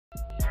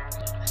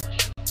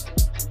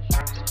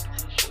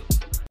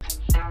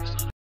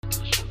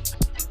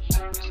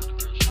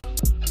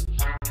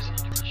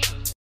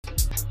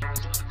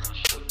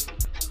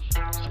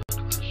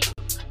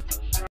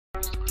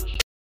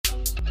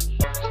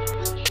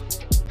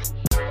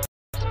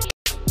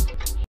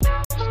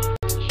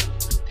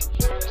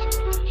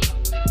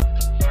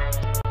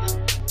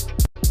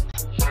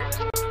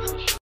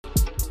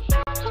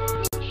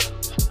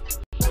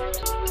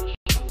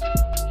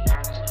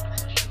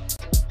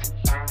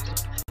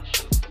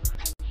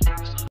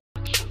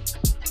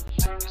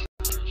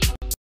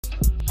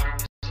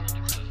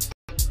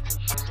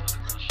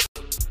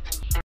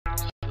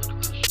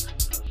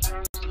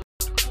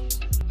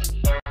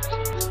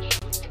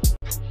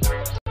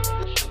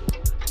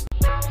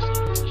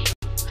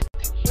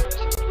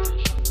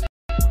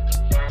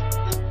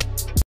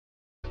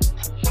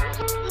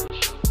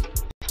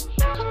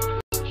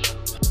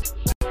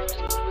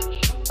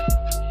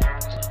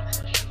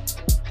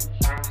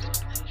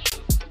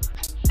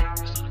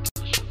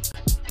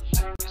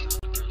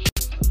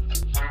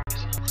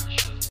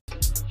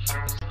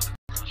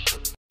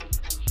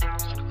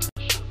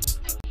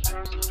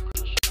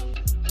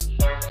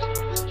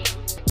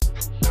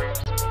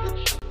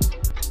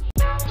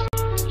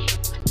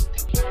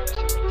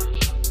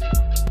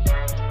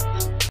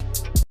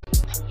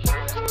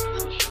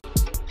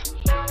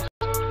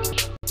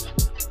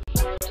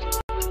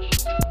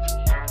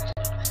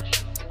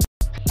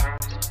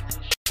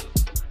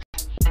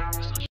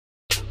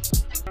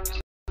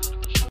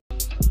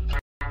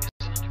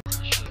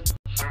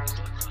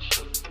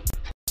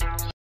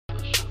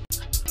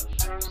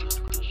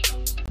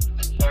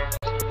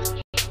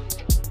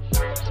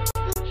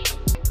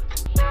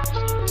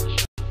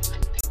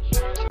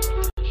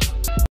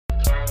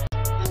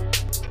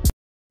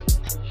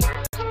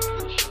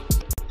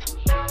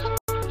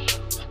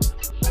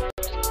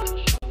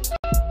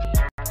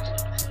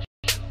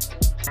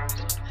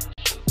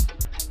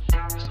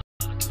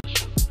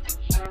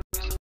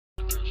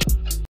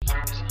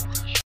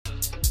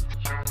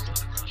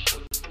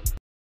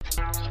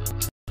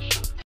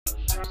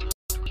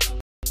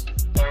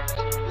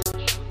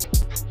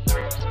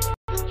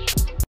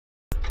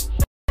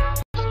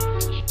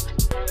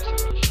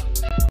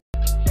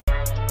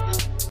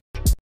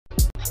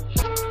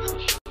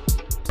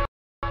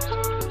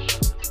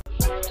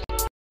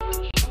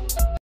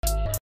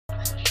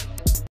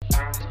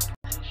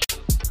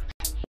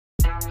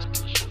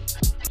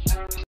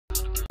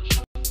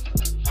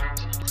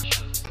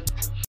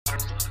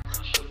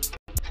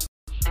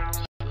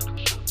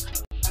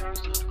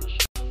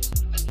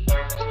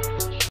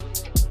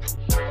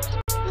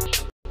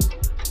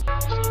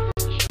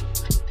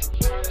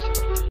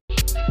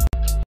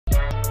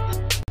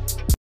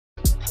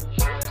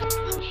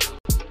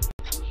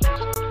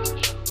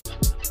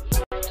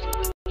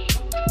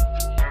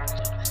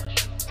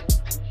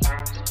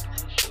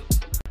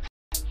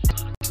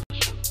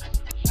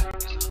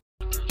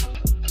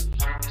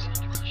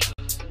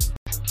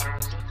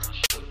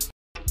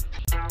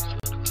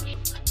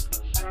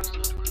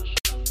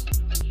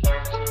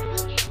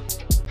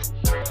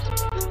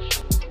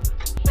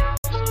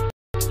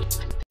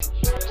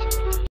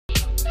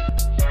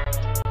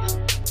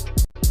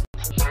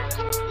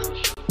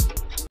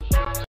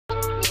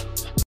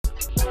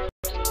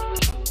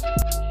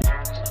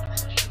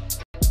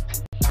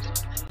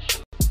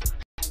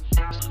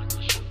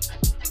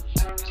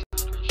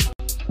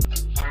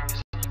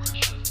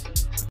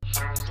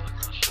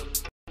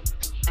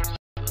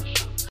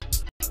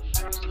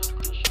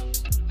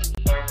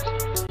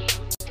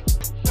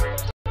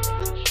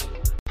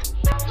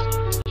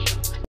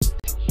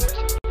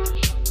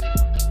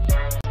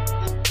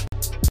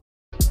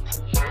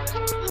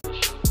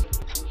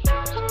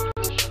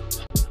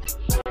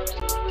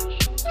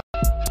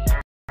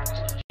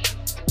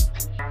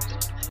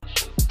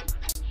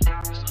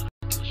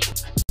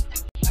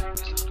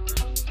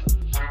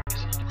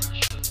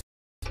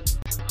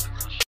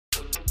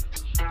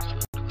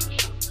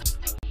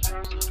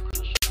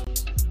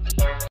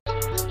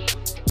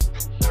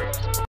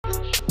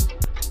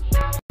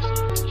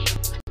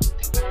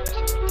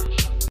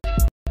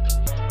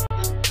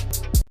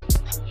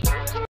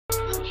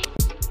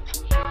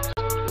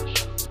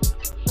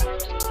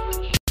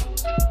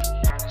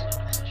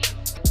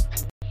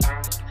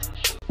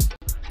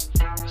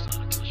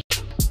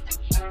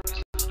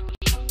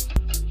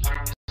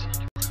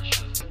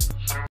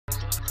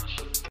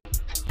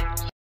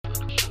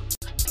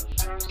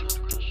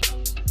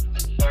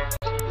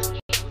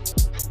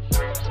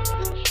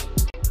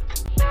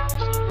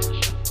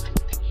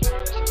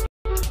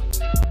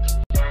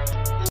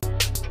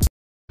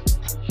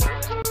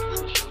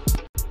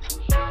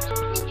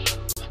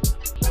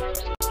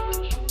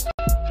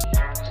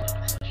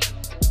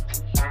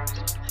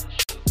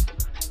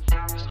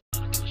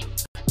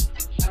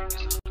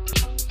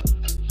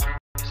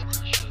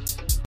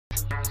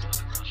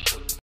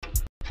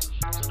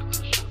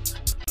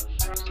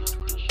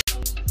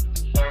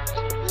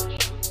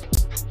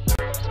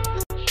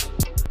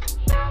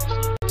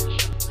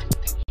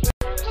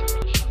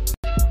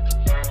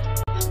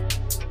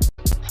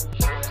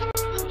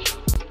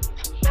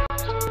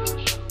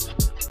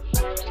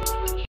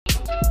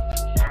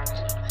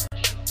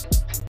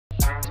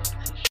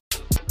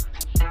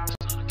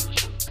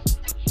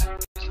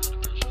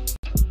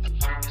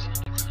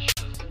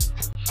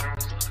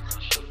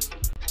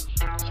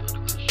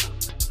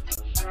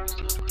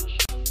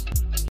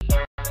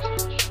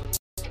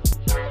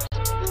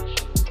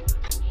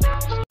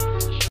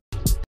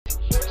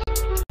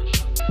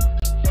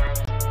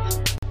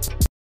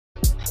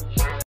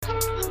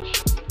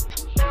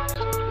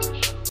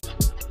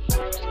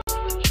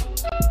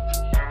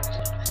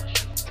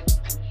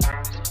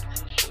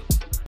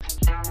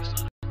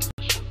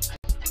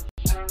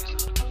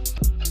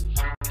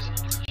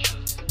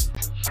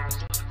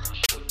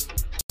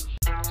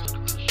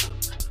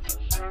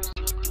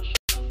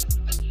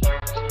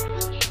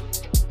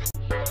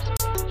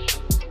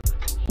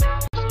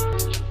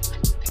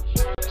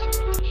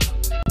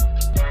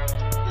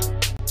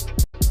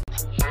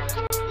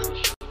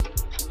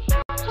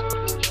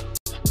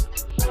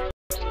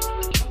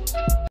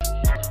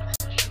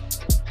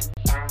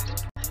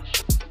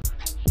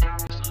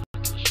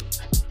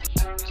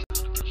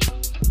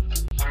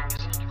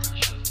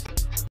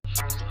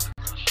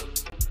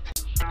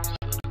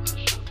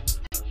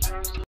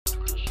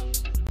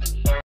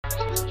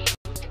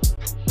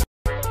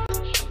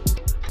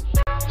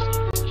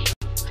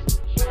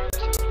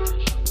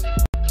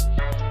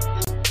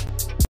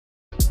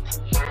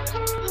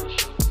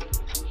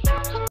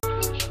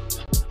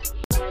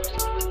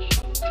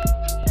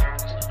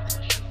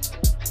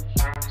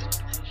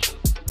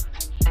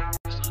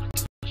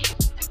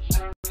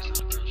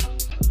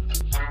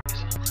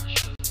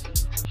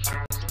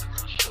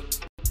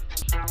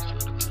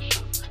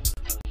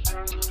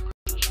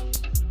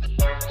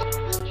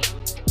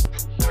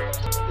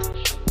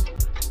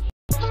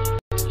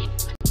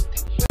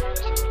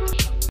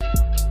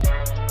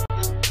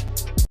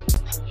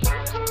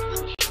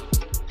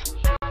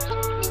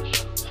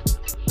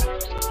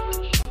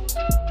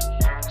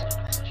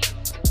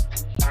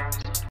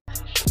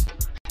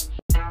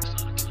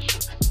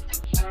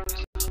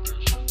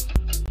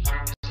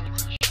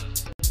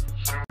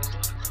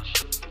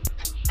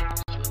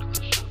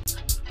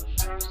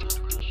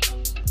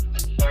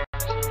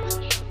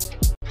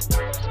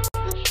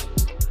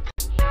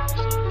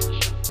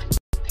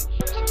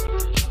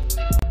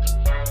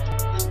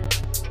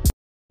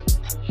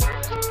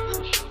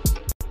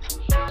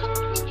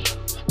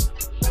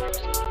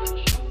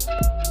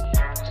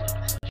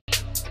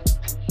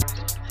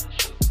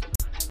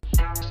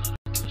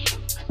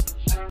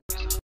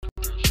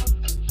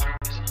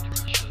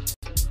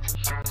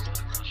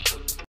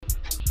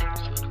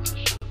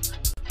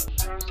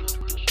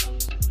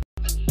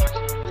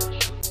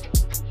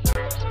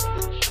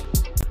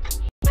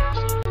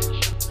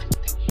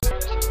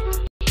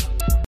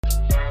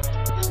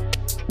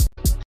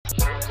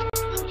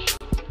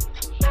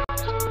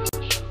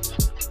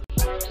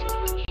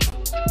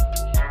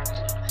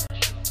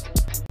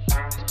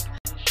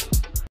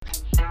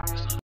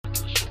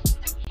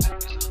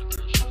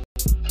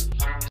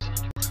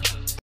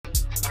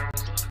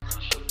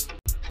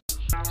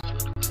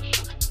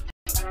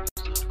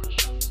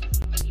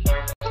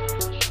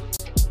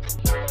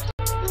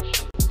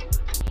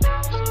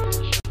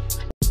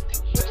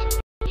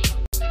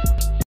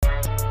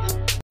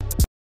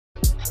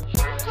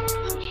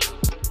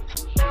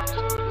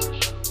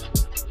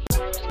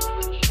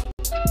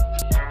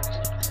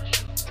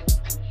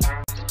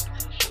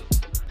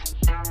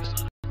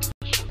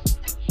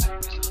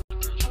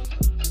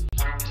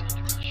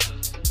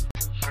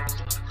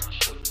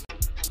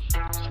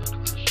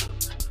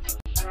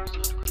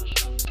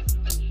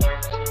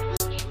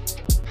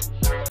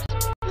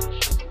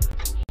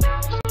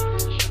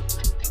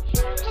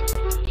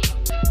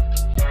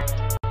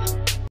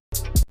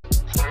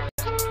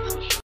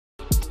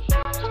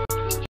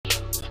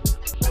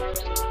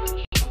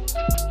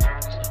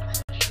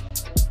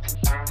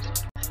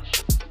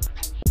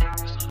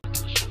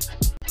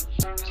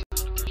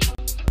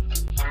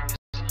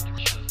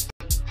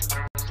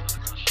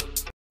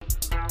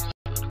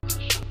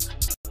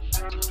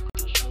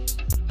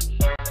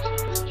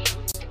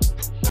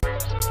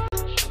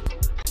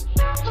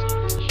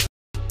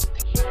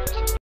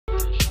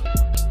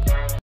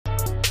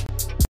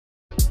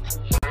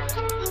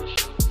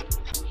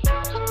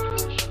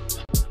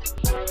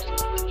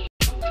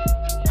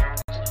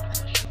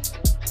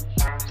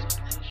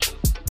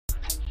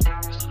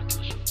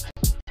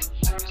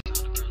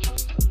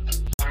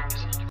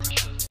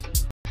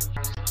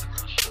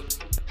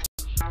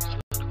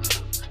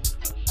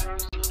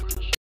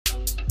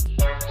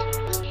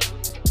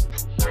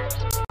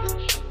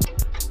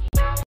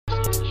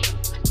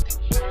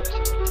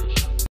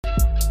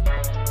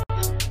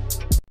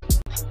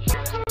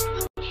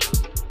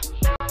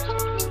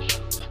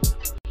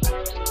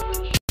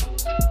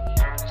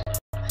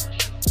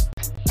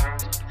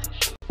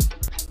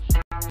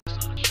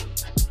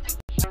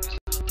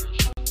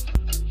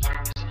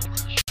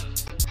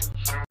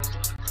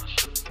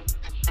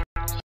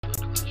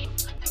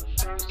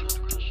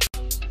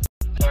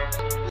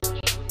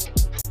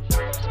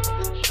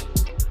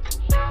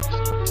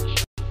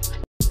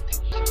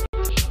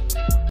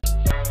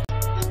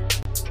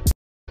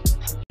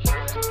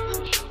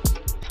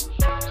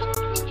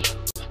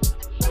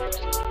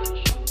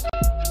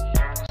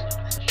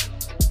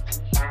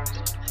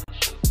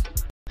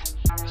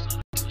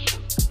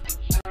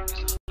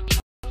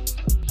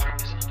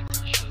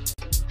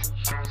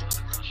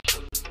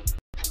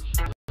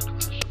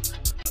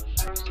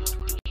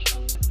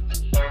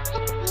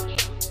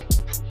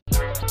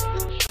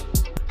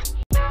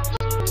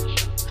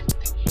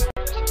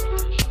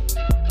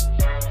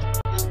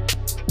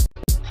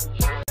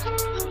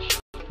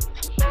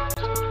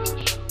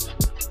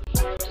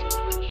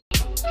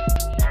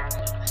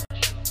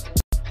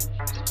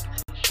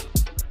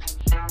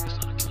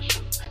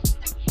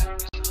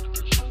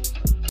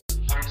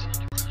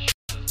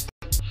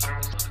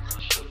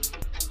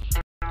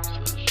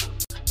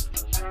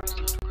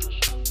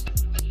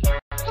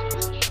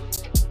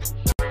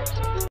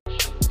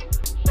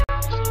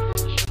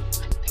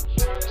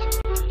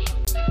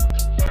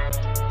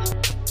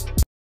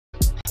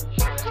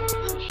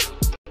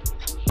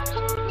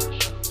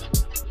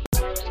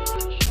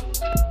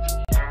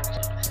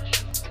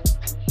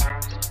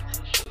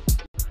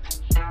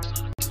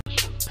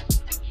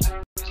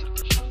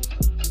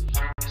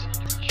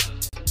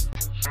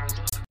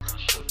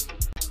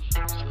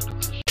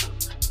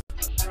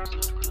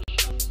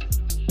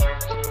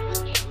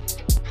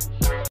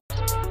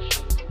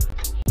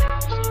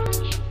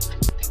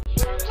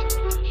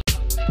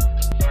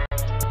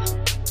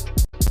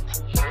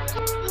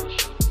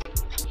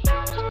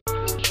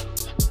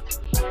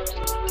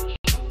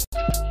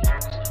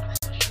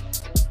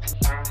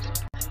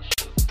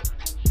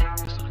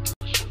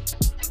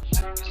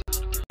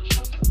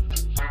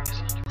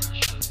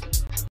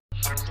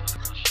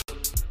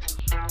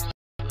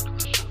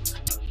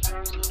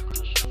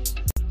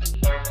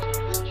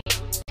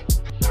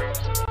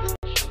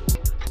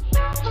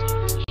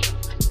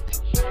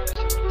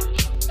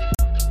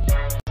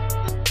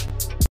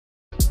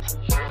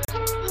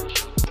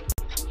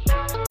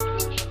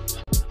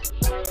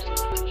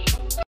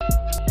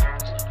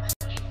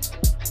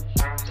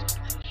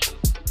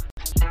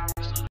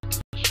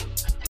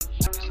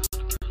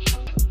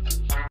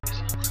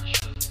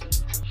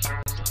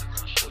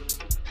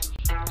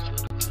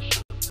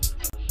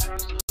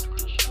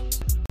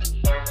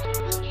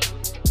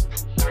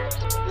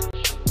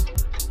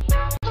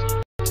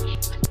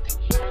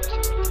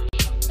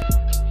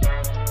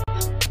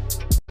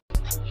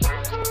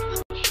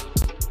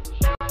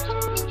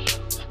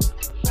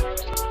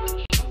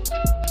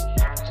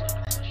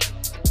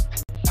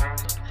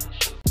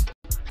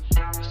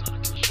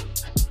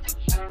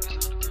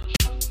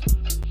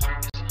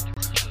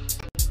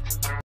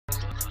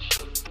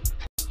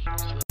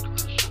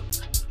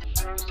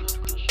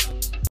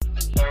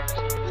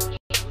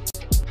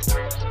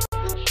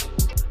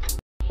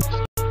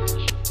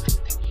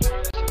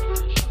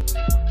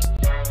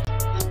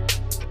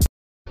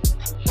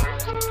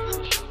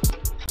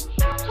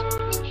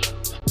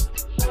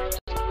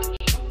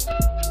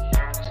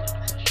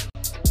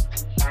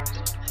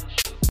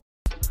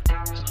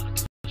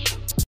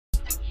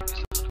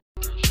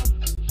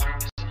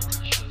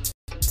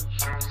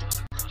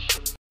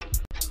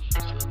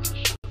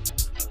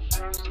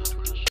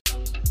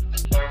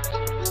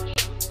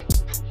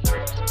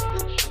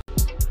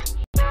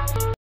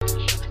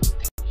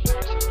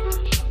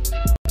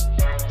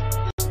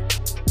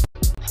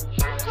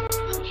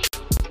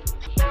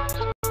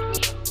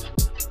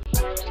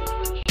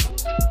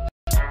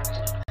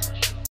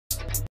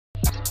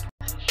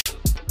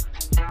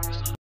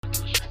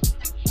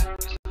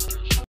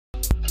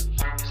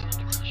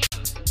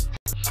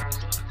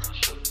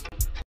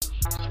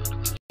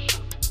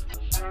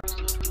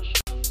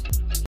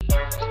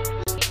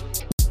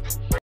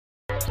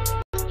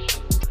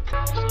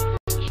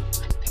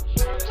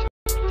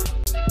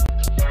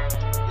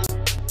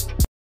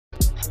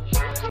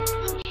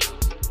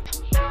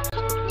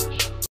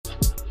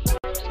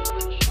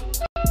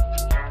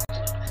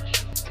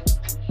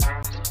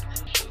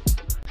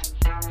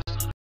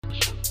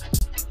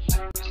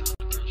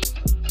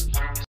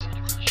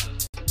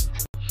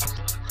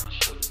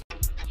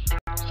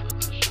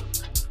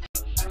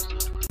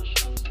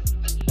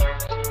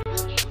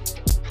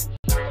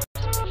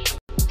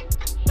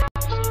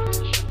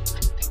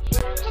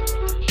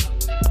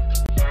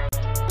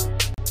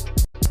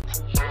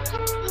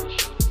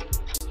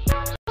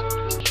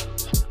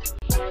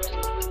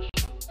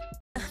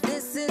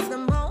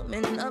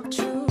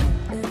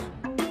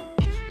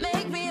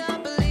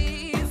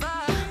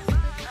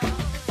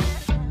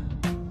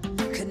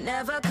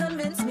never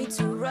convince me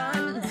to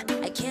run.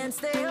 I can't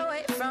stay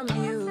away from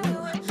you.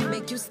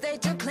 Make you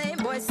state your claim,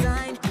 boy,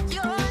 sign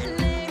your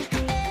name.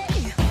 Hey.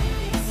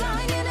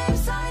 Sign your name,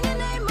 sign your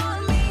name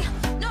on me.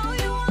 Know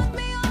you want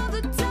me all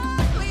the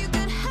time, or you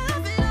could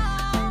have it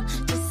all.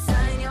 Just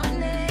sign your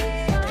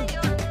name.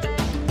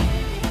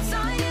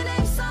 Sign your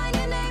name, sign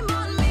your name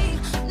on me.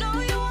 Know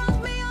you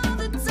want me all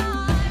the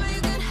time, or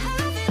you could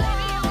have it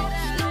all.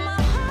 Know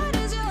my heart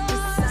is yours.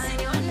 Just sign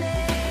your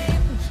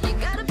name. You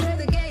gotta play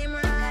the game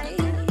right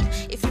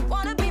if you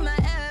wanna be my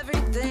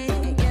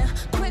everything. Yeah,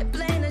 quit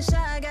playing the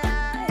shy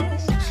guy.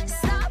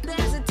 Stop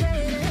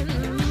hesitating.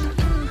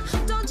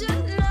 Don't you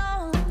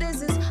know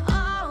this is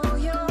all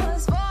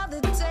yours for the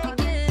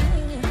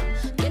taking?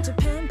 Get your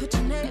pen, put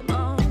your name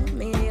on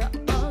me,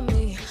 on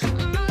me.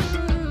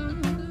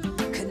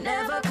 Could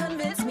never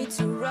convince me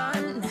to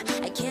run.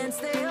 I can't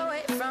stay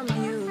away from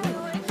you.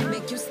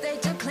 Make you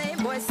state your claim,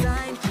 boy,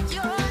 sign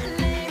your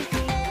name.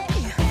 Hey.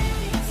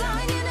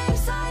 Sign your name,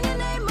 sign your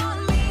name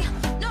on me.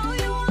 Know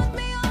you want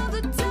me all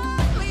the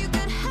time, or you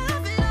could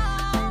have it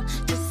all.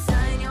 Just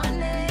sign your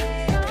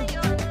name.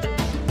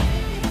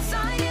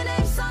 Sign your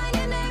name, sign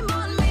your name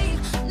on me.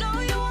 Know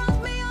you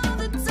want me all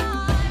the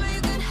time, or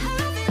you could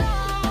have it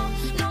all.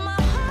 Know my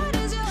heart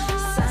is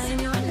yours. Sign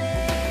your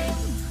name.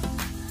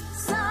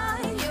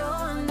 Sign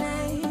your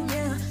name,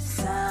 yeah.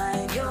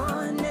 Sign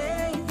your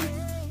name.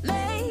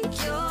 Make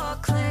your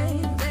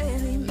claim,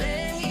 baby,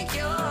 make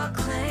your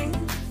claim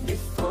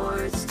before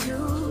it's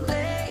too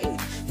late.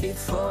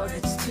 Before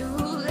it's too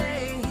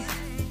late.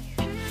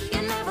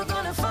 You're never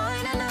gonna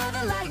find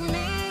another like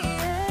me.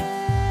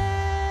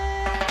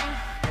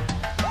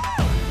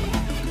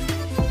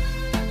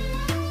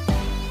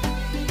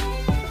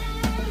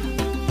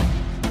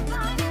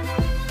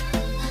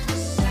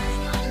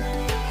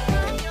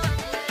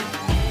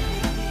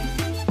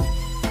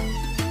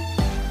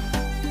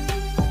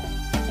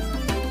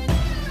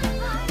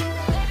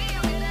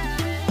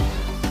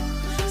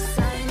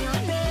 Sign your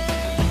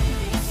name,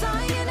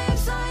 sign your name,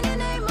 sign your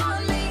name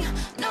on me.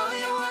 Know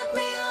you want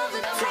me all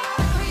the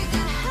time, or you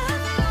could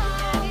have it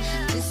all.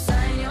 Just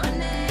sign your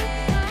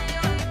name.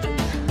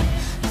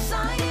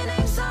 Sign your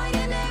name, sign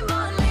your name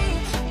on me.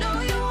 Know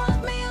you want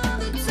me all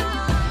the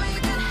time, or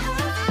you could have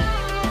it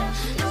all.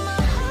 Know my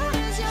heart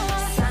is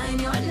yours. Sign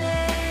your name.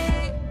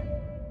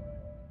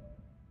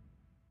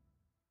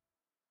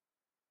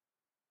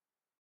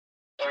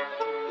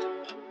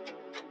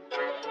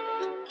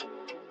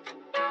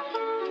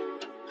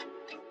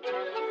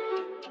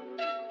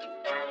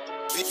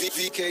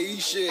 VKE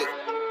shit.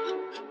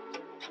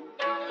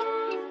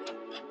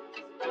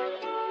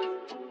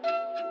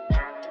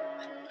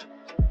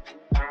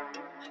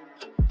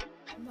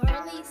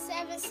 Marley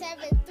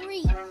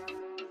 773.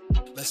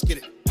 Let's get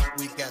it.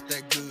 We got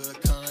that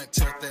good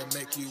content that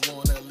make you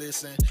wanna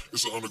listen.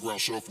 It's an underground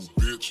shuffle,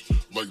 bitch.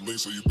 Like Link,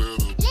 so you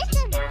better.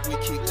 We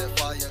keep that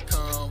fire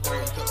convo.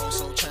 You can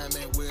also chime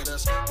in with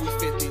us. We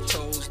 50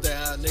 toes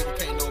down. Nigga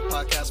can't no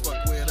podcast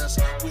fuck with us.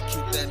 We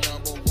keep that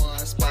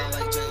 #1 spot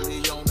like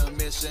Jay-Lee on a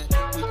mission.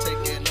 We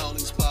taking all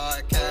these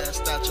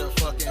podcasts out your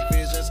fucking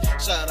visions.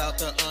 Shout out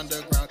to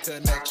Underground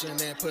Connection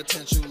and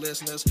potential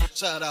listeners.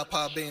 Shout out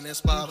Pop Bean and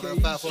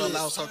Spotify for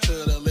allowing talk to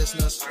the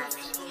listeners.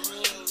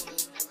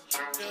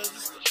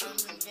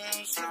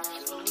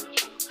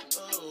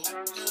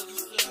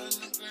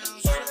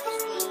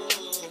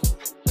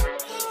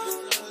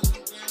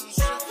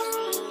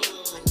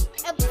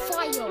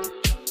 Ep.34.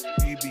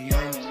 He be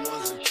on the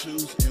ones and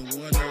twos, and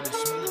one of the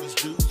smoothest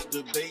dudes.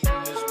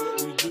 Debating is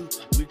what we do.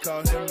 We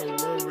call him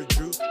Aurora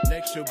Drew.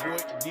 Next, your boy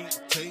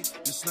Dictate.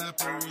 The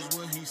slapper is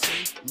what he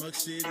say. Muck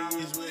City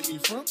is where he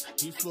from.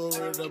 He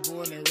Florida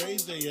born and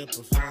raised. They up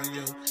a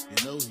Fanyo. You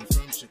know he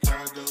from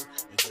Chicago.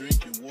 And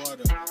drinking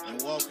water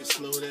and walking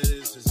slow. That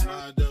is his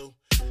motto.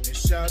 And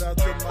shout out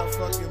to my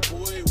fucking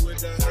boy.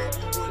 Without him,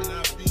 we would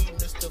not be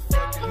Mr.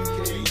 fucking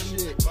K.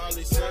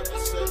 Molly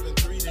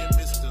 773. Then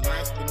Mr.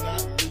 Last but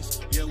not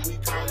least. Yeah, we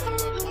call him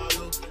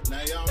Apollo.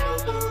 Now y'all know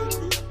the whole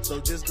crew. So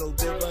just go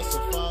give us a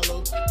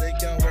follow.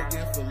 Thank y'all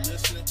again for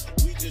listening.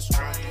 We just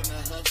trying to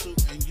hustle,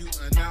 and you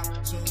are now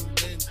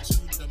tuned into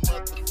the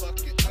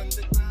motherfucking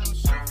underground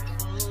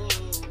shuffle.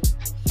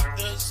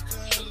 That's the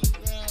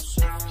underground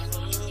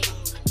shuffle.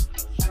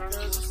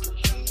 That's the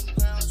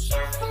underground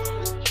shuffle.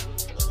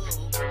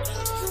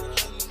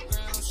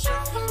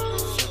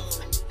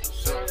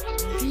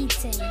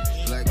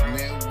 Black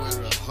man with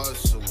a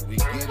hustle, we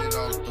get it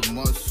off the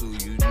muscle.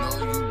 You know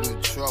you in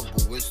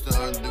trouble, it's the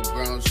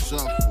underground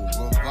shuffle.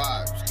 Good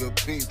vibes, good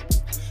people.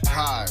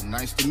 Hi,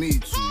 nice to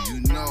meet you. You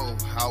know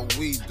how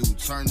we do.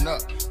 Turn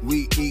up,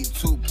 we eat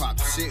too. Pop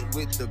shit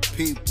with the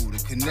people. The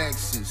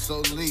connection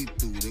so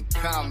lethal. The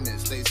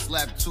comments, they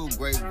slap too.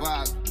 Great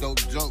vibes,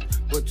 dope joke.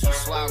 But you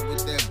slide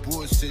with that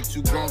bullshit,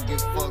 you gon'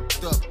 get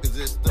fucked up. Cause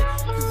it's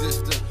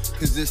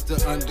the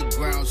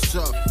underground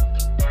shuffle.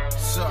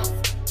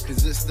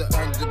 Cause it's the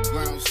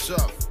underground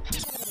shuffle.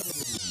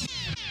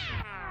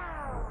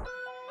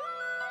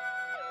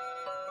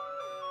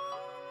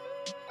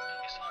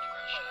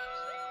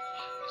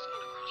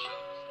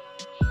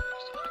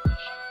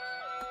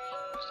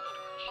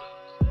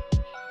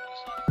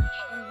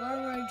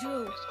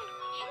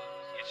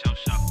 your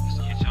shuffle.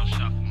 Get your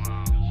shuffle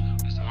on.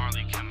 It's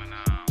Marley coming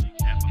on.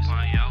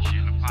 Ep.34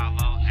 and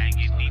Apollo.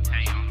 Aggie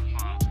D-Tay on the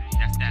phone.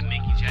 That's that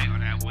Mickey J or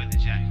that Willie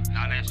J.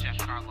 Now that Chef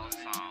Carlos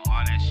song.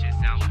 All that shit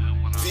sounds good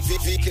when I'm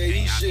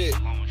VKE shit.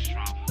 blowing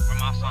strong. From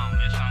my phone,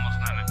 it's almost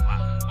 9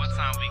 o'clock. What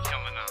time we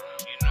coming on?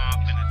 You know I'm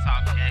finna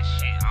talk that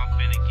shit. I'm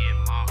finna get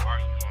my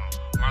heart you on.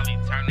 Marley,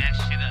 turn that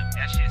shit up.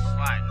 That shit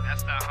sliding.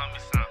 That's the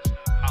homie song.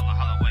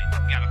 Holla, wait.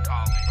 Gotta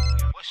call me.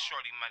 What's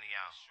Shorty Money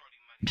on?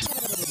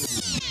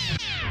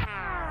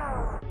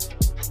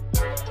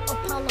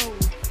 Apollo.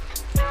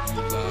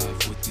 You live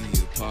with the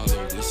Apollo,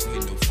 this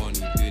ain't no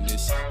funny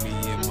business. Me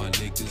and my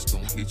niggas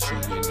gon' hit you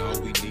and all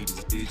we need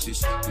is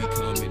digits. We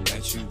coming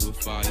at you with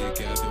fire,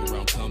 gather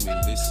round, come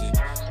and listen.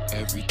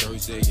 Every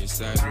Thursday and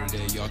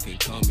Saturday, y'all can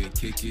come and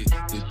kick it.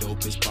 The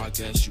dopest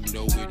podcast, you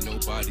know it,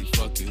 nobody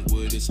fucking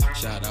with us.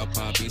 Shout out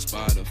Poppy,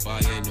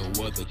 Spotify, ain't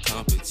no other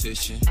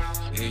competition.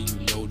 And you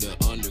know the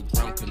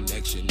underground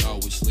connection,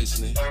 always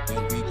listening.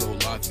 When we go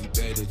live, you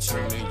better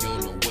tune in, you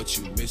don't know what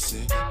you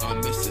missing. I'm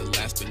missing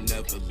last but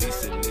never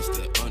least, and it's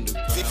the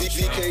underground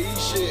VKE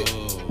shit.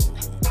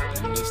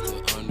 And it's the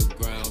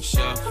underground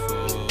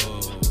shuffle.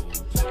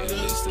 And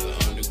it's the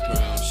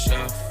underground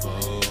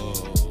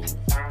shuffle.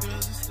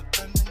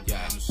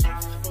 Yeah.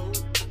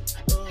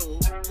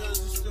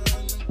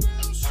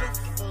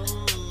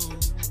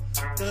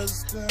 Cause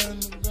it's the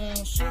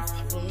underground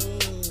shuffle.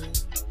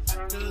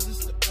 Cause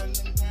it's the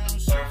underground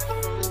shuffle.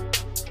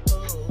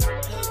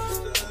 Cause it's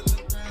the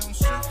underground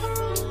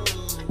shuffle.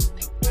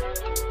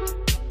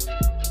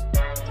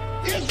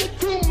 Is it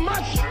too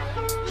much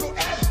to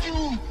ask you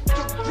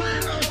to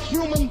grant us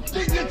human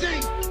dignity?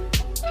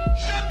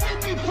 Should we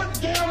be put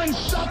down and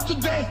shot to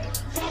death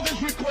for this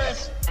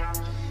request?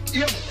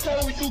 If so,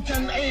 you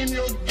can aim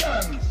your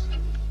guns.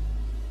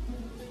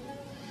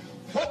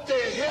 What the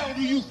hell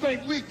do you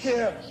think we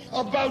care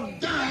about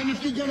dying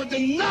if you're gonna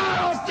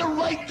deny us the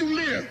right to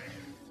live?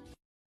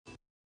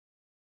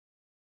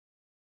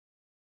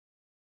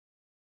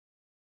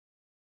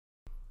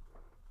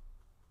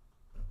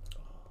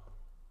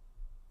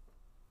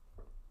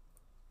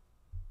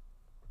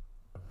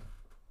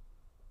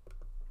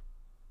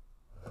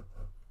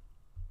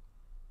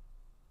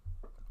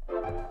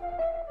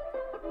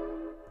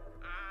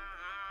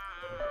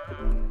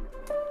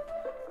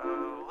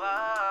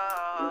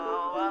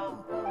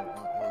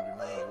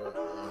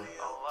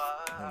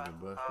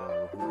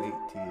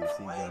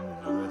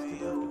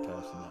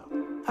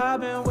 I've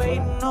been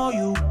waiting on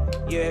you,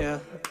 yeah.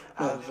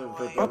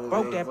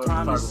 Broke that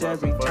promise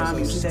every time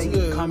you say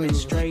you're coming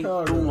straight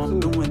through. I'm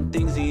doing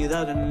things these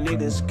other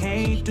niggas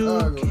can't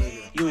do.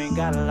 You ain't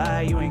gotta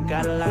lie,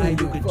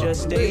 you could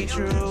just stay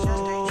true.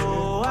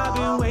 I've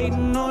been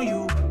waiting on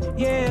you,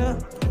 yeah.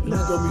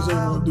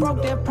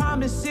 Broke that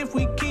promise, if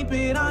we keep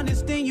it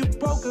honest, then you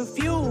broke a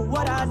few.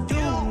 What I do,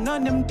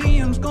 none of them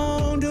DMs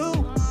gon' do.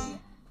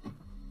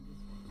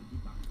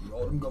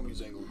 All them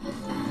gummies ain't gonna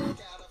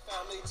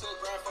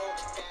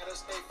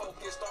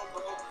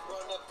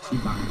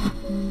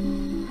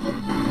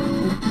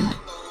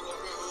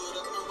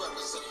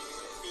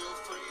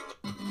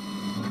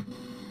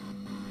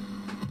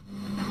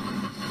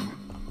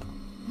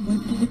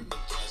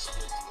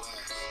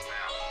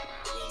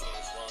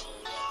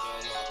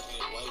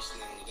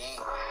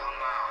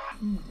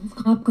Ins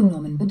Grab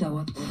genommen,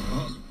 bedauert.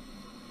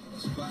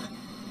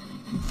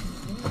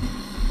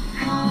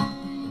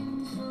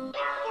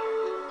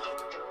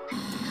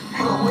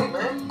 Oh, wait,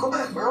 man. Go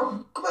back,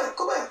 bro. Go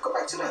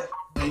back to that.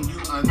 And you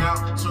are now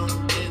tuned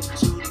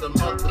into the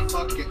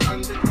motherfucking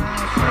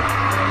underground.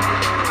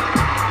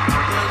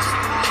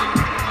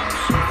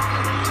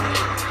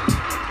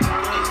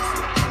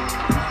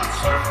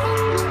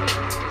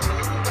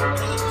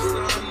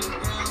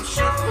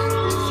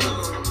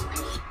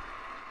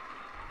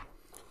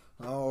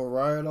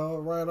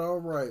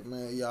 All right,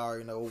 man. Y'all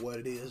already know what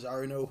it is.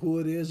 Already know who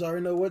it is.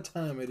 Already know what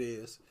time it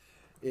is.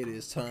 It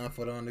is time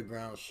for the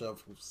Underground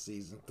Shuffle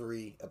Season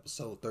 3,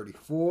 Episode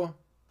 34.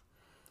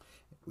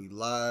 We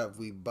live,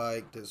 we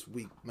bike this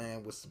week,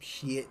 man, with some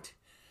shit.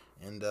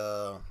 And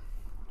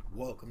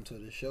welcome to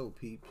the show,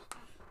 peeps.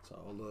 To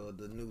all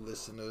the new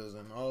listeners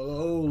and all the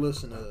old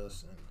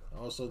listeners. And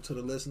also to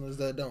the listeners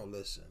that don't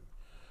listen.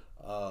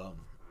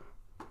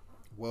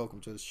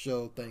 Welcome to the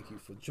show. Thank you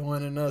for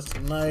joining us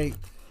tonight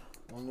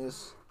on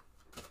this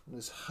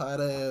hot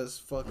ass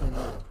fucking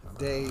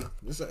day.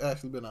 This has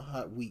actually been a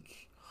hot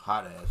week.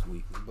 Hot ass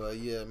week. But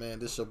yeah, man,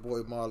 this your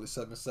boy Marley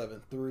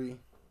 773.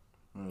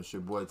 It's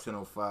your boy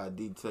 1005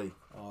 DT.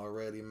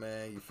 Already,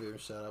 man. You feel me?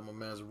 Shout out my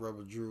man's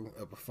Rubber Drew,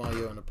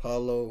 Ep.34 and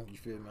Apollo. You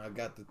feel me? I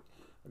got the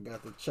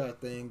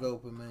chat thing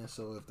open, man.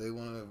 So if they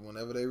want,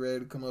 whenever they ready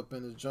to come up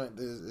in this joint,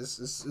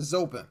 it's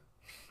open.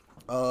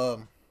 But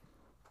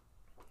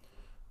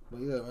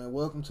yeah, man.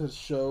 Welcome to the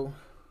show.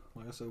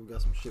 Like I said, we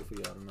got some shit for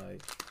y'all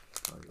tonight.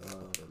 Like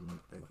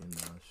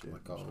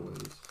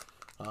always.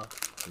 Huh?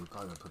 We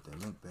probably gotta put that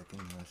link back in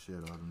there. I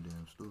shared all them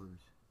damn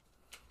stories.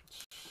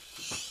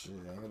 Shit,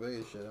 I ain't gonna be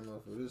able to share that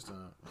motherfucker this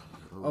time.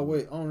 Oh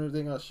wait, I don't even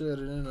think I shared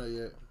it in there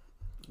yet.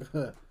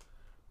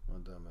 My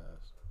dumb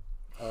ass.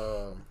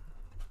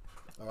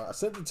 I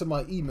sent it to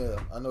my email.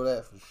 I know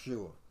that for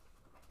sure.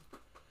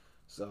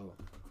 So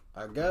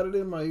I got it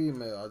in my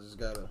email. I just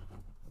gotta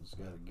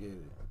get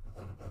it.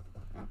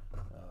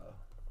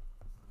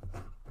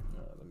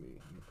 Let me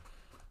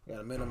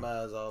gotta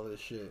minimize all this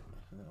shit.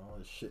 All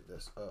this shit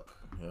that's up.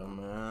 Yeah,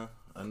 man.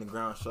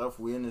 Underground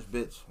Shuffle, we in this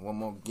bitch. One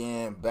more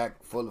again,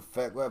 back full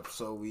effect. What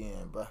episode we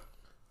in, bro?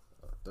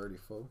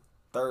 34.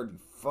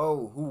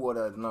 34. Who wore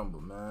that number,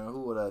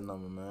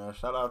 man?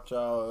 Shout out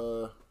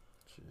y'all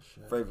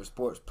favorite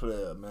sports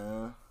player,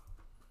 man.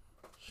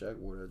 Shaq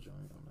wore that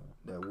joint.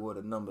 That wore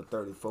the number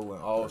 34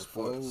 in all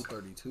sports.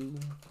 32.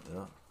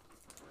 Yeah.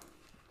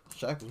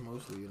 Shaq was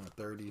mostly in the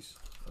 30s.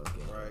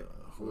 Okay. Right.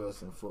 Who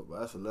else in football?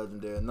 That's a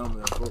legendary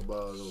number in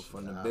football, though,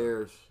 from the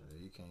Bears.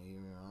 You can't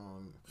even.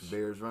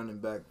 Bears running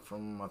back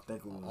from, I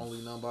think it was.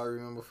 Only number I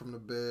remember from the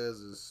Bears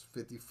is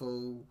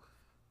 54.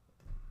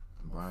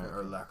 Brian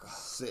Urlacher.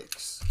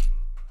 6.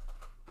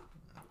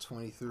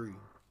 23.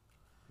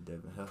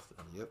 Devin Hester.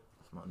 Yep.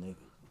 That's my nigga.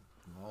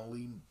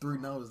 Only 3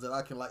 numbers that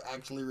I can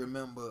actually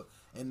remember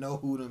and know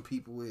who them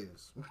people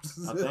is.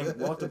 I think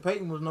Walter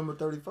Payton was number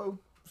 34.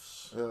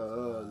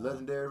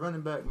 Legendary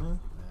running back, man.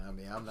 I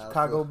mean, I'm not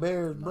Chicago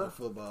Bears, bro. I'm not a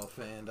football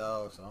fan,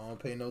 dog, so I don't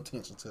pay no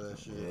attention to that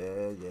shit.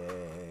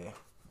 Yeah.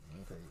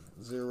 Okay,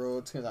 0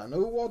 attention. I know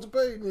who Walter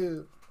Payton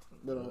is,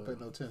 but I don't pay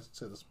no attention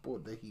to the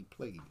sport that he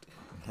played.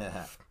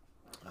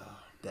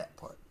 That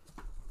part.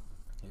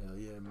 Hell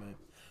yeah, man.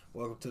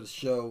 Welcome to the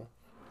show.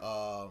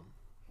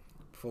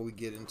 Before we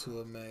get into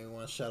it, man, we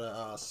want to shout out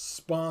our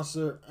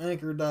sponsor,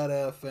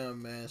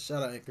 Anchor.fm, man.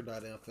 Shout out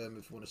Anchor.fm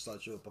if you want to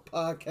start you up a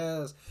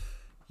podcast.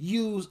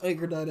 Use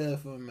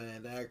Anchor.fm,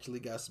 man. They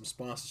actually got some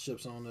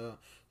sponsorships on there.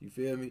 You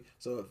feel me?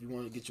 So if you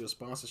want to get you a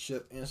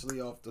sponsorship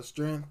instantly off the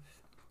strength,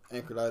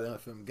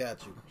 Anchor.fm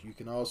got you. You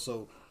can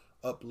also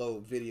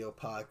upload video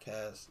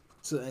podcasts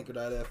to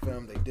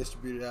Anchor.fm. They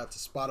distribute it out to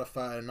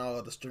Spotify and all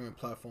other streaming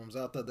platforms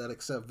out there that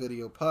accept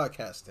video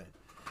podcasting.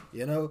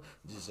 You know,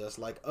 just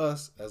like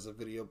us as a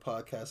video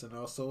podcast and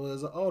also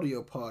as an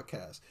audio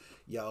podcast.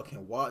 Y'all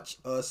can watch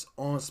us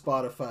on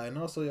Spotify and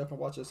also y'all can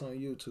watch us on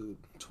YouTube,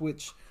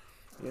 Twitch,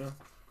 you know.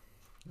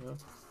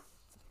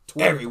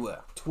 Twitter,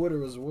 everywhere.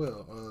 Twitter as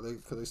well.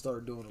 Because they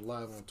started doing it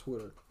live on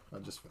Twitter. I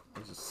just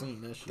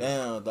seen that shit.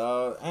 Damn,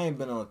 dog. I ain't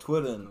been on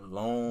Twitter in a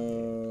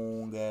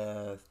long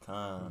ass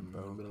time,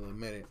 bro. Been a little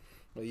minute.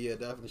 But yeah,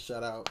 definitely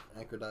shout out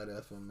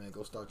Anchor.fm, man.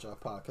 Go start y'all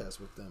podcast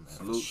with them,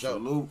 man.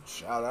 Salute.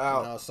 Shout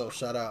out. And also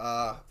shout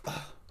out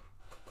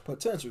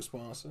potential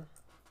sponsor,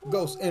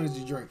 Ghost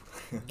Energy Drink.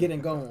 Getting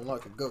going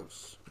like a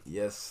ghost.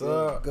 Yes,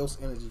 sir. Yeah,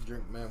 Ghost Energy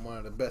Drink, man. One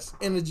of the best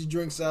energy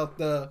drinks out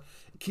there.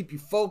 Keep you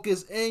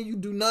focused and you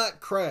do not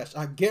crash.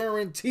 I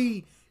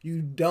guarantee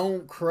you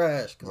don't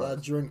crash because I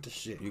drink the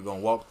shit. You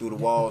gonna walk through the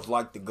walls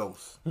like the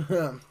ghost. We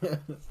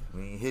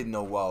ain't hitting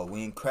no wall.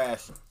 We ain't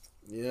crashing.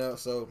 Yeah,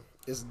 so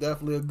it's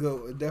definitely a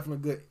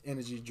good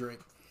energy drink.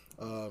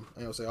 I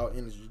don't say all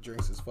energy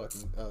drinks is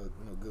fucking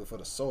good for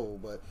the soul,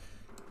 but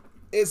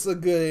it's a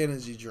good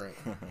energy drink.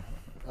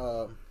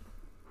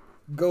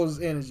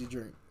 Ghost Energy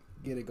Drink.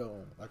 Get it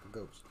going like a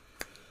ghost.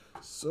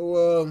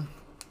 So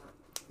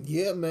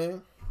yeah,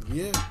 man.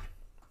 Yeah.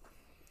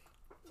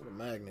 Where the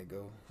magnet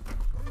go?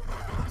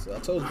 So I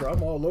told you, bro,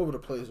 I'm all over the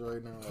place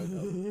right now.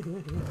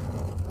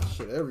 Like,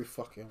 shit every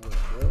fucking way,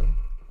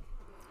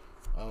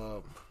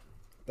 bro.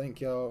 Thank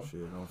y'all.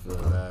 Shit, don't feel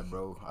bad,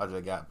 bro. I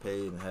just got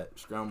paid and had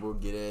to scramble,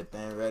 get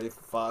everything ready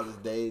for Father's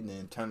Day, and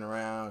then turn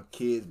around,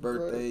 kid's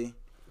birthday. Right.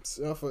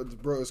 See,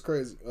 bro, it's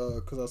crazy.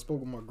 Cause I spoke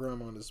with my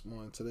grandma this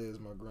morning. Today is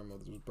my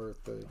grandmother's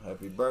birthday.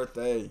 Happy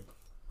birthday.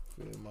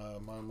 Yeah,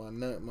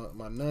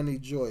 my nanny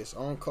Joyce. I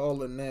don't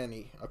call her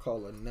nanny. I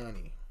call her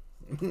nanny.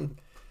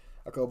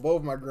 I call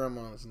both my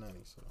grandmas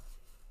nanny. So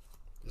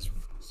it's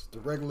the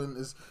regular.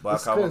 But I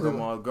call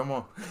my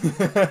grandma.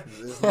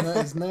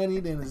 It's nanny.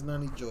 Then it's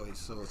nanny Joyce.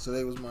 So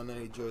today was my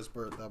nanny Joyce's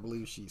birthday. I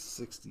believe she's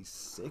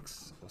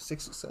 66 or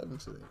 67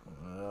 today.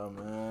 Well,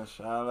 man,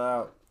 shout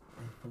out.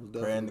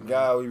 Praying to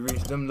God we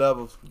reach them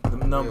levels,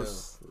 them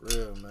numbers. For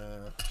real,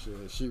 man.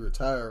 She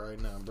retired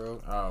right now,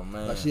 bro. Oh,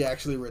 man. Like, she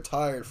actually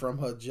retired from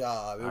her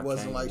job. It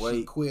wasn't like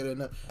she quit or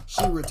nothing.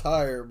 She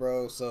retired,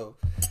 bro. So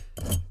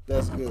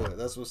that's good.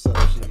 That's what's up.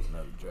 She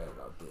never drag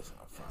out this.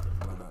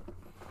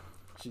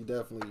 She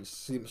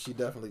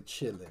definitely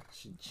chilling.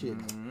 She chilling.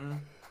 Mm-hmm.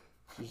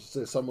 She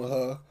said some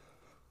of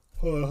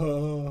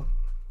her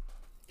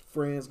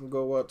friends can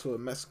go out to a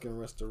Mexican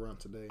restaurant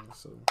today.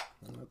 So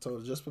I told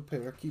her, just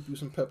prepare. Keep you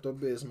some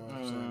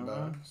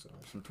Pepto-Bismol. So.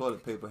 Some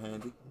toilet paper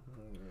handy.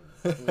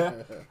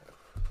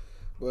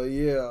 But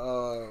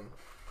yeah,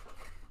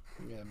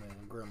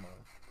 man, grandma,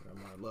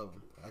 I love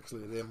them.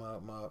 Actually, they're my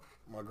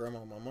grandma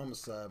on my mama's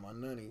side, my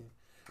nanny,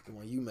 the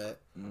one you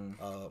met.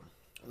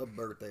 Her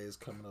birthday is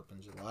coming up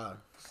in July,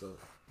 so.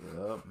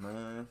 Yep,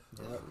 man.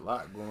 There's a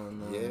lot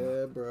going on.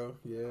 Yeah, bro.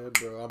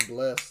 I'm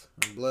blessed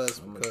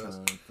because.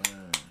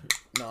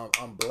 No,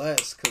 I'm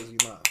blessed because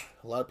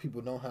a lot of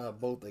people don't have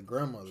both their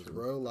grandmothers,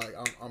 bro. Like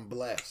I'm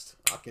blessed.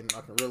 I can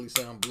really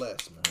say I'm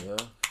blessed, man.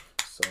 Yeah.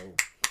 So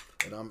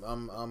And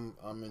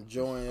I'm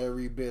enjoying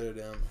every bit of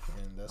them,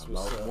 and that's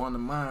what's lost up. one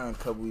of mine a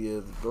couple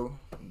years ago.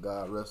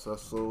 God rest her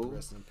soul.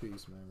 Rest in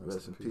peace, man.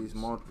 Rest in peace,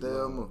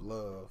 Montelma.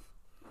 Love.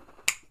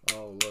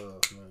 All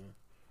love, man.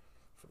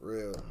 For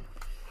real.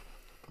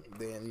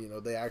 Then,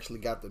 they actually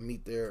got to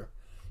meet their,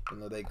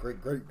 their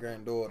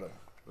great-great-granddaughter.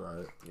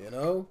 Right. You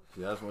know?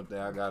 See, that's one thing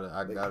I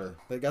gotta.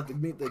 They got to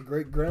meet their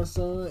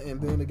great-grandson,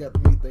 and then they got to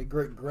meet their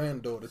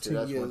great-granddaughter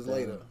 10 years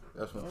later.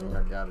 That's one thing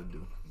I gotta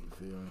do. You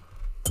feel me?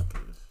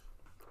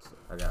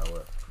 I got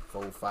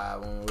 4,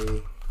 5 on the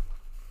way.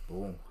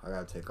 Boom. I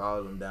gotta take all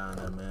of them down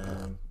there,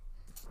 man.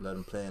 Let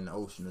them play in the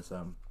ocean or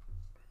something.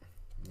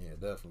 Yeah,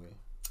 definitely.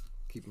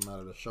 Keep them out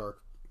of the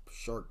shark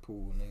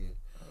pool, nigga.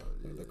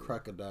 The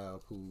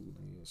crocodile pool,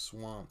 nigga.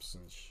 Swamps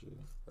and shit.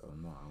 Oh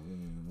no, we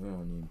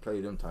don't even play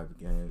them type of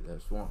games.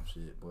 That swamp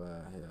shit, boy.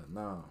 Hell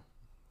no.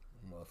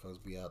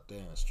 Motherfuckers be out there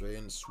and straight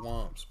in the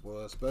swamps,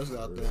 boy. Especially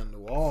out there in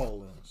New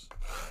Orleans.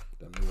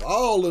 Them New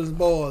Orleans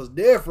boys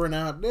different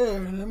out there.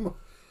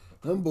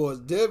 Them boys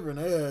different.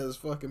 They ass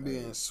fucking be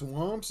in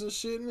swamps and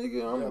shit,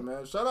 nigga. Yeah,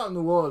 man. Shout out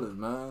New Orleans,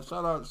 man.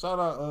 Shout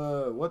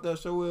out, what that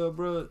show is,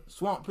 bro?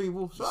 Swamp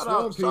people. Shout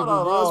out, bro.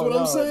 That's what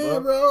I'm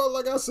saying, bro.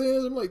 Like I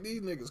said, I'm like,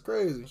 these niggas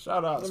crazy.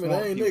 Shout out, I mean,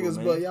 they ain't people, niggas,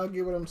 man. but y'all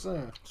get what I'm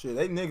saying. Shit,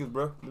 they niggas,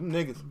 bro. Them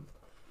niggas.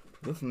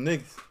 Them some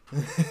niggas.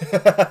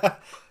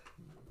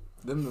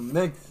 Them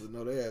niggas.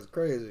 No, they ass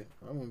crazy.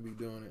 I'm gonna be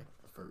doing it.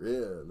 For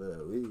real,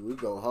 look, we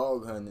go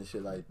hog hunting and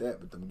shit like that,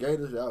 but them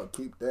gators, y'all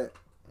keep that.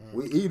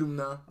 We eat them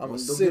now. I'm a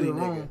city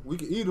nigga. We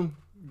can eat them.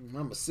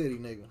 I'm a city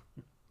nigga.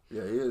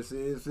 Yeah, he is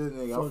a city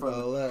nigga.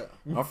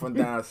 Fuck I'm from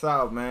down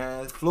south,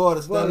 man.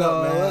 Florida, stand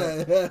up,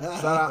 man.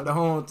 Shout out the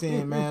home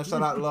team, man.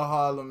 Shout out Lil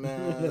Harlem,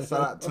 man.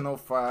 Shout out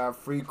 1005,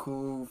 free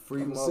cool,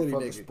 free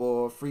motherfucking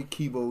sport, free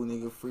Kibo,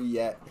 nigga, free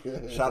Yak.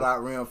 Shout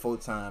out Rim 4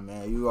 time,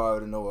 man. You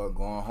already know what's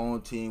going.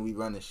 Home team, we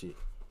run the shit.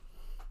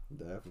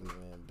 Definitely,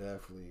 man.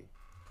 Definitely.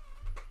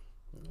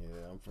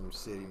 Yeah, I'm from the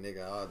city,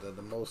 nigga.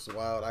 The most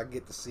wild I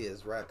get to see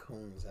is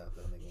raccoons out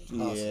there, nigga.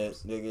 Yeah,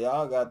 nigga,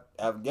 y'all got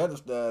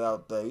Afghanistan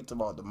out there. You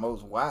talking about the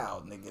most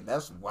wild, nigga.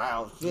 That's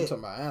wild shit. You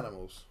talking about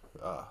animals.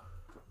 I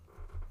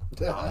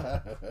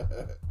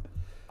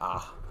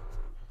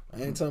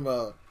ain't talking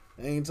about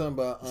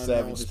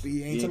unknown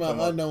species. Ain't talking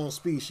about unknown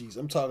species.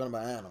 I'm talking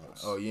about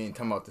animals. Oh, you ain't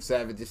talking about the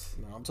savages?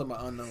 No, I'm talking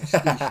about unknown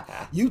species.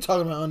 You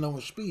talking about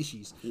unknown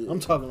species. Yeah.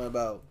 I'm talking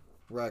about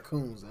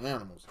raccoons and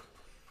animals.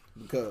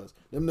 Because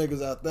them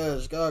niggas out there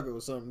in Chicago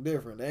is something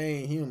different. They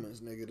ain't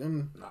humans, nigga.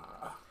 Them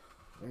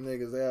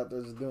niggas, they out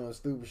there just doing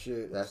stupid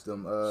shit. That's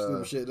them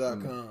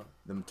stupidshit.com.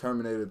 Them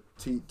Terminator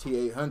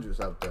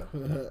T800s out there.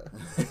 Them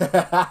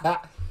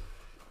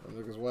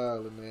niggas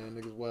wildin',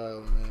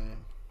 man.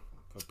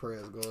 If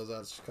prayers goes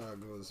out to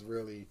Chicago, it's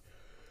really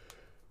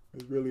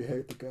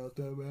hectic out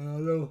there, man. I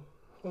know.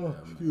 Oh,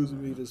 excuse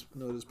me. This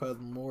past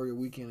Memorial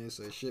weekend, they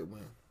say shit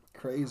went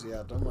crazy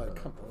out there. I'm like,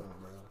 come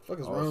on, man. What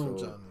the fuck is wrong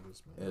with y'all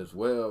niggas, man? As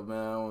well, man,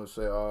 I want to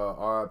say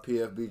R.I.P.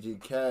 FBG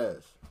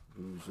Cass,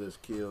 who was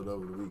just killed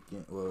over the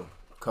weekend. Well,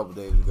 a couple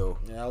days ago.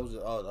 Yeah, I was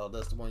just,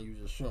 that's the one you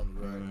just showed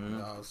me, right? Mm-hmm. You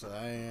know, so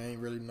I ain't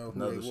really know who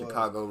Another he was.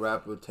 Chicago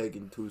rapper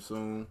taken too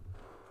soon.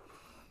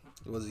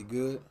 Was he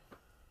good?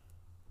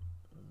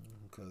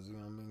 Because,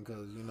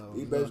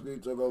 he basically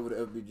took over the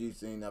FBG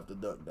scene after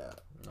Duck died.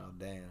 Oh,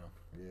 damn.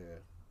 Yeah.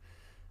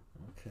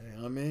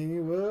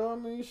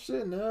 Okay.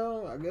 Shit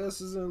now. I guess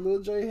it's in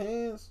Lil J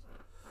hands.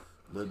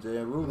 Lil J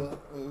and Ruler.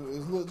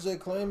 Is Lil J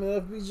claiming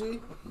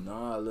FBG?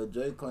 Nah, Lil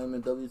J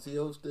claiming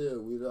WTO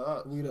still. We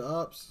the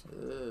ops.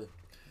 Yeah.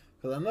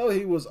 Because I know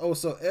he was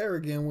so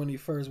arrogant when he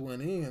first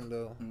went in,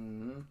 though.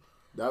 Mm-hmm.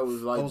 That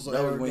was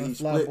when he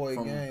split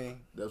from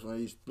gang. That's when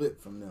he split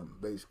from them,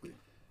 basically.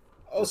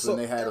 That's when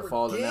they had a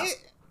falling out.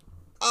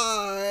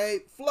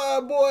 Alright,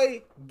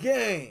 Flyboy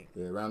gang.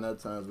 Yeah, around that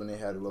time when they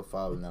had a little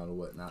falling out or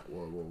whatnot.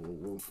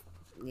 Whoa.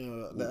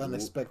 Yeah, the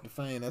unexpected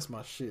fame. That's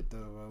my shit,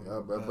 though. Yeah,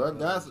 bro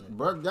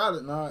got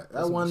it. Nah,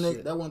 that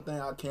one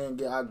thing I can't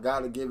get. I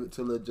gotta give it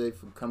to Lil J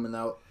for coming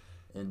out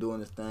and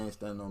doing his thing,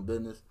 standing on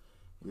business.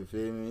 You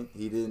feel me?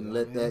 He didn't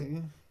let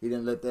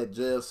that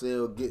jail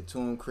cell get to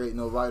him, create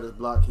no writer's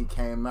block. He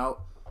came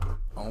out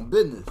on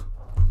business.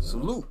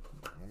 Salute.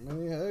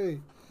 Hey.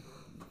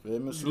 Feel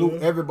me?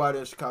 Salute everybody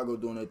in Chicago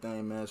doing their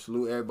thing, man.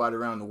 Salute everybody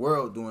around the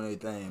world doing their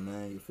thing,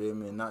 man. You feel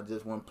me? And not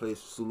just one place.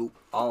 Salute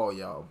all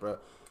y'all, bro.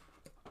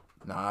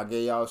 Nah, I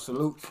gave y'all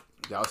salutes.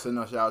 Y'all send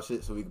us y'all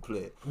shit so we can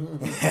play it.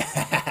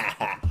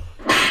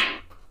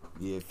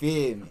 Yeah,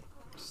 feel me?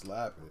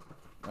 Slap it.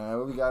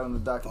 What we got on the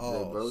docket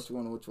today, bro? What you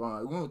want?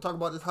 We want to talk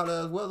about this hot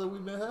ass weather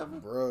we've been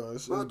having, bro.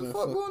 What the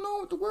fuck going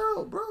on with the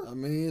world, bro? I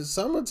mean, it's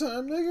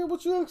summertime, nigga.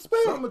 What you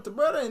expect? Summertime,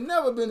 bro. It ain't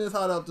never been this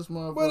hot out this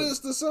motherfucker. But it's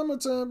the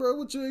summertime, bro.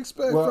 What you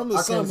expect from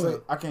the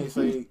summer? I can't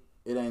say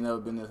it ain't never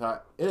been this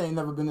hot. It ain't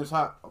never been this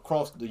hot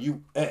across the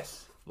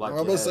U.S. I'm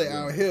gonna say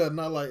out here,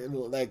 not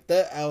like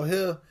that out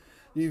here.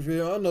 You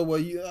feel? I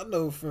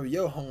know from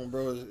your home,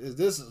 bro. Is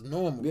this is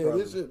normal? Yeah,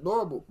 probably. this is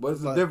normal, but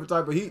it's like, a different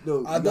type of heat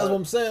though. That's what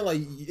I'm saying. Like,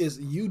 it's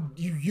you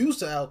used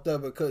to out there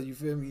because you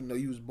feel me. You know,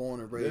 you was born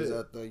and raised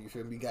out there. You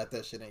feel me? You got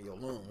that shit in your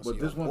lungs. But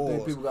this one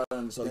thing people gotta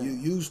understand. So you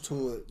used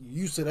to it.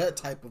 You used to that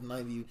type of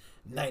 90,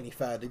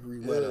 95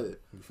 degree weather.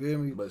 You feel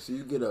me? But see,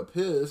 you get up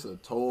here, it's a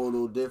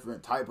total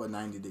different type of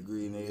 90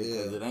 degree nigga.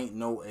 Because it ain't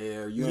no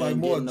air. You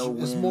ain't like getting no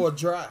wind. It's more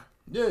dry.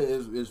 Yeah,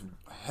 it's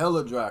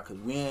hella dry because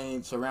we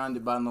ain't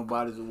surrounded by no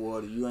bodies of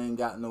water. You ain't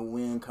got no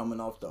wind coming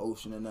off the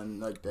ocean and nothing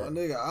like that. My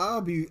nigga,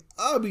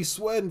 I'll be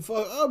sweating.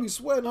 I'll be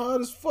sweating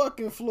hard as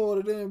fucking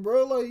Florida then,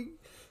 bro. Like,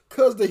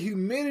 cause the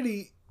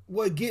humidity,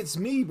 what gets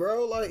me,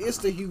 bro. Like, it's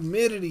the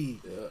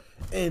humidity,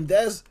 and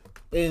that's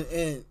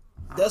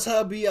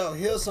how I be out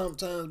here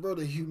sometimes, bro.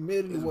 The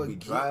humidity, It's what be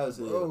dry as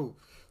hell.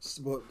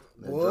 But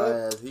dry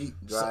as heat,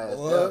 dry as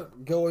hell.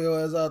 Go your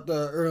ass out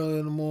there early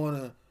in the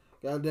morning.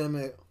 Goddamn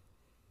it.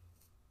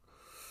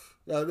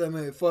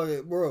 Fuck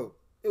it, bro.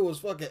 It was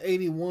fucking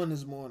 81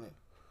 this morning.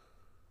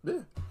 Yeah.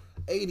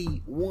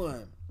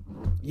 81.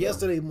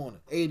 Yesterday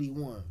morning,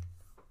 81.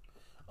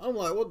 I'm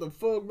like, what the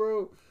fuck,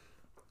 bro?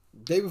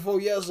 Day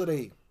before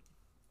yesterday,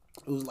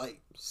 it was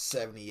like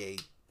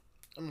 78.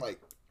 I'm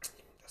like,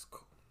 that's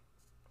cool.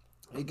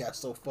 It got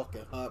so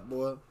fucking hot,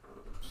 boy.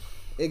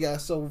 It got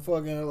so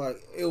fucking,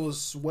 like, it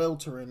was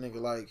sweltering, nigga.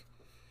 Like,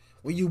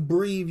 when you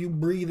breathe, you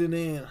breathing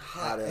in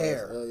hot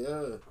air.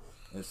 Yeah.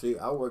 And see,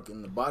 I work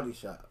in the body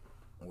shop.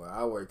 Where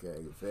I work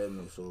at, you feel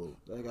me? So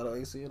they got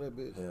an AC in that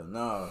bitch? Hell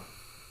nah.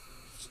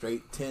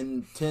 Straight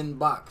 10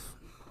 box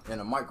in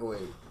a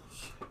microwave.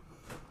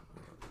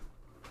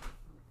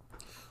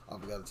 I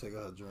forgot to take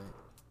out a drink.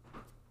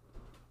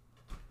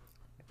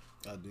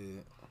 I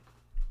did.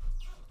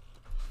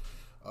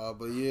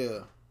 But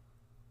yeah.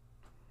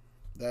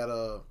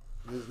 That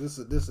this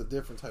is a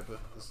different type of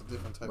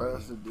Bro,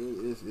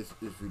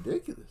 it's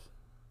ridiculous.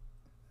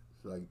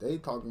 It's like they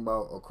talking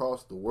about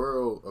across the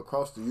world,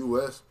 across the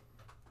US.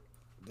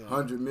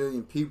 100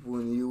 million people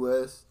in the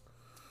U.S.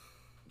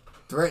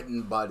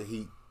 threatened by the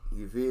heat.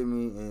 You feel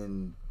me?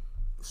 And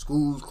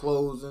schools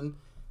closing.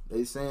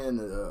 They saying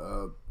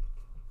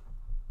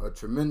a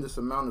tremendous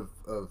amount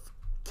of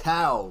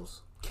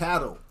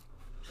cattle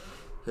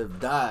have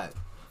died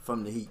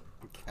from the heat.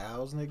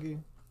 Cows, nigga?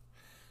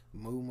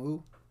 Moo?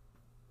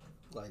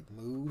 Like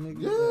moo,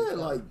 nigga? Yeah,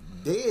 like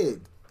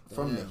dead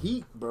from the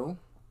heat, bro.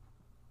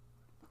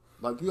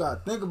 Like, you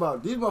gotta think about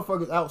it. These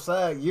motherfuckers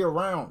outside year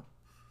round.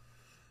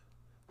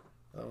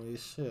 Oh, yeah,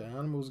 shit.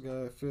 Animals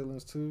got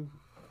feelings, too.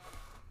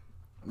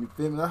 You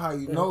feel me? That's how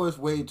you know it's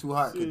way too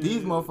hot. Because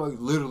these motherfuckers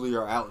literally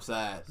are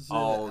outside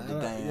all the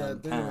damn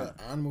time.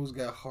 Animals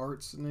got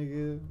hearts,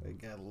 nigga. They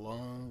got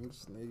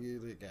lungs,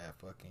 nigga. They got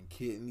fucking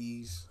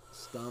kidneys,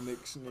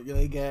 stomachs, nigga.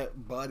 They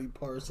got body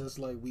parts that's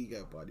like we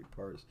got body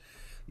parts.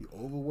 You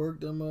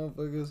overwork them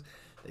motherfuckers,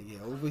 they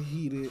get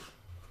overheated,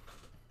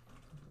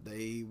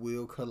 they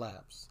will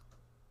collapse.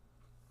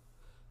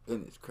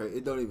 And it's crazy.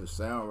 It don't even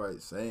sound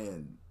right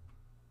saying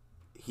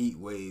heat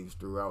waves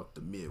throughout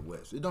the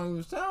Midwest. It don't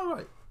even sound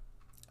right.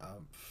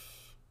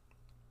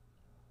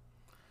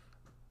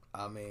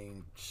 I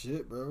mean,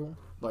 shit, bro.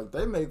 Like,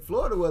 they make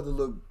Florida weather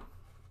look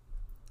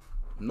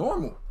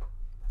normal.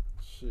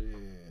 Shit.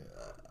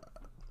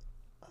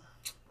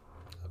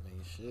 I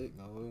mean, shit.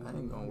 No, I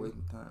ain't gonna waste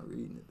my time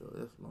reading it though.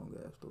 That's a long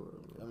ass story.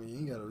 Bro. I mean, you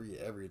ain't gotta read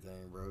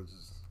everything, bro.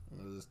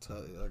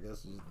 I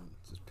guess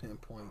just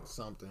pinpoint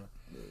something.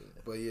 Yeah.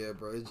 But yeah,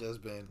 bro, it's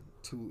just been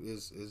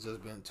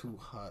too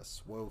hot,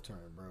 sweltering,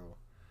 bro.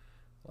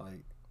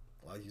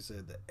 Like you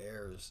said, the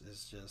air is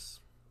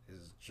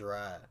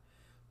dry.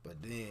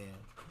 But then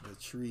the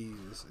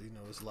trees,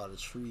 it's a lot of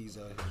trees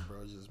out here,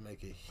 bro. Just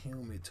make it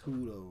humid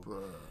too, though.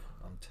 Bro.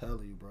 I'm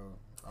telling you, bro.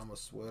 I'm a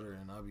sweater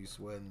and I be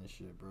sweating and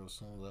shit, bro.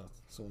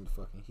 Soon the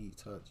fucking heat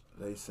touch.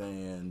 They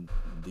saying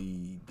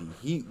the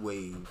heat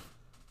wave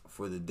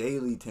for the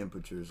daily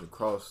temperatures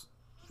across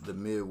the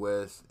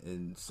Midwest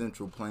and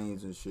Central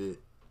Plains and shit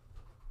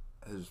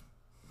has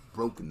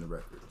broken the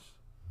records.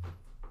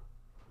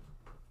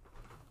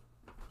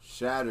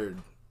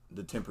 Shattered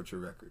the temperature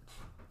records.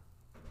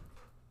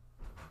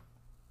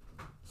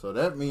 So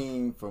that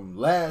means from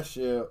last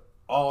year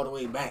all the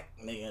way back,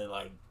 nigga,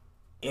 like,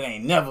 it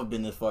ain't never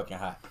been this fucking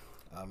hot.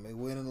 I mean,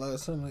 when the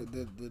last time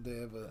did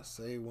they ever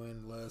say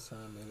when the last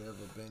time it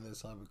ever been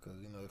this hot? Because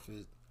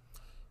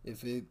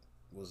if it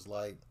was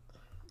like,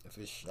 if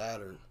it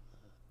shattered,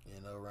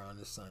 around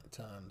this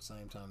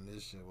same time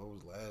this year, what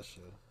was last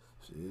year?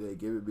 See, they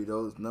give me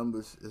those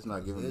numbers. It's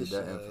not giving me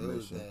that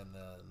information. It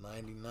was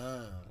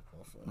 99.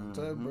 I'm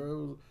telling you,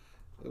 bro,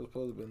 it was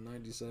supposed to be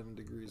 97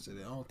 degrees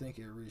today. I don't think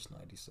it reached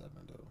 97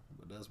 though,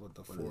 but that's what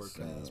the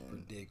forecast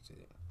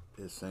predicted.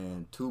 It's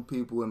saying 2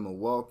 people in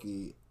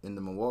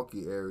the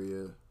Milwaukee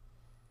area,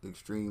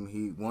 extreme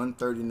heat. One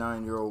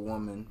 39-year-old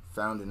woman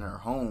found in her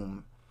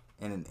home,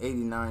 and an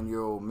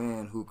 89-year-old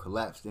man who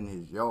collapsed in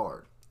his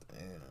yard.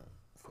 Damn,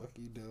 fuck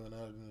you doing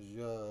out in his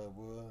yard,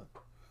 boy?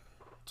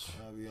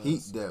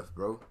 Heat death,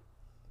 bro.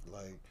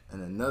 Like,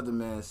 and another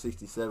man,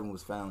 67,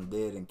 was found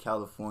dead in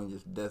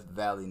California's Death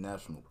Valley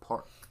National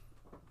Park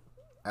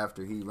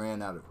after he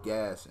ran out of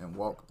gas and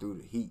walked through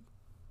the heat.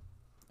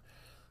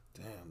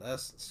 Damn,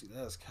 that's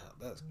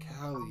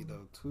Cali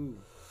though too.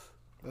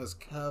 That's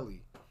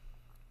Cali.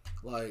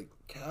 Like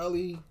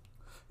Cali,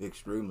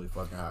 extremely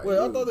fucking hot.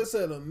 Well, I thought they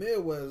said the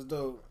Midwest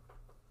though,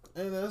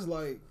 and that's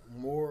like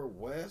more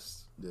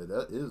west. Yeah,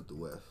 that is the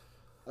West.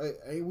 Hey,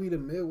 ain't we the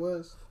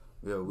Midwest?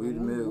 Yeah, we the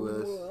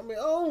Midwest. I mean,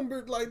 oh,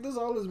 like this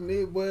all is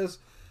Midwest.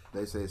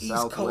 They say East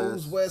Southwest,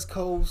 Coast, West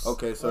Coast.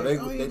 Okay, so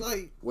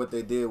like, what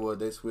they did was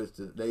they switched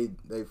it.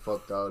 They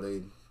fucked all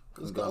they.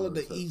 Let's call it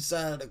the east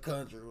side of the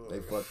country.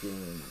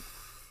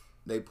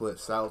 They put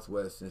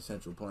Southwest and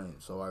Central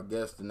Plains. So I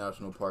guess the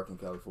national park in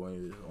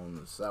California is on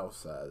the south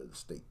side of the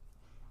state.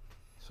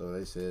 So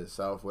they said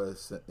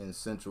Southwest and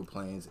Central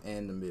Plains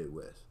and the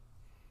Midwest.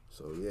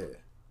 So yeah,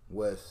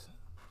 West,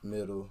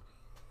 Middle.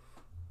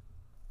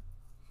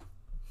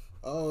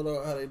 I don't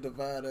know how they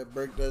divide that,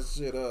 break that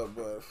shit up,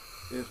 but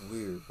it's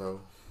weird,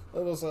 bro. I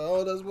was like,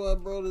 oh, that's why,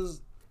 bro.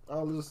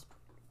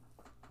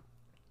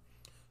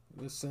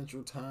 This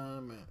Central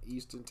Time and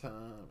Eastern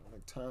Time,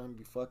 like time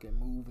be fucking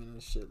moving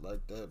and shit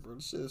like that, bro.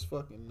 This shit is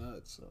fucking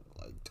nuts.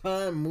 Like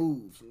time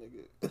moves,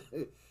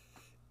 nigga.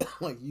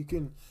 Like you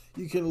can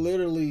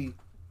literally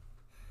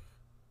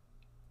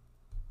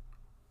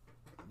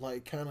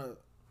like kind of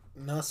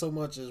not so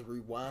much as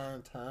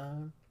rewind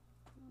time,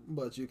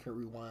 but you can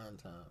rewind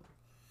time.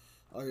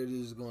 All you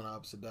do is go in the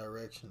opposite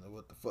direction of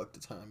what the fuck the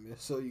time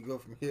is. So you go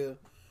from here,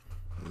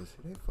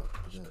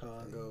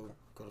 Chicago,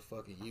 go to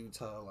fucking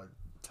Utah, like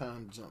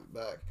time jump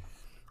back.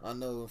 I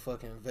know in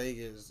fucking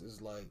Vegas is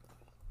like,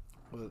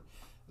 but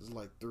it's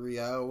like 3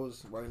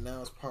 hours. Right now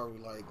it's probably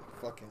like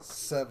fucking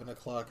 7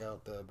 o'clock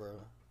out there, bro.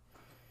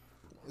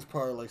 It's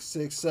probably like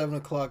 6, 7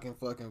 o'clock in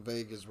fucking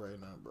Vegas right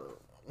now, bro.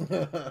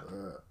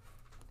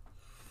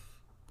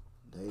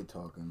 They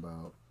talking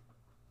about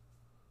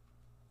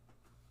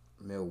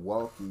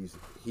Milwaukee's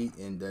heat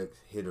index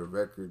hit a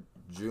record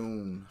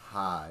June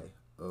high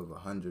of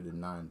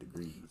 109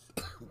 degrees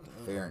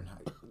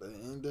Fahrenheit. The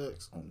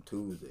index on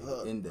Tuesday.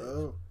 Index.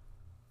 Bro.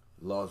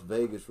 Las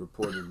Vegas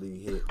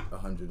reportedly hit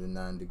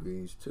 109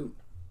 degrees too.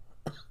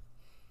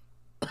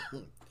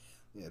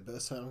 Yeah,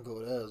 best time to go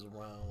there is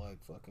around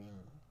like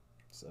fucking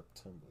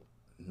September.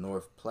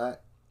 North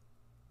Platte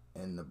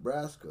and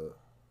Nebraska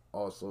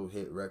also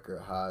hit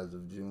record highs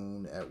of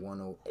June at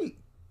 108.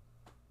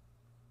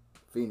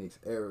 Phoenix,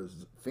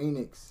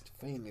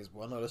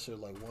 boy, I know that shit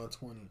like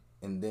 120.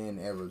 And then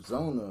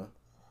Arizona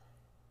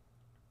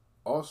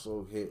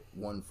also hit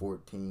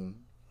 114.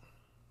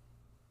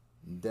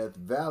 Death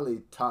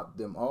Valley topped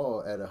them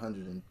all at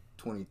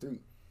 123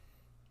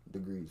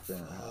 degrees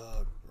Fahrenheit.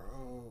 Fuck,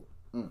 bro.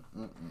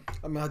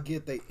 I mean, I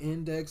get the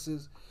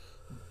indexes,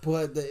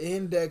 but the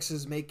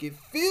indexes make it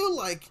feel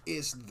like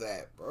it's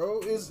that,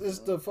 bro. It's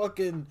the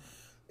fucking...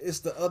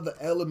 It's the other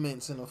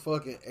elements in the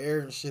fucking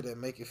air and shit that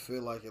make it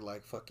feel like it,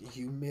 like fucking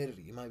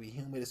humidity. It might be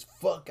humid as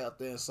fuck out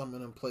there in some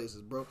of them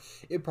places, bro.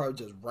 It probably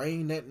just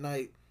rained that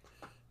night.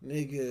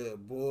 Nigga,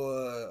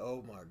 boy,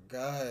 oh my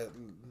God.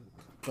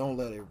 Don't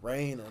let it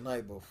rain the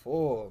night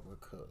before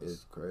because...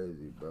 It's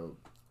crazy, bro.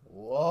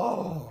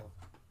 Whoa.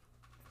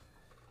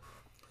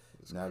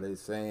 Now they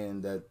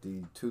saying that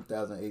the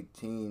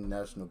 2018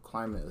 National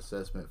Climate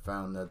Assessment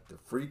found that the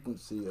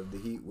frequency of the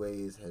heat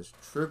waves has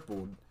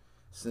tripled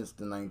since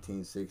the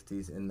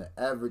 1960s, and the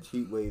average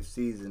heat wave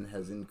season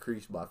has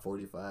increased by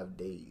 45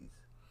 days.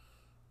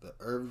 The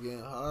earth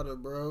getting hotter,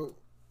 bro.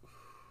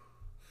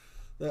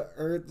 The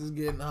earth is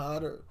getting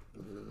hotter.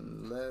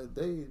 Last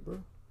days,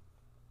 bro.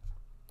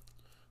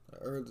 The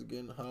earth is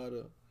getting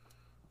hotter.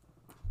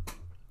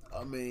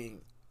 I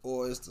mean,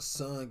 or it's the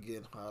sun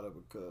getting hotter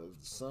because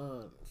the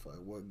sun,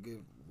 what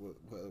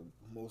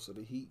most of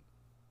the heat.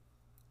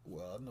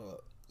 Well, I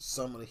know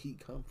some of the heat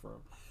come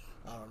from.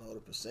 I don't know the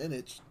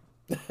percentage.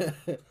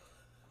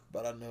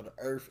 But I know the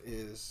earth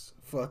is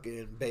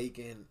fucking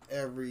baking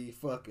every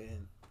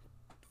fucking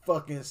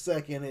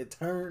second it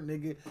turn,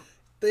 nigga.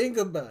 Think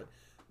about it.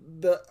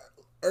 The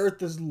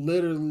earth is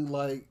literally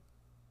like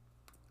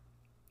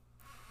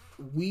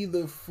we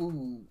the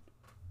food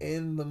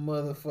in the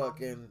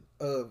motherfucking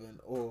oven,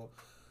 or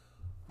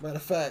matter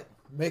of fact,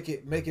 make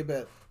it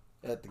better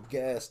at the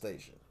gas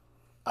station.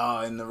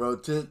 In the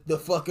rotisserie. The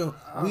fucking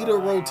we the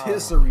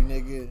rotisserie,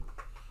 nigga.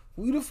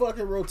 We the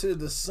fucking rotisserie.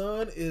 The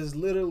sun is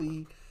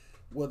literally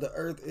where the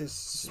earth is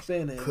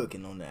spinning, just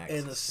cooking on the axis,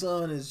 and the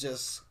sun is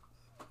just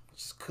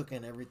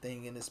cooking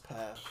everything in its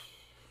path.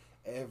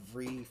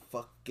 Every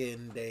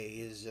fucking day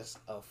is just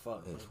a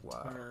fucking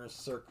turn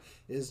circle.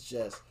 It's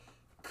just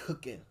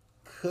cooking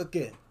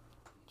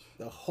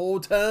the whole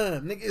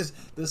time, niggas.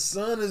 The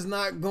sun is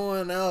not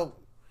going out,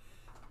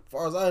 as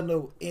far as I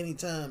know,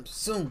 anytime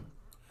soon.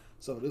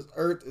 So this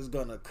earth is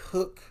gonna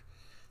cook,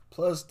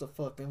 plus the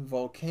fucking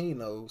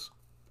volcanoes.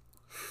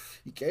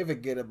 You can't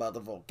forget about the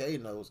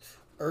volcanoes.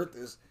 Earth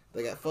is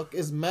They got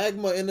it's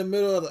magma in the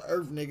middle of the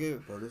earth,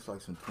 nigga. Bro, this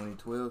like some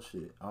 2012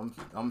 shit.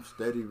 I'm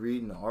steady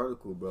reading the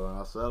article, bro. And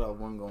I said I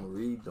wasn't gonna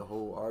read the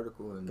whole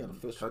article and Got a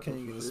official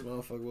king in this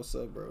motherfucker. What's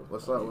up, bro?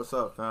 What's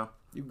up, fam?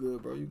 You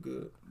good, bro? You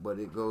good? But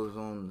it goes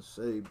on to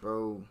say,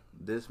 bro,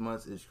 this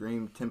month's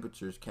extreme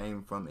temperatures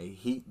came from a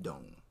heat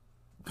dome.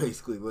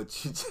 Basically,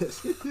 what you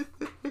just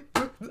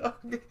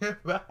talking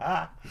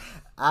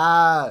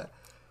about.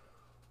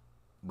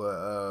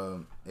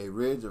 But a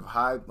ridge of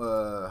high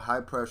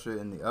pressure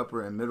in the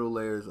upper and middle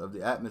layers of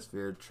the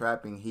atmosphere,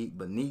 trapping heat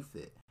beneath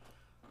it.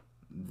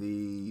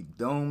 The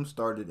dome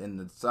started in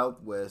the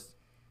southwest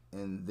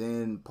and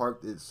then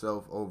parked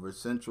itself over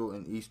central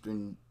and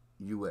eastern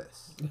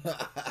U.S.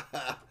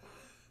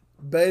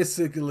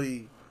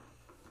 Basically,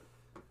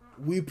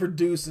 we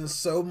producing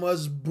so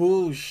much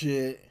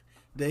bullshit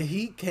that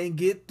heat can't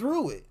get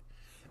through it.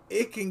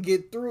 It can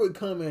get through it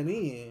coming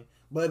in,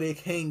 but it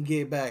can't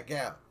get back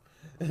out.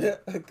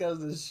 Because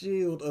the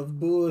shield of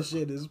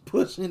bullshit is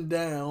pushing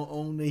down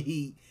on the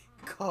heat,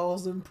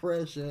 causing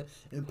pressure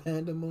and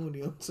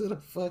pandemonium to the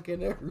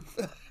fucking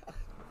earth.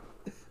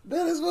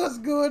 That is what's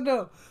going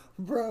on.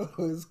 Bro,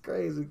 it's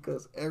crazy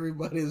because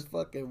everybody is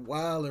fucking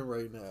wilding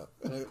right now.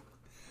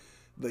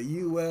 The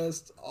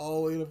U.S.,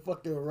 all the way to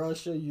fucking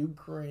Russia,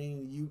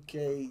 Ukraine,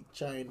 UK,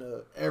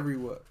 China,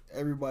 everywhere.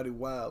 Everybody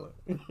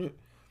wilding.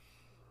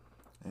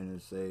 And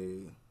it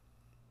say,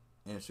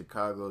 in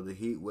Chicago, the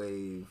heat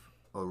wave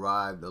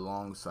arrived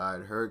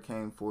alongside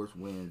hurricane force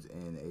winds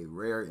and a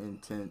rare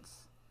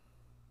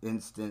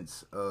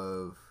instance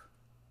of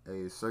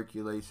a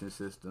circulation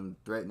system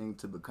threatening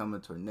to become a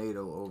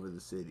tornado over the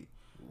city.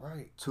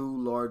 Right.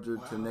 2 larger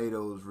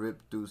tornadoes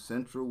ripped through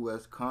central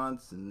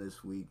Wisconsin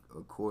this week,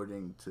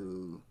 according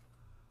to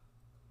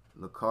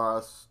La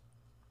Crosse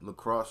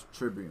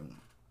Tribune.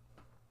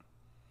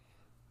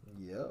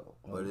 Yo.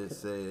 But it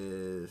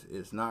says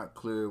it's not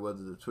clear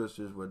whether the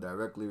twisters were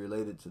directly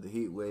related to the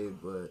heat wave,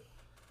 but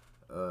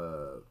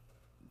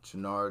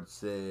Chenard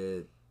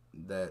said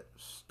that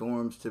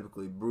storms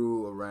typically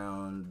brew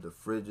around the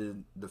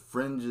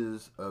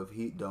fringes of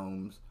heat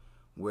domes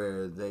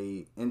where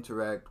they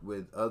interact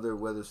with other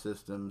weather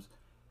systems.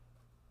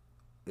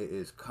 It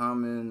is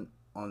common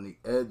on the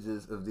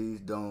edges of these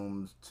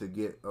domes to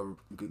get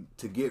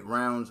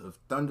rounds of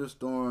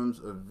thunderstorms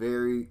of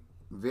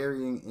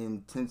varying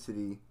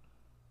intensity.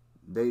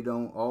 They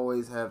don't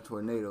always have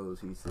tornadoes,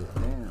 he said.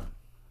 Damn.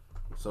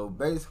 So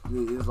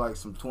basically, it's like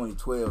some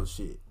 2012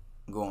 shit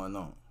going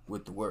on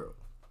with the world.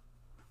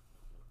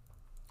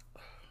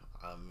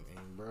 I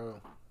mean,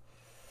 bro.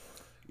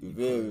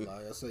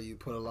 Like I said, you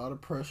put a lot of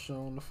pressure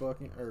on the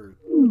fucking earth.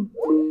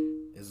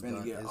 It's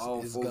gonna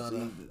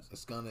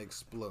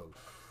explode.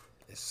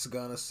 It's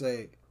gonna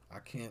say, I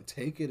can't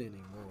take it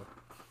anymore.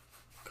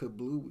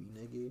 Kablooey,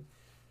 nigga.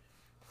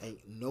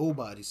 Ain't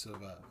nobody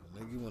surviving,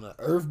 nigga. When the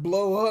earth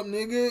blow up,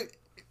 nigga,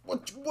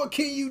 what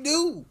can you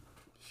do?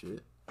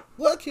 Shit.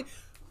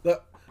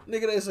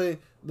 They say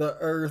the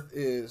earth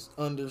is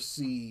under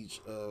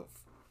siege of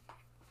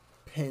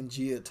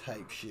Pangea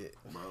type shit,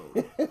 bro.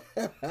 Like,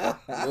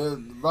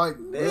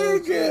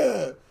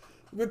 nigga,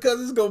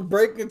 because it's gonna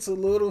break into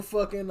little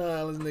fucking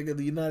islands, nigga.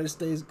 The United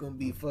States gonna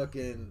be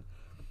fucking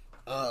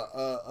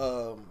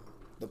the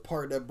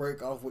part that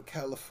break off with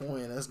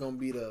California. That's gonna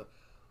be the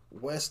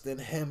Western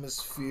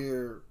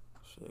Hemisphere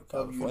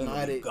of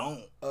United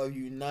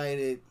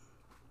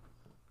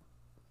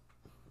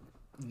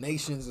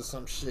Nations or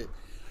some shit.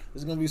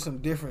 There's gonna be some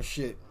different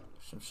shit.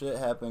 Some shit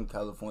happened.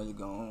 California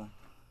gone.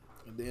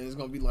 And then it's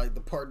gonna be like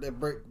the part that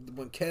break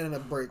when Canada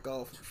break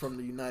off from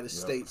the United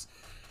States,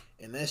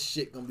 and that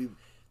shit gonna be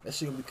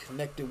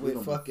connected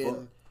with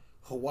fucking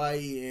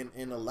Hawaii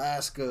and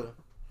Alaska,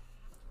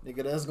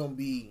 nigga. That's gonna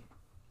be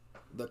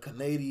the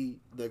Canadian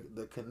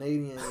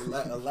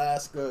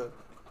Alaska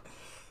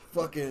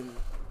fucking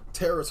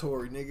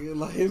territory, nigga.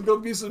 Like it's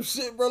gonna be some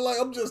shit, bro. Like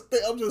I'm just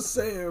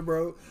saying,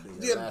 bro.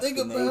 Yeah, think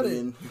about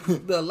it.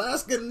 The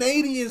Alaska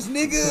Canadians,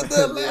 nigga.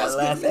 The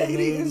Alaska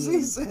Canadians.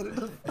 He said it.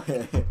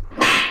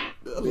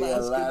 The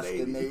Alaska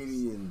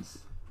Canadians.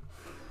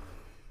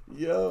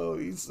 Yo,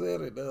 he said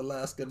it. The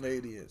Alaska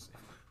Canadians.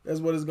 That's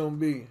what it's gonna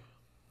be.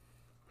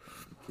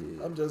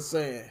 I'm just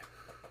saying.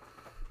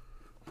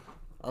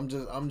 I'm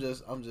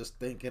just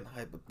thinking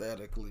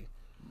hypothetically.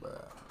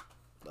 Bruh.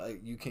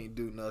 Like you can't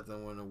do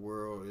nothing when the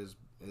world is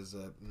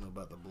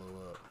about to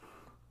blow up.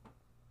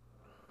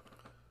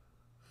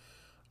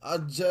 I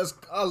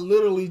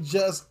literally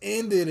just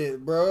ended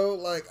it, bro.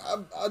 Like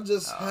I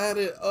just had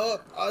it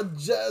up.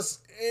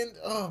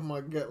 Oh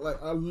my god.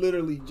 Like I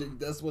literally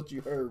that's what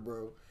you heard,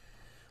 bro.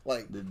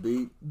 Like the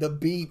beat.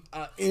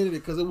 I ended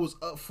it because it was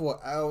up for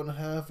an hour and a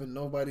half and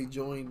nobody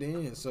joined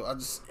in. So I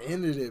just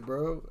ended it,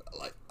 bro.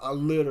 Like I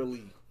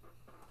literally.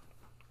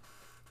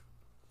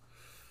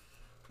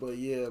 But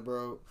yeah,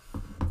 bro.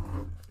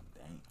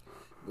 Dang.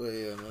 But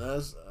yeah, man.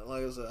 That's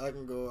like I said. I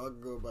can go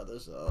about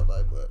that shit all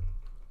night, but.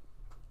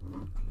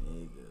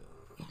 Nigga.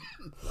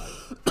 Like,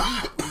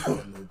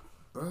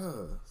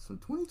 bruh, some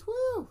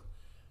 2012.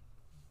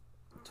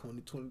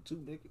 2022,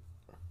 nigga.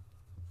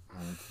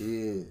 On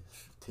kids.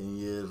 10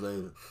 years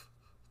later.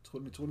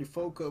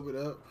 2024 covered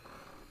up.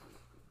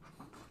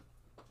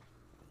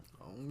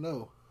 I don't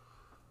know.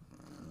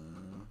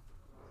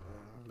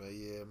 But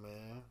yeah,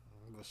 man.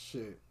 But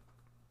shit.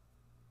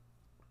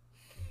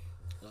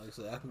 Like I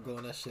said, I can go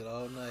on that shit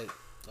all night.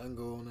 I can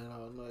go on that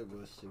all night,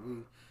 but shit,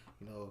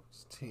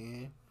 it's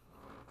 10.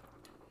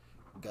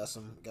 Got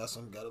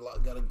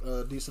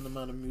a decent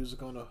amount of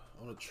music on a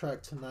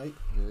track tonight.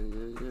 Yeah.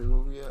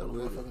 Where we at? On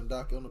the motherfucking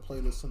docket on the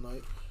playlist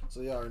tonight.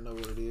 So y'all already know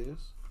what it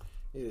is.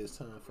 It is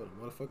time for the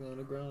motherfucking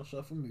Underground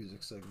Shuffle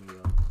music segment,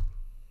 y'all.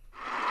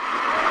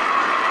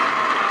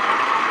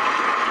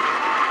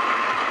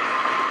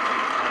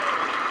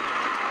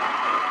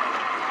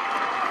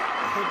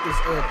 I hope this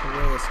Ed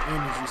Perez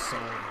Energy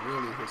song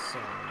really his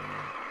song,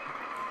 man.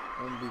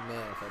 I'm gonna be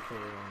mad if I put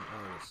it on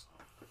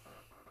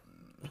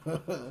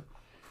artist.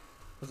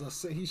 Cause I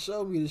said he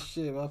showed me this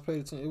shit, but I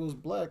paid attention. It was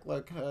black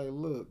like how it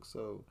looked,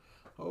 so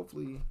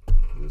hopefully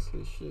this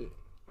his shit.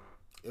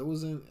 It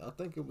was I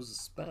think it was in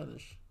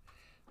Spanish,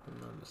 if I'm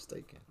not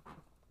mistaken.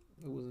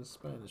 It was in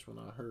Spanish when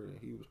I heard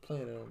it. He was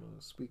playing it on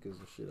the speakers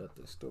and shit at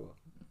the store.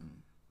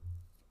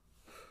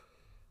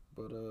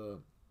 But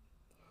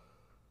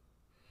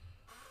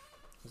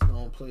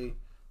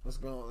let's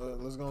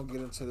go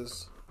get into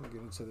this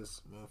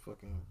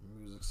motherfucking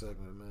music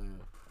segment,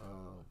 man.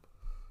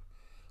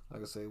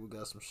 Like I say, we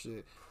got some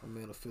shit. My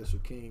man Official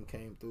King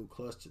came through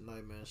clutch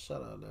tonight, man.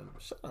 Shout out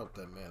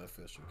that man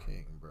Official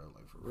King, bro.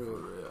 Like for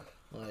real.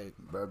 Like,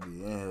 bro,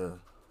 be in here.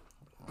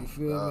 You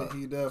feel me?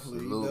 He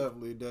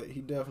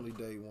definitely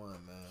day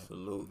one, man.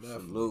 Salute,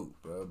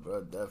 bro.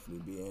 Bro,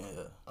 definitely be in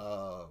here.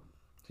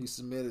 He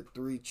submitted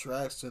 3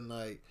 tracks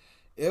tonight.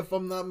 If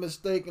I'm not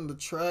mistaken, the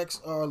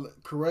tracks are,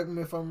 correct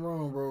me if I'm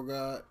wrong, bro,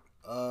 God.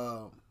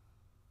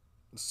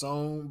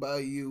 Song by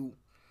You,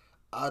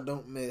 I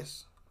Don't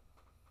Miss.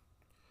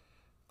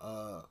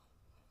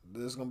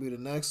 This is gonna be the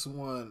next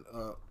one.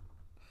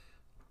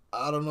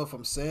 I don't know if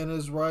I'm saying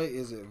this right.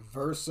 Is it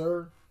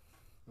Verser?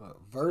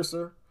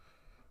 Verser.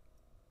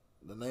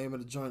 The name of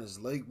the joint is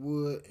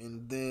Lakewood,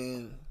 and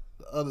then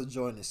the other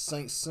joint is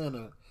Saint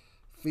Center,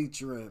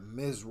 featuring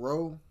Ms.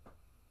 Rowe.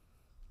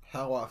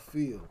 How I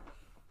Feel.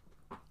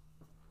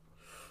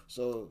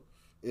 So,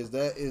 is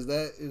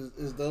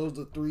those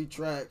the 3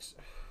 tracks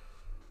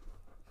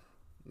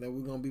that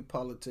we're gonna be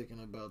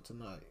politicking about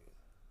tonight?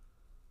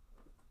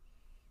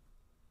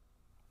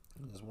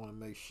 I just want to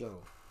make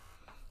sure.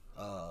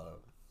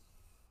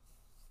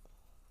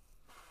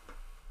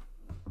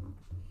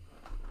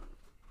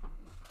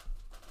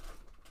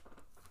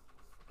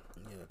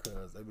 Yeah,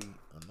 cause I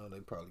know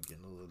they probably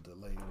getting a little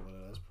delayed over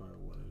there. That's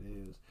probably what it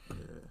is.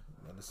 Yeah,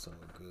 but it's so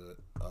good.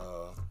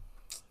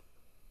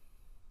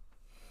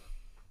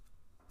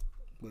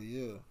 But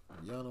yeah,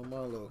 Yano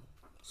Milo.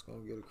 Just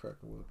gonna get a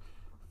cracking with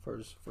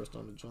first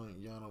on the joint,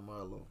 Yano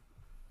Milo.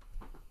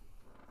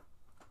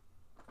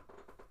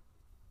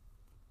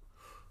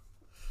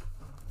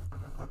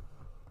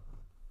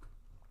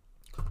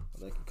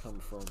 They can come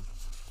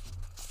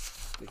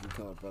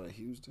up out of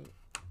Houston.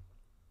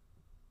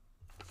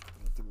 I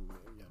think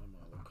Yano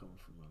Milo coming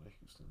from out of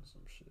Houston or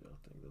some shit. I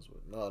think that's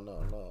what. No.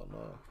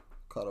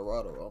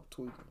 Colorado. I'm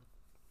tweaking.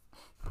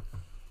 I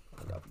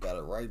got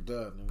it right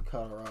done in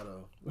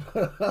Colorado.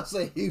 I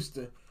say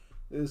Houston.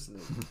 This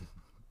nigga.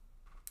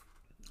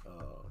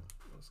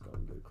 Let's go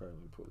and get a crack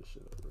and pull this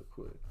shit up real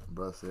quick.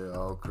 Bro said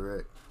all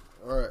correct.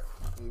 Alright.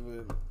 I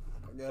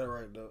got it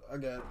right though. I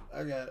got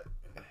it.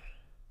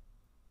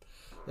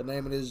 The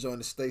name of this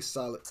joint is Stay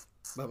Solid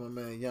by my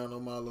man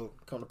Yano Milo,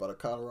 coming up out of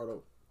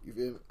Colorado. You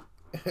feel me?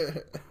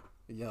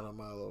 Yano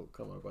Milo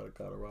coming up out of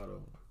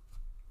Colorado.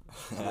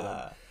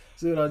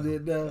 See what I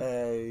did there?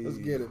 Hey. Let's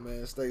get it,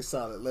 man. Stay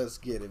solid. Let's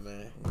get it,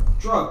 man.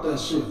 Drop that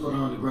shit for the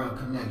Underground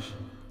Connection.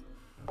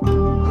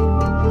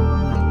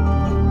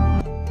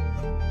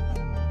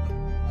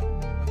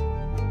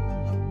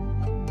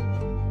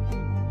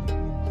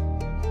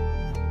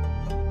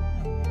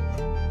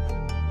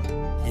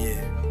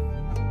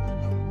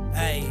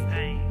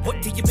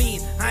 What do you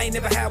mean? I ain't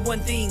never had one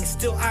thing,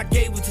 still I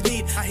gave what you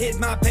need. I hid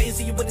my pain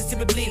so you wouldn't see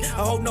me bleed.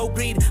 I hold no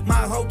greed, my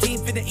whole team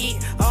finna eat.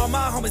 All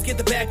my homies get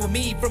the bag with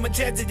me from a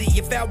tragedy.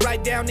 You fell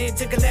right down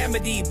into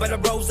calamity, but I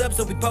rose up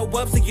so we pull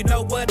up. So you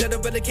know what, I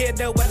don't really care,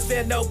 no, I just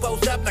feel no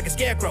post up like a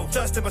scarecrow.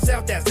 Trust in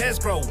myself, that's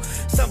escrow.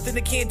 Something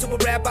akin to a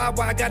rabbi,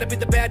 why I gotta be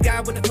the bad guy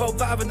with the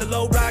 4-5 and the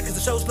low ride. Cause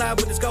the show slide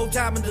with the go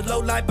time and the low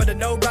light, but I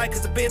know right.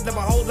 Cause I've been there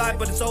my whole life,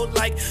 but it's old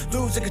like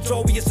losing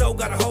control of your soul.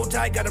 Gotta hold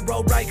tight, gotta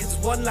roll right, cause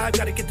it's one life.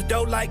 Gotta get the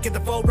dough light, get the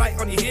fold right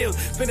on your heels.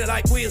 Spin it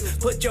like wheels,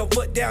 put your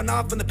foot down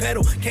off on the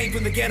pedal. Came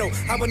from the ghetto,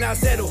 I will not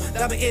settle.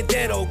 Dame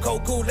entero,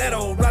 cold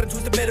culetto, riding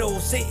towards the middle.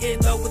 Sitting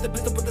low with the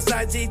pistol with the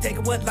side Z,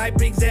 taking what life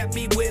brings at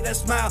me with a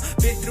smile.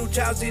 Been through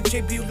trials and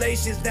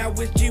tribulations, now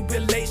with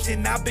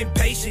jubilation. I've been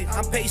patient,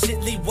 I'm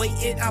patiently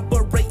waiting,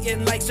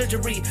 operating like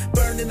surgery.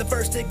 Burning the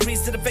first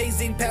degrees to the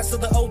phasing, past all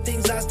the old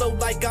things I stole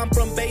like I'm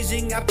from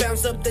Beijing. I found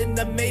something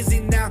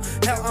amazing now,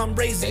 how I'm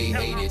raising.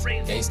 They hate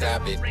it, can't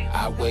stop it,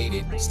 I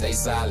waited, stay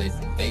solid.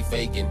 they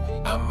faking.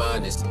 I'm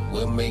honest,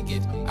 we'll make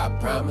it. I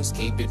promise,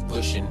 keep it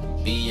pushing.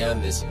 Be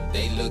honest,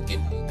 they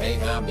looking. Pay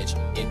homage,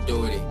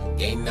 endured it.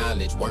 Gain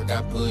knowledge, work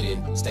I put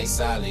in. Stay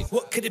solid.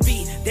 What could it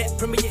be that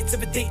permeates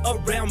everything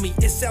around me?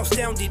 It's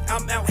outstanding,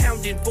 I'm out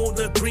hounding for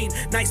the green.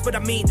 Nice, but I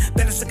mean,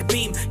 balance like a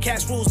beam.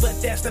 Cash rules, but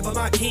that's never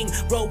my king.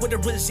 Roll with a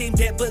regime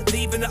that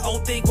believe in the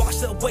old thing.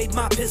 Wash away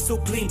my pistol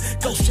gleam.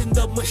 Ghost in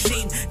the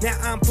machine. Now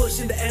I'm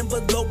pushing the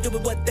envelope,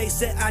 doing what they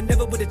said I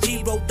never would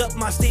achieve. Rolled up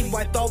my steam,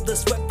 wiped all the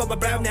sweat from my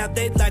brow. Now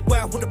they like,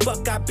 wow, who the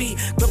fuck I be?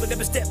 Glowing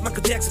every step,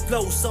 Michael Jackson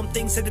flows. Some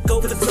things had to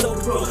go for the flow,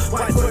 bro.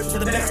 White words for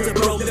the master,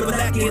 bro. Never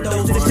lacking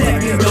those in the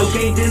jacket, though.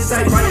 Gained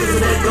insight, right to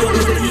let go of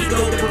the ego.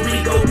 Never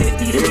re-go,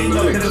 50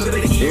 reload. Never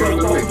been a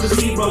hero, all for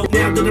zero.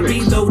 Now to the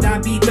reload, I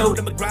be load.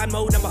 I'm a grind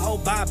mode, I'm a whole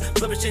vibe.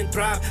 Flourish and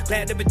thrive,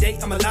 glad every day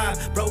I'm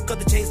alive. Broke up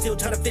the chain, still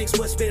trying to fix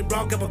what's been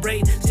wrong. Got my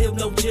brain, still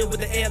no chill with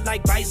the air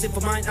like bison.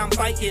 For mine, I'm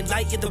fighting,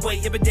 light in the way.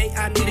 Every day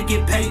I need to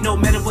get paid, no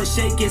matter what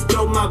shake is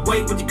throw my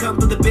way. When you come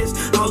to the biz,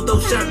 all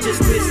those shots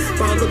just miss.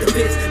 Follow the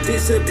biz,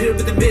 disappear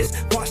with the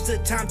mist. Watch the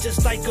time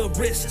just like a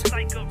wrist.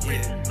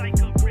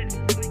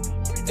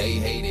 They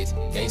hate it,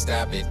 can't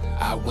stop it.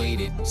 I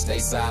waited, stay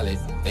solid.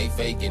 They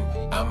faking,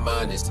 I'm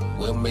honest,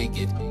 we'll make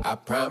it. I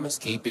promise,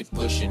 keep it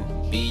pushing.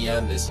 Be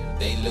honest,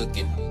 they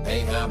looking.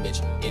 Pay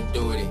homage,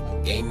 endured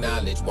it. Gain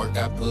knowledge, work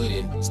I put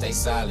in. Stay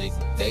solid.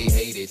 They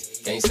hate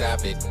it, can't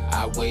stop it.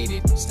 I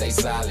waited, stay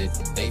solid.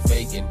 They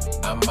faking,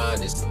 I'm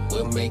honest,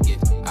 we'll make it.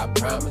 I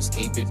promise,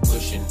 keep it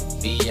pushing.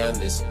 Be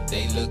honest,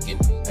 they looking.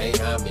 Pay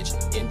homage,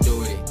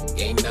 endured it.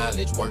 Gain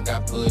knowledge, work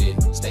I put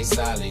in. Stay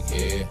solid,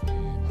 yeah.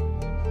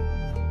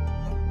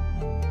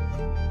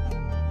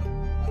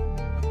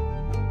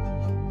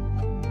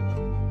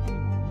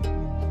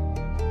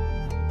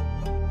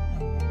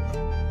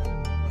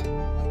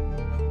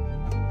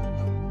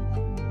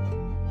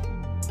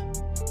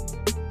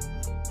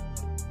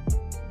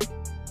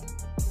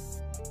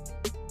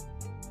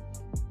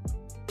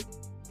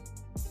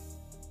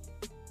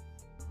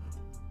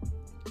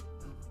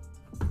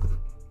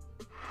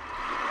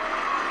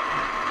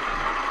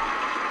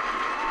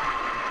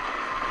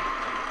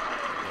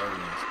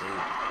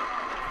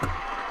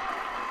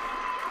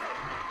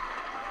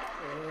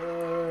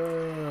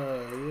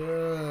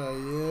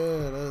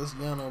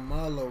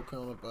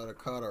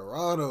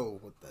 Colorado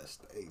with that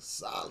stay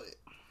solid.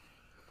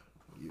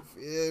 You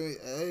feel me?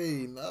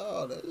 Hey,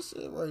 no, that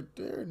shit right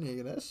there,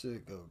 nigga. That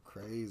shit go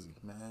crazy.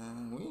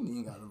 Man, we ain't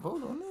even got to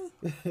vote on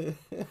this.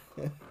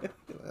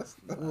 That's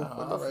the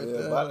motherfucker right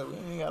there. About it. We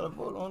ain't got to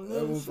vote on this.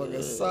 That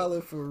motherfucker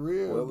solid for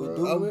real, what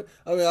bro. we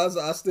do?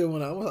 I still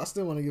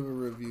want to give a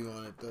review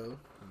on it though.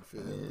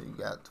 Yeah, you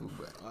got to,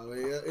 but I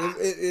mean,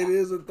 it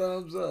is a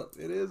thumbs up.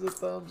 It is a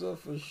thumbs up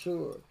for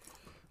sure.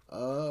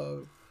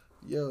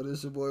 Yo,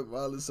 this your boy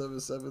Molly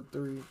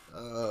 773.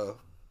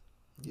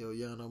 Yo,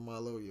 y'all know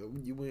Milo. Yo,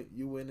 you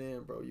went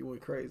in, bro. You went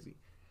crazy.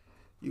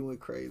 You went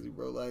crazy,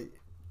 bro. Like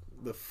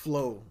the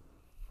flow,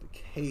 the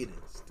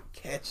cadence, the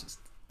catches,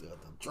 the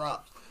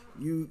drops.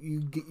 You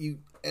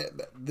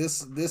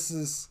this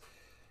is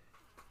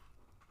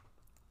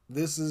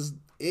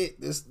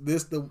it. This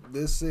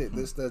it.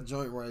 This that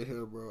joint right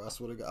here, bro. I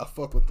swear to God, I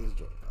fuck with this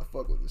joint. I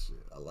fuck with this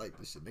shit. I like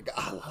this shit, nigga.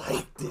 I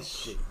like this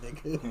shit,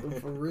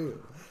 nigga. For real.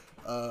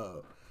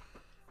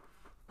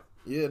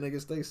 Yeah, nigga,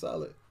 stay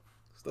solid.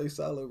 Stay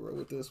solid, bro,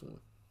 with this one.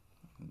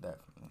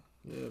 Definitely.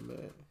 Yeah,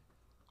 man.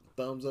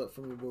 Thumbs up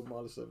from your boy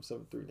Marley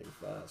 773, nigga.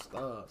 5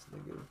 stars,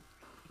 nigga.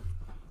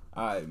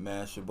 Alright,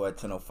 man. It's your boy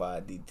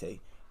 1005 DT.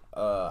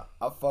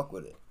 I fuck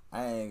with it.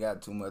 I ain't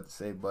got too much to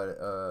say, but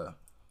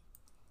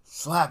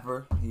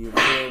slapper, you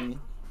feel me?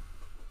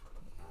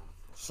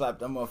 Slap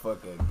that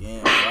motherfucker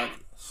again. Fuck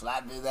it.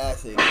 Slap his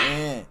ass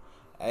again.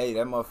 Hey,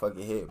 that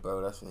motherfucker hit,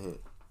 bro. That's a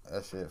hit.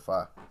 That shit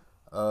fire.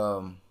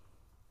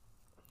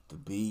 The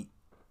beat.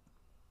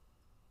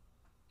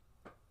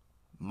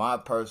 My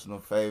personal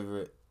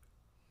favorite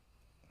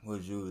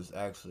was you was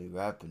actually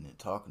rapping and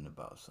talking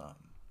about something.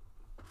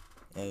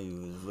 And you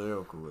was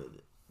lyrical with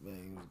it.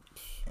 Man,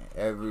 and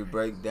every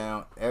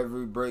breakdown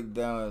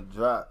and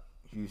drop,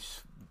 you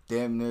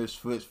damn near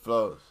switch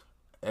flows.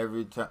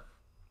 Every time.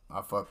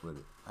 I fuck with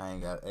it. I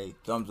ain't got a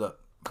thumbs up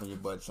from your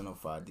boy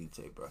 1005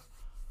 DT, bro.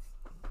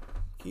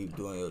 Keep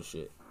doing your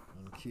shit.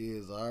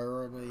 Kids,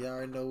 alright, man. Y'all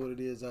already know what it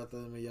is out there,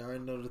 man. Y'all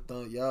already know the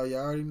thumb. Y'all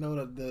already know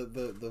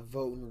the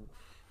voting,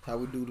 how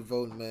we do the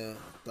voting, man.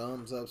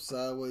 Thumbs up,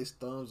 sideways,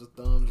 thumbs or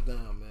thumbs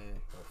down, man.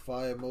 Or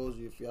fire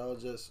emoji if y'all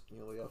just,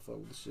 y'all fuck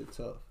with the shit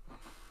tough.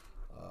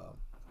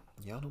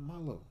 Y'all know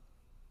Milo.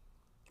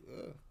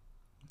 Yeah.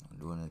 I'm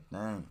doing a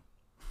thing.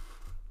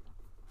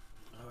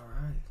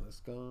 Alright, let's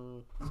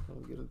go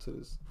get into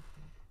this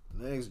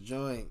next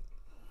joint.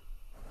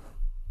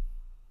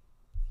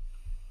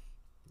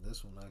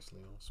 This one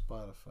actually on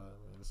Spotify,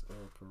 man. It's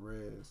El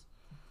Perez.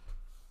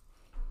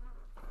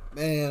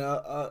 Man,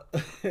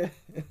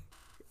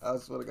 I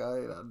swear to God,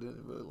 I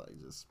didn't really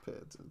just pay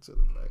attention to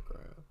the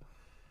background.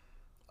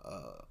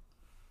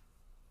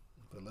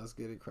 But let's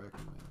get it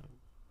cracking, man.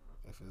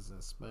 If it's in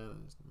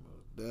Spanish,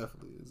 most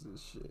definitely is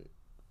this shit.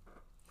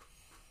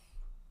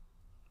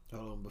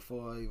 Hold on,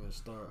 before I even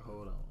start,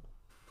 hold on.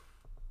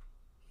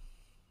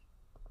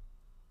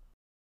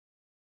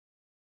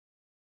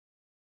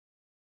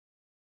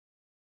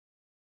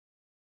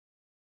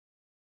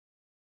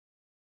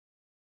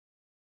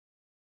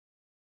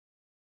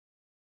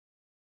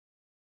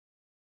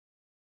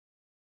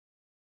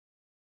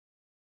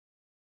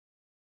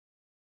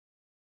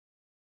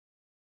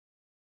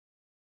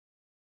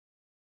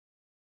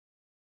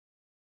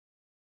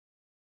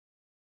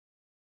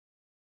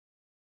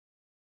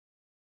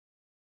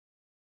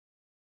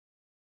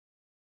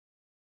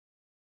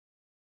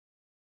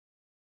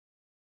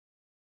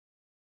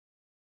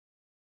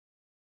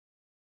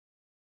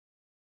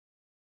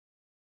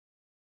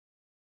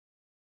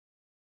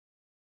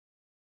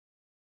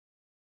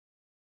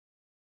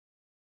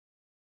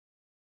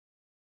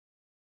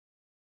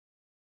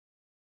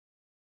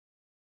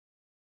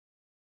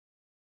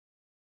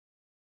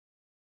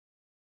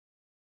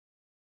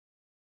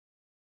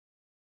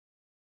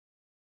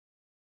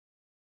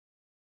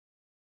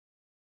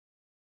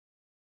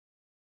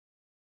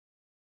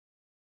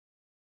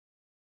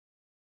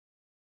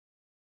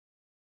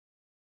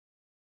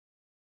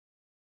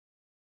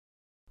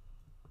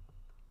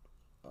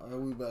 Alright,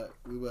 we back.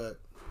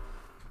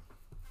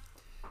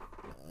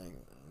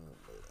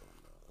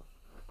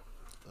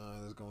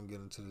 Alright, let's go and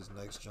get into this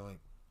next joint.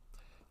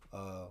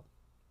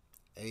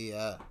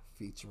 AI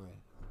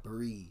featuring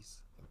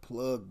Breeze and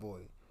Plug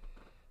Boy.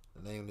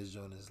 The name of this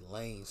joint is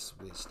Lane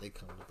Switch. They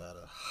coming about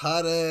a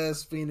hot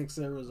ass Phoenix,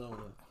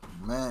 Arizona.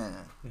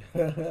 Man.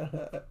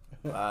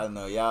 I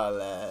know y'all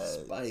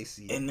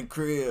spicy in the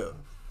crib.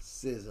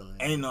 Sizzling.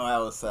 Ain't no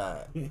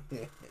outside.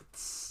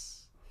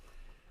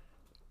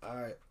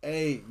 Alright.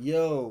 Hey,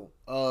 yo,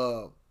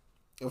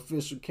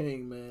 Official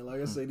King, man. Like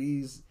I say,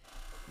 these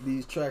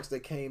tracks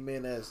that came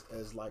in as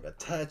like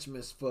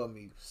attachments for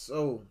me.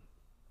 So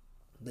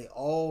they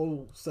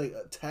all say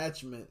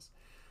attachments,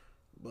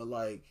 but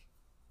like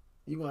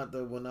you gonna have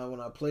to when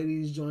I play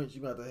these joints,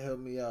 you got to help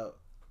me out.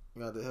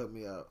 Let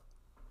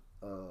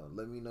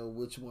me know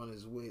which one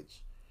is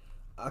which.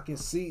 I can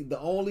see the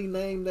only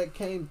name that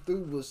came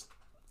through was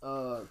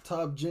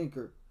Top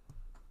Jinker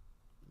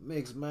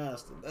Mix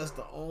Master. That's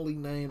the only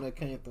name that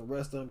came through. The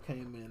rest of them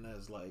came in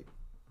as like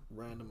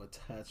random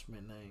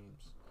attachment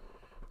names.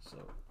 So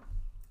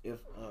if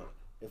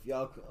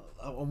y'all,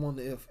 I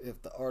wonder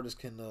if the artist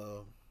can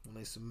when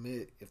they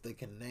submit, if they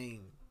can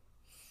name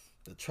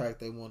the track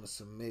they want to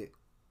submit,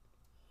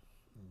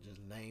 and just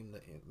name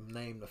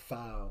the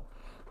file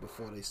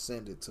before they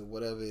send it to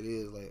whatever it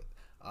is. Like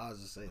I'll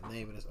just say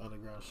name it as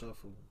Underground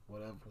Shuffle,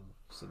 whatever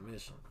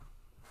submission.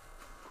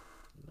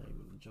 Name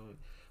of the joint.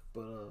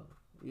 But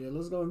yeah,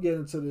 let's go and get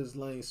into this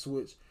Lane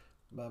Switch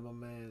by my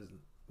man's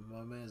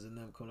and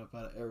them coming up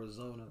out of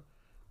Arizona.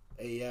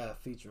 AI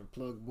featuring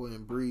Plug Boy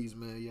and Breeze,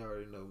 man. You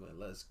already know, man.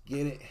 Let's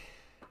get it.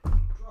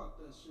 Drop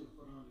that shit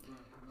for the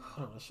underground connection.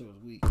 Hold on, that shit was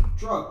weak.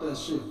 Drop that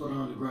shit for the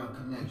underground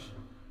connection.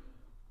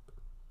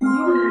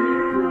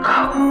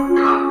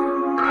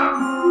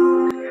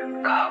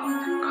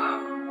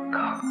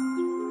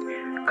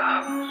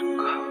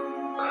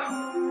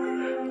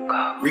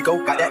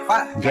 Rico got that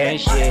fire. Gang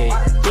shit.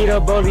 Beat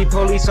up bully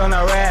police on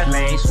a rap.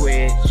 Lane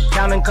switch.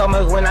 Counting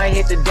commas when I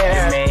hit the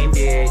dash. Main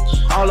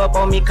bitch. All up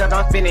on me cause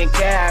I'm spinning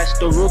cash.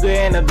 The Ruger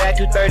in the back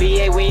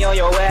 238, we on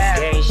your ass.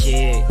 Gang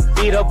shit.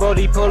 Beat up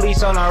bully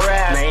police on a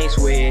rap. Lane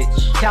switch.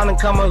 Counting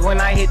commas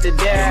when I hit the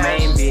dash.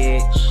 Main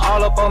bitch.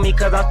 All up on me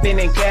cause I'm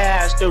spinning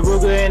cash. The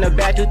Ruger in the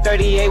back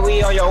 238,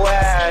 we on your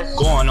ass.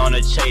 Going on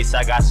a chase,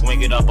 I got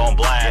swinging up on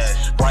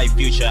blast. Bright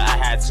future, I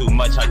had too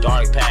much, a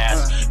dark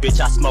past. Bitch,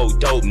 I smoke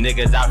dope,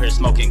 niggas out here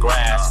smoking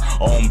grass.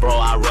 Bro,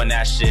 I run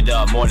that shit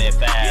up more than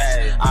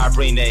fast. I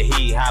bring the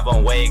heat, have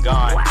them way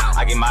gone.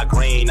 I get my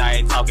green, I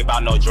ain't talking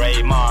about no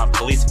Draymond.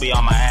 Police be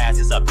on my ass,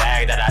 it's a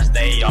bag that I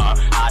stay on.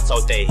 I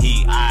told the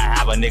heat, I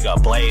have a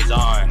nigga blaze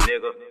on.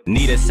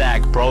 Need a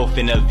sack, bro,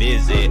 finna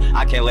visit.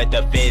 I can't let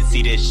the feds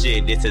see this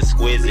shit, it's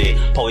exquisite.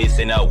 Police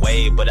in a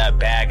way, but a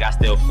bag, I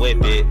still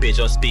flip it. Bitch,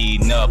 I'm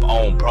speeding up,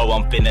 bro,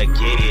 I'm finna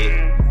get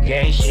it.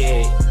 Gang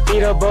shit.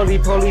 Beat up bully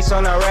police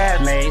on a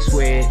rap. Lane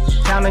switch.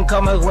 Counting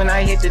commas when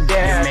I hit the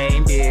dash.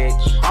 Main bitch.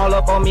 All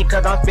up on me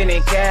cause I'm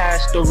spinning cash.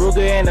 The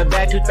Ruger in the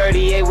back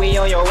 238, we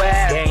on your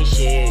ass. Gang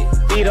shit.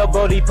 Beat up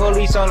bully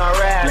police on a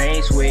rap.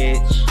 Lane switch.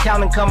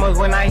 Counting commas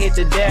when I hit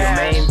the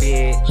dash. Main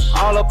bitch.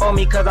 All up on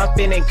me cause I'm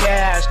spinning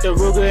cash. The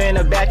Ruger in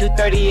the back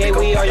 238,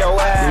 we on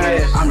your ass.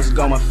 Yeah, I'm just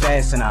going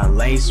fast and I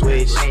lane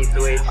switch.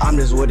 I'm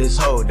just with this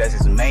hoe, that's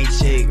his main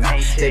chick.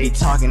 They be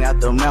talking out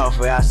their mouth,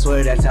 but I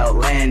swear that's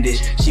outlandish.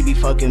 She be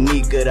fucking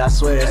me good, I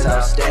swear that's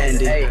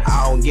outstanding.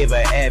 I don't give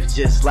a F,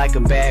 just like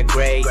a bad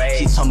grade.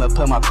 She told me to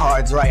put my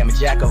cards right, I'm a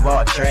jack of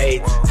all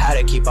trades. How the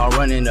Yeah, keep on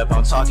running up,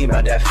 I'm talking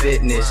about that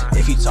fitness.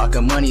 If you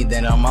talking money,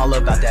 then I'm all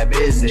about that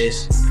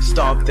business.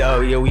 Stomped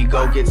out, yeah, we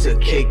go get to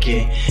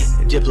kicking.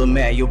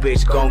 Diplomat, your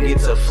bitch gon' get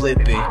to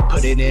flipping.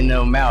 Put it in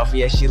her mouth,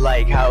 yeah, she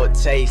like how it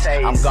tastes.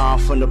 I'm gone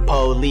from the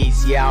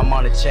police, yeah, I'm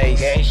on the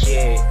chase. Gang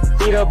shit.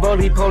 Beat up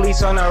bully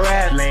police on a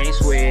rap, main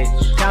switch.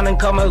 Counting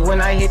commas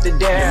when I hit the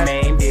dash,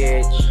 main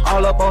bitch.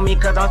 All up on me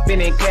cause I'm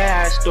spending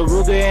cash. The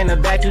Ruger in the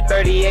back,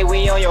 238,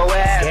 we on your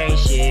ass. Gang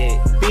shit.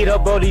 Beat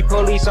up bully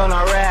police on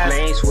a rap,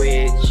 main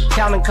switch.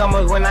 Counting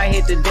commas when I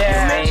hit the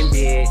dash, main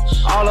bitch.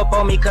 All up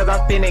on me cause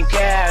I'm spending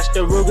cash. The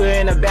Ruger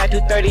in the back,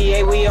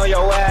 238, we on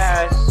your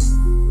ass.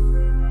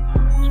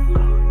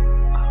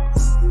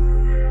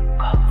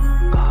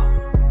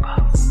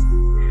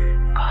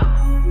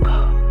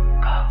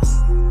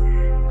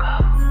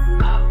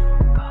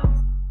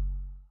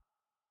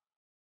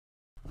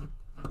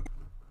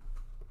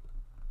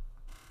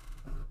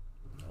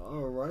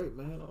 All right,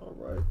 man. All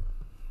right.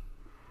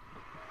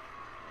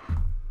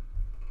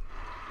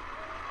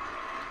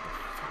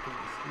 Fucking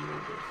mosquito.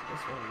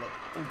 That's why I'm like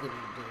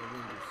opening the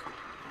windows.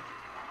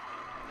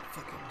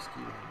 Fucking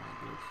mosquito in this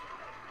bitch.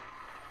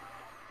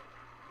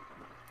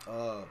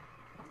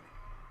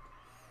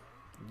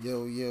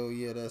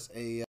 Yeah, that's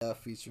AI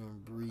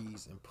featuring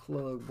Breeze and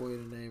Plug Boy.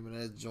 The name of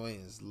that joint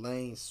is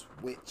Lane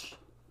Switch.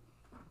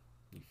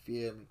 You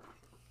feel me?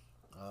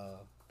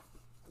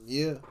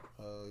 You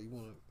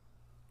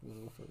wanna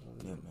go for it?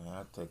 Yeah, man,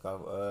 I'll take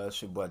off.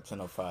 It's your boy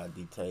 1005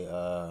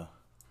 DT.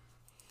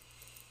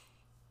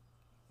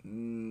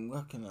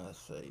 What can I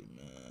say,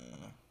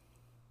 man?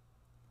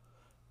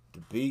 The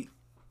beat,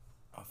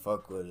 I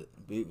fuck with it.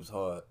 The beat was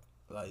hard.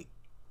 Like,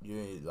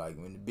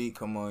 when the beat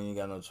come on, you ain't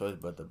got no choice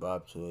but to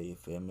bop to it, you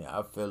feel me?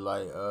 I feel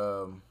like,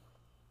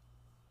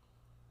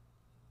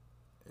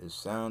 it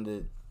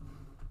sounded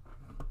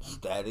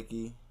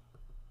staticky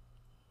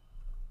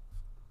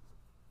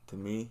to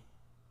me.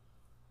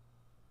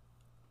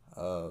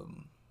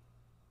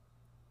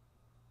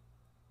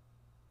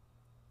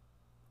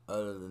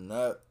 Other than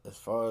that, as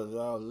far as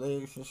our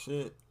lyrics and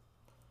shit,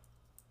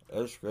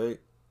 that's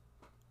great.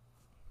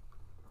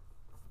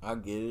 I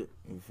get it.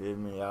 You feel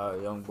me? Y'all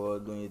young boy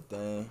doing your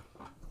thing.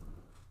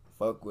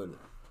 Fuck with it.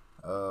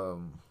 But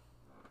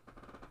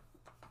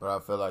I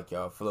feel like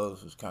y'all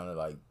flows was kind of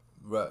like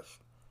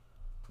rushed.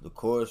 The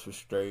chorus was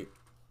straight.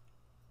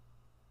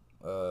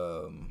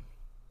 But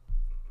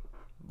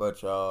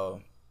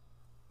y'all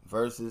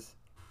verses,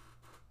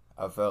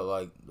 I felt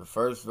like the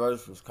first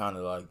verse was kind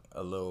of like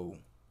a little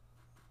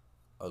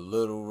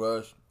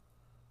rushed,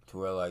 to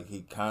where like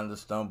he kind of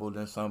stumbled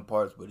in some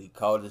parts, but he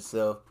caught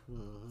himself,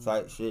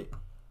 type shit.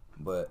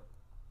 But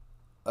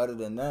other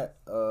than that,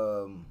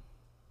 I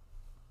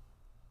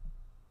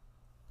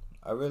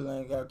really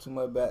ain't got too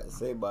much bad to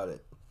say about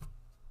it,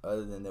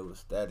 other than it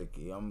was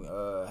staticky. I'm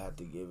have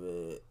to give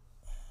it.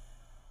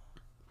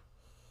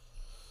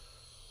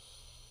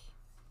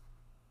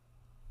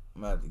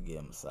 I'm gonna have to give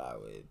him a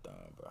sideways thumb,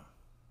 bro.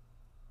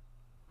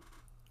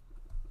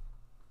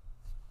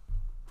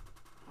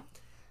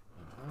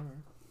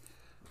 Alright.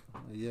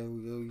 Yo,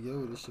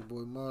 this your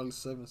boy Marley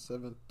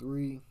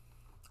 773.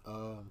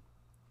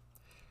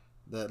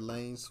 That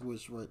Lane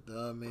Switch right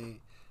there. I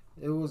mean,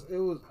 it was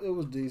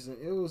decent.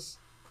 It was,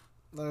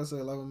 like I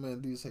said, like my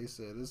man DJ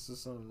said, this is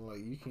something like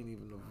you can't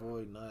even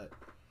avoid not,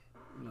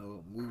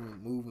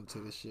 moving to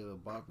this shit or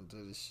bopping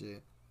to this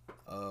shit.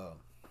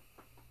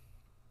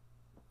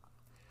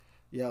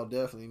 Y'all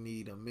definitely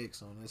need a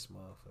mix on this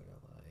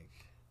motherfucker.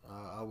 Like,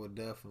 I would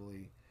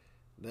definitely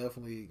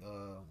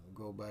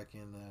go back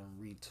in there and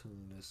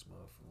retune this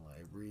motherfucker,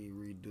 like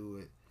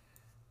redo it,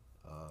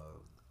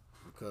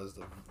 because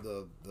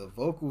the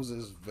vocals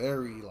is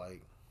very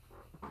like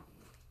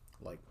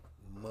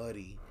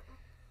muddy.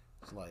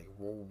 It's like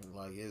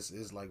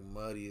it's like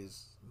muddy.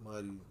 It's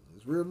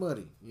real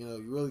muddy.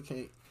 You really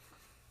can't.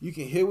 You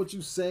can hear what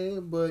you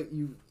saying, but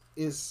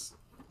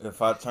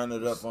if I turn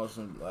it up on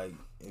some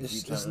if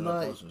you turn it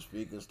up on some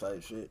speakers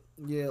type shit.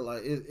 Yeah,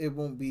 like it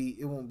won't be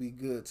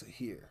good to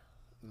hear.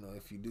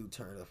 If you do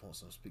turn it up on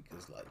some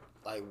speakers,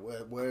 like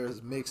where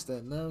it's mixed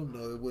at now,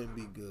 no, it wouldn't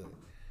be good.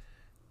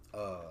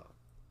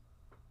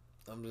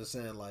 I'm just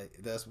saying, like,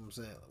 that's what I'm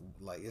saying.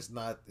 Like, it's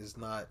not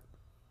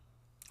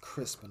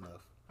crisp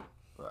enough.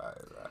 Right.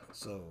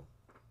 So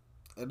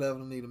I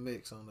definitely need a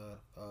mix on that.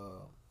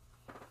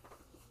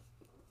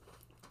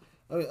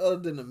 I mean, other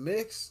than the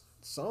mix,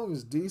 the song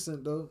is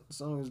decent though. The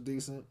song is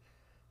decent.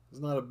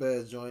 It's not a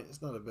bad joint.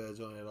 It's not a bad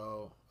joint at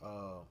all.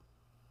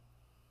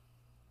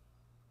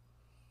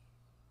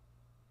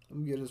 I'm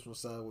gonna get this one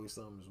Sideways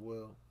Thumb as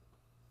well.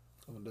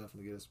 I'm gonna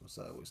definitely get this one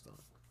Sideways Thumb.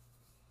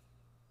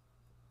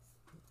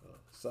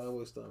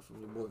 Sideways Thumb from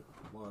your boy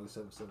Marley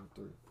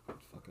 773.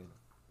 Fucking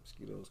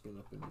mosquitoes getting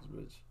up in this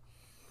bitch.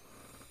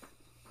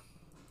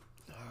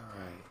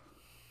 Alright.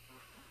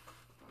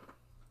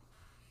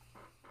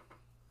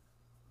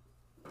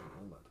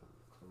 I'm about to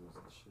close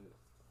this shit.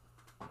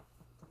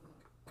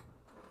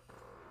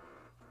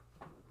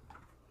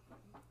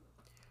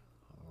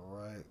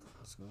 Alright,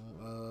 let's go.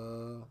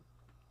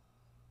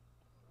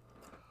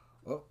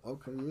 Oh,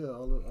 okay, yeah.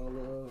 All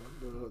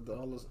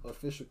all the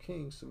official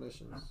King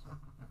submissions.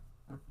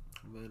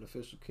 Man,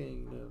 official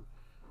King, them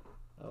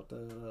out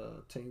there,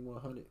 Team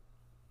 100. You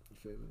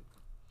feel me?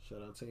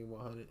 Shout out Team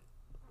 100.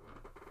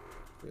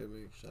 Feel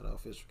me? Shout out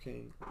official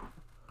King.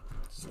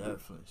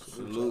 Definitely.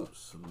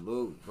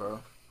 Salute, bro.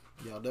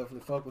 Y'all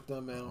definitely fuck with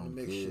them, man, on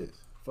the mix shit.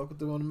 Fuck with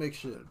them on the mix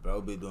shit.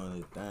 Bro be doing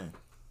his thing.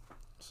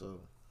 So,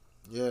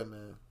 yeah,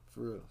 man.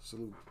 For real.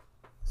 Salute.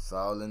 It's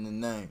all in the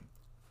name.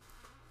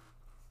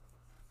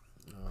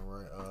 All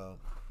right.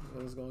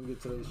 Let's go and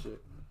get to that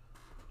shit.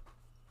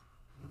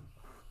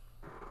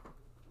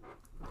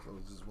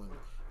 Close this window.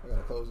 I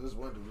gotta close this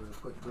window real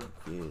quick, bro.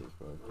 Yes,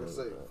 bro. Let's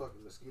say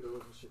fucking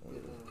mosquitoes and shit.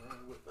 Get in. I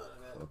ain't with none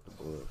of that. Fuck the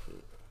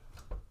bullshit.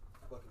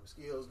 Fucking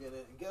mosquitoes get in.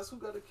 And guess who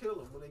got to kill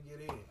them when they get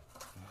in?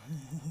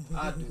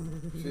 I do.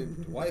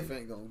 Shit, the wife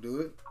ain't gonna do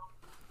it.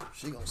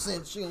 She gonna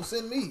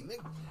send me.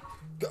 Nigga,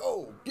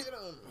 go get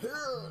him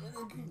here.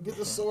 Nigga, get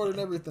the sword and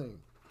everything.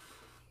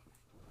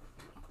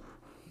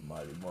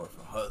 Mighty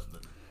Morphin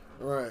husband.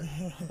 Right.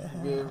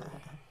 Yeah.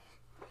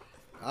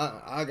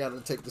 I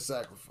gotta take the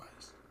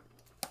sacrifice.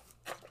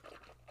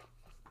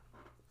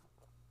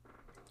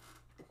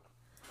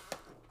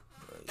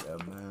 But yeah,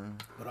 man.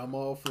 But I'm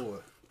all for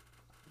it.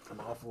 I'm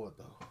all for it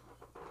though.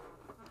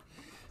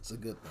 It's a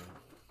good thing.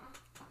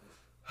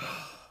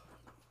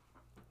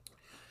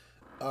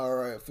 All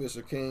right,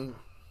 Official King,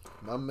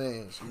 my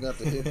man.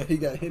 He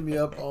got hit me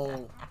up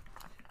on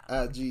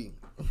IG.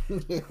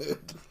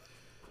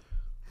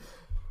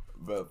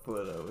 Bro,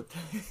 put up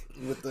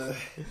with the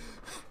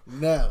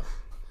now.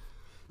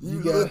 You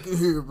look at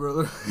here,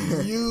 brother.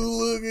 You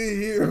look at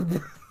here,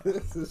 bro.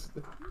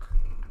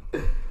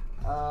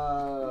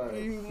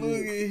 You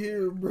look at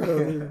here,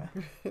 brother.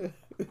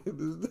 This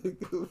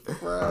nigga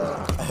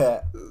fried.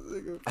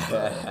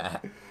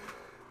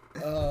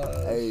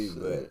 Hey,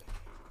 shit. But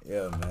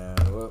yeah, man.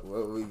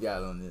 What we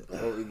got on it?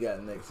 What we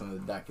got next on the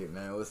docket,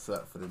 man? What's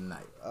up for the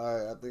night? All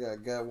right, I think I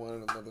got one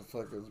of the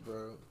motherfuckers,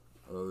 bro.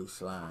 Oh, we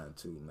sliding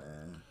too,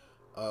 man.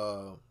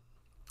 No,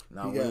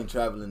 we ain't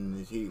traveling in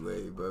this heat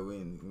wave, bro. We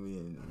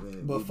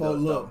ain't.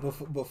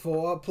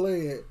 Before I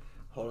play it,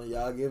 hold on,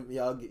 y'all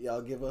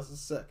give us a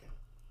second.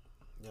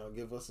 Y'all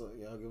give us a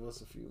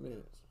few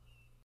minutes.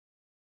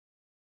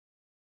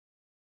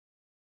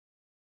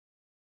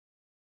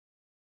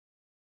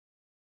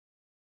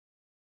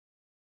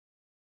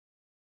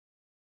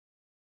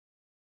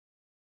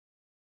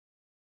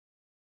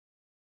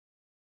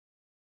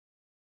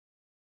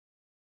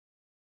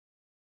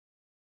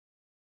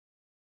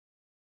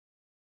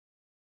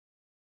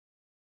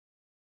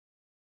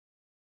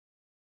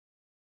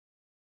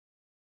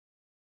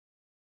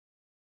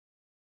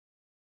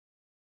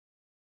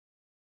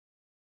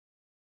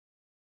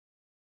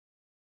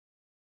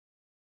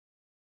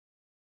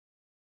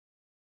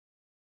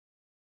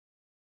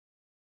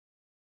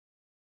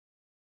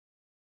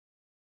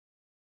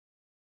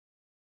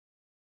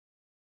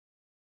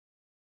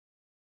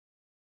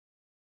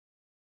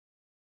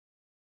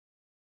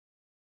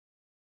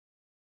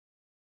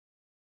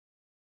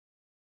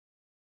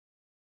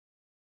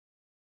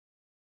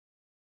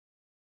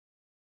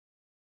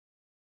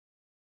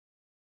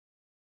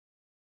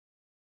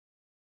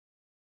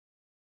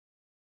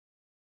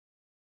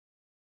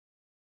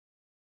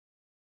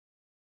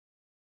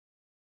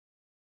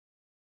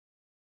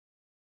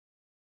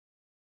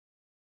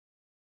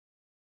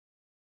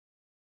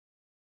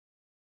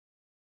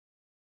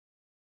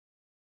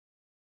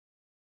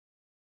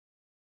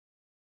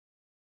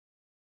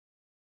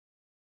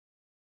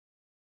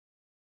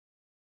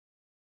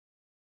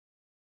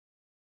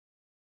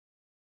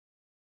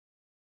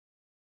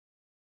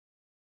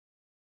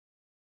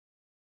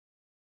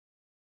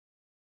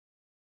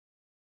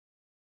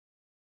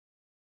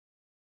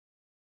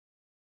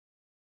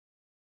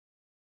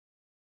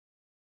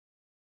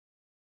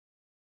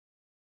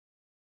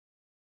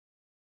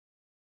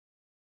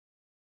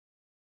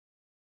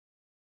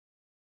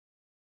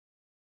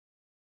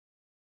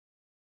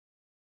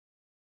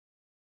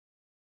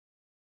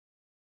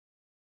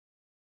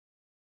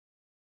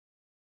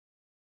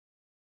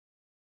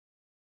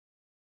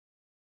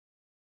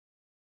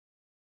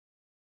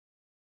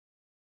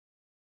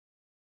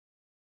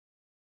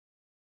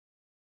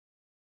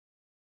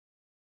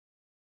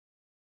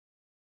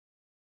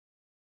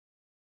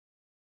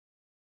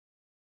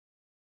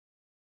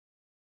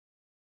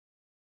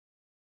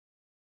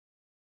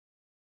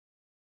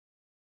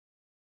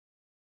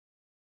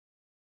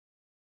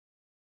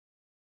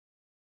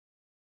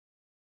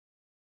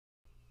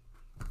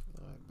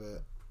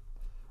 Bet.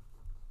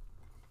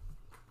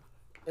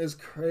 It's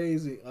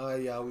crazy.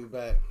 Yeah, we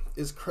back.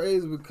 It's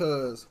crazy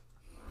because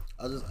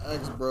I just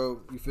asked,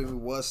 bro, you feel me,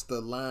 what's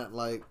the line,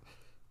 like,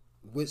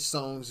 which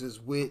songs is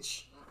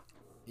which,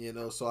 you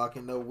know, so I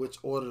can know which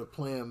order to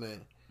play them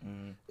in.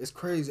 Mm-hmm. It's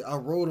crazy. I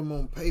wrote them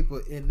on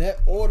paper in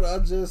that order I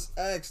just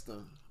asked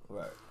them.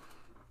 Right.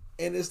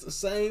 And it's the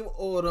same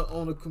order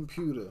on the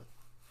computer.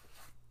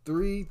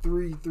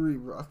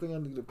 3-3-3, bro. I think I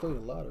need to play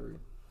the lottery.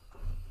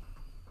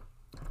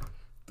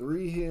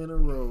 3 here in a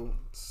row,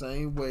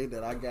 same way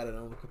that I got it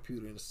on the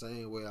computer, in the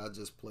same way I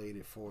just played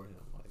it for him.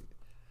 Like,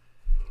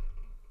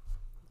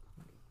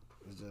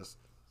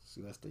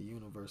 that's the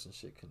universe and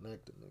shit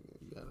connected, nigga.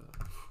 You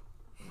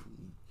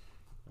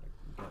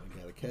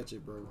gotta catch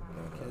it, bro.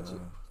 Gotta catch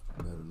it.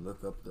 Gotta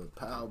look up the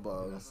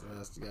Powerball.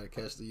 That's you gotta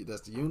catch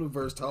that's the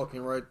universe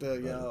talking right there,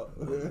 y'all.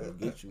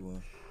 Get you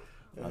one.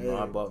 I know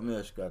I bought me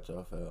a scratch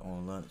off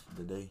on lunch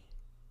today.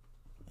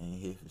 Ain't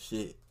hit for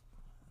shit.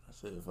 I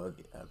said fuck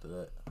it. After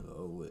that, go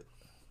over with.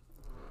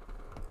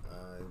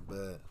 Alright,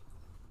 bet.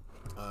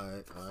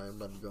 Alright, I'm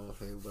about to go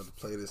ahead. We're about to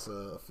play this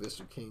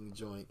Official King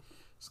joint.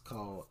 It's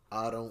called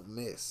I Don't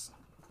Miss.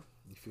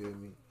 You feel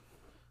me?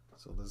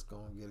 So let's go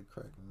and get it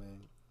cracking,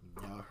 man.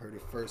 Y'all heard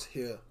it first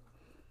here.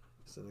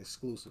 It's an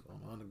exclusive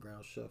on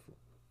Underground Shuffle.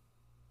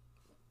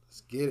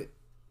 Let's get it.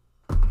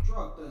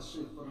 Drop that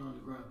shit for the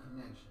Underground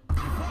Connection.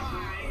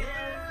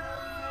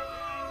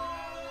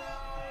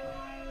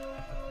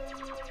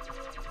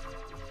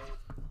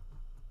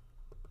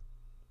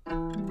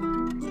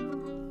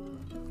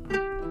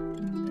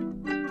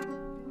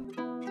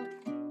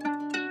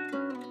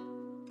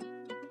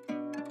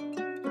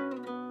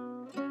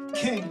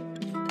 King.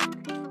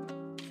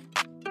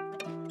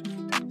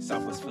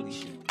 Southwest Philly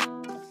shit.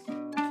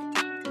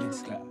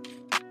 Next guy.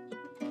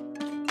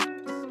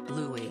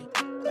 Louis.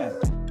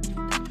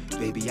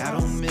 Baby, I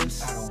don't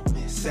miss.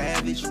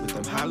 Savage with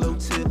them hollow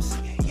tips.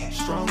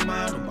 Strong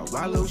mind on my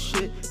wallow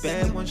shit.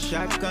 Bad one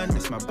shotgun,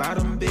 that's my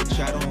bottom bitch.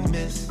 I don't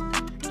miss.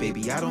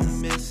 Baby, I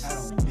don't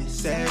miss.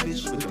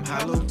 Savage with them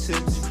hollow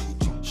tips.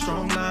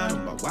 Strong mind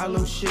on my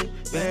wallow shit.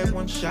 Bad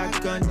one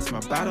shotgun, that's my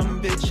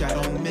bottom bitch. I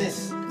don't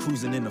miss.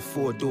 Cruising in a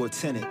 4-door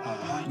tenant.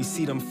 We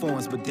see them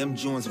phones, but them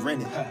joints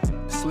rented.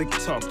 Slick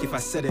talk, if I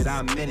said it,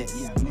 I meant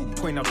it.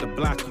 Point out the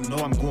block, you know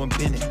I'm going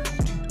Bennett.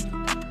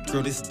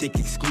 Girl, this dick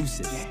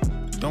exclusive.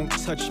 Don't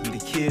touch me,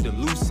 the kid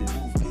elusive.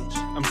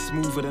 I'm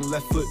smoother than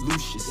left foot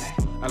Lucius.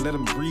 I let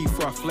him breathe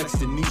before I flex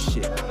the new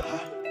shit.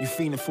 You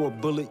fiending for a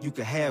bullet, you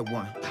could have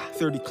one.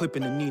 30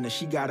 clipping the Nina,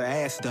 she got her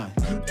ass done.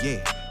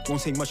 Yeah,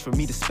 won't take much for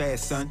me to spaz,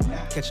 son.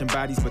 Catching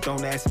bodies, but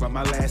don't ask about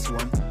my last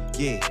one.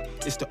 Yeah,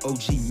 it's the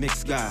OG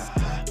mix guy.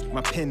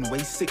 My pen way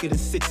sicker than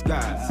 6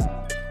 guys.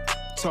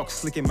 Talk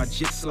slick in my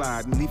jit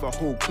slide and leave a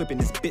whole clip in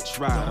this bitch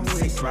ride. I'm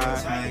sick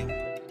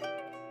ride.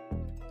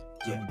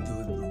 Yeah,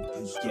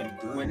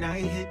 when I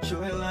hit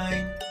your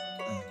line,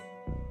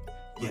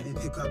 yeah,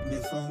 pick up my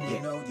phone, you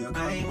know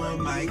I'm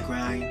on my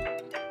grind.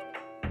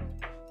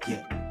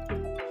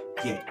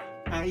 Yeah,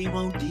 I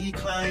won't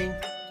decline.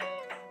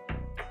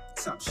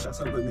 Top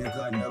shots up with me,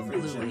 gun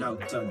original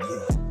done,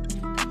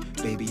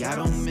 yeah. Baby, I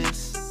don't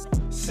miss.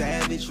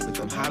 Savage with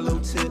them hollow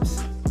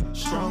tips.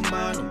 Strong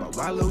mind on my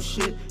wallow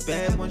shit.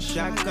 Bad one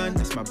shotgun,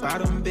 that's my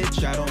bottom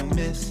bitch. I don't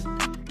miss.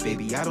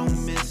 Baby, I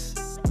don't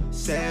miss.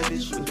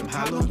 Savage with them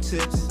hollow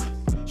tips.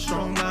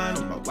 Strong mind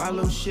on my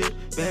wallow shit.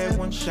 Bad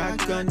one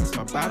shotgun, that's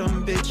my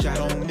bottom bitch. I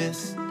don't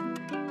miss.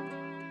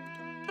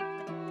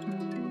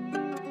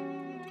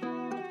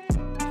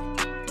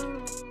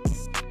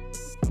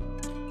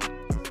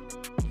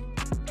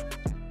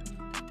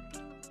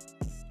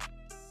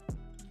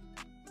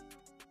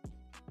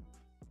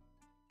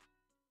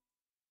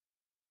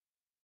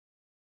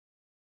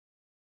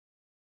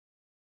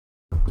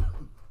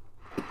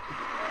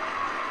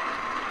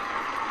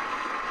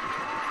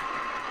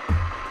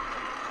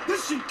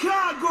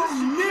 Chicago,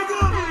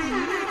 nigga.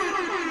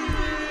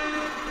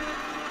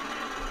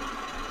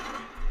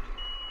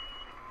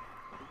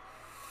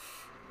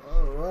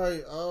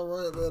 All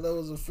right, man. That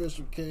was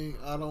Official King.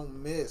 I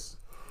Don't Miss.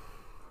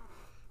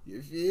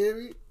 You feel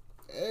me?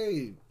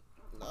 Hey,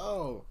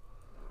 no,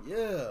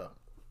 yeah.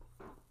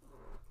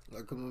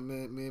 Like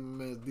me and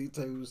my man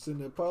D-Tay was sitting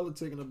there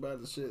politicking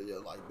about the shit. Yeah,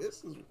 like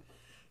this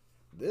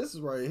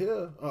is right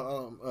here.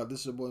 This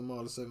is your boy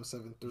Marley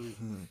 773.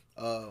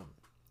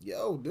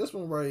 Yo, this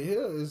one right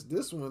here is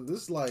this one.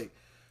 This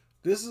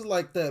is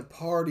like that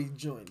party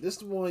joint. This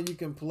is one you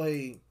can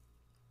play.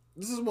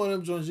 This is one of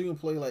them joints you can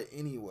play like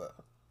anywhere.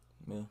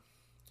 Yeah.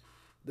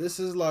 This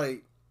is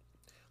like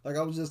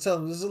I was just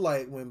telling. This is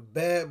like when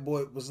Bad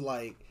Boy was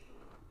like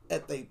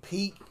at their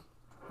peak.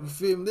 You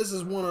feel me? This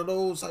is one of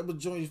those type of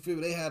joints. You feel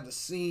me? They had the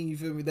scene. You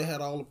feel me? They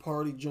had all the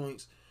party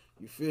joints.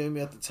 You feel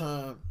me? At the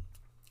time.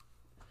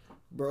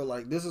 Bro,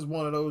 like this is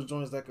one of those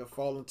joints that could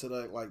fall into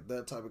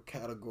that type of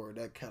category,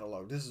 that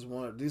catalog. This is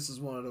one of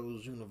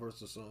those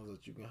universal songs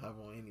that you can have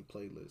on any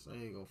playlist. I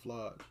ain't gonna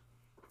fly.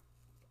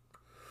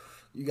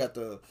 You got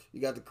the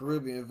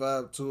Caribbean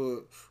vibe to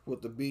it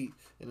with the beat,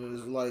 and it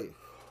is like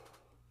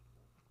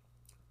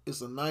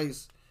it's a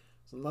nice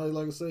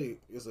like I say,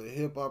 it's a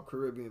hip hop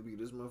Caribbean beat.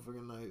 This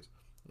motherfucking nice,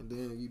 and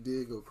then you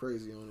did go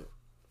crazy on it.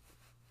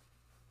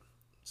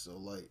 So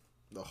like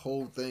the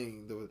whole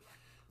thing,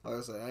 like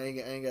I said, I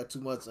ain't got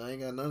too much. I ain't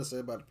got nothing to say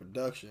about the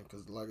production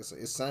because, like I said,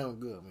 it sound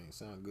good. It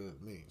sound good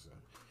to me. So,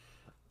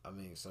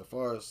 so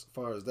far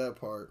as that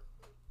part,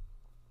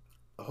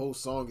 the whole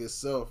song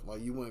itself,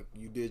 like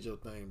you did your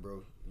thing,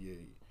 bro. Yeah.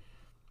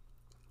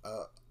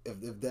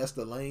 If that's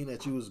the lane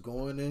that you was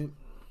going in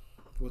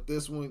with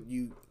this one,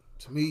 you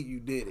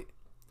did it.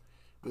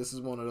 This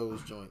is one of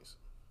those joints.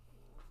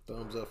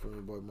 Thumbs up from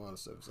your boy Marley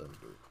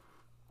 773.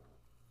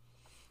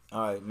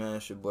 All right, man.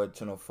 It's your boy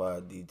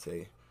 1005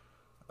 D-Tay.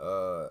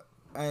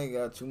 I ain't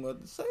got too much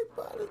to say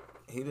about it.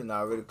 He done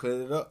already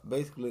cleared it up,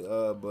 basically.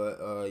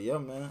 Yeah,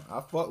 man,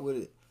 I fuck with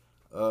it.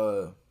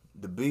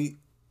 The beat,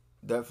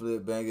 definitely a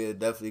banger. It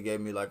definitely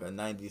gave me like a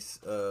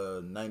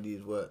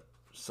 90s what,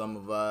 summer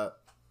vibe.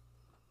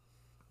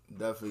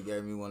 Definitely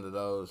gave me one of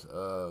those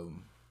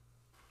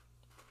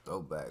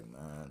throwback,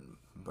 man.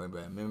 Bring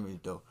back memories,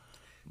 though.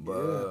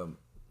 But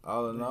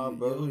all in all,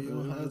 bro, you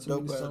don't have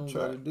too many songs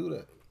to do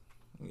that.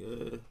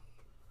 Yeah,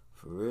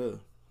 for real.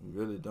 You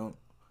really don't.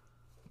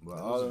 But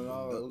all in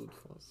all, it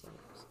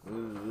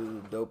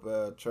was a dope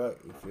ass track.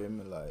 You feel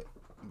me? Like,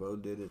 bro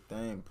did his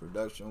thing,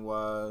 production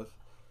wise.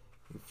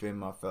 You feel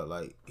me? I felt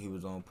like he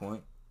was on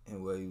point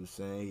in what he was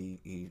saying.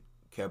 He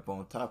kept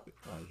on topic.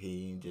 Like,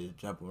 he ain't just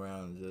jump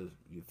around and just,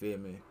 you feel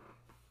me?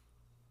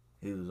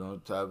 He was on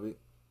topic.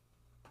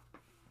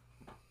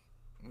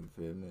 You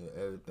feel me?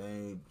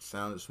 Everything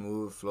sounded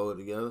smooth, flowed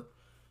together.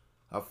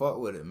 I fuck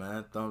with it,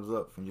 man. Thumbs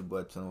up from your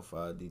boy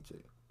 1005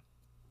 DJ.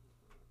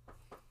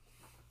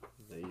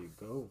 There you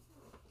go.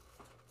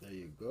 There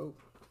you go.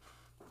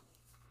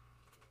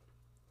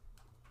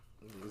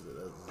 That's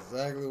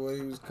exactly what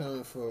he was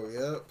coming for.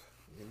 Yep.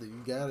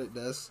 You got it.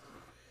 That's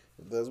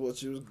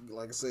what you was,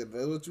 like I said,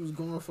 that's what you was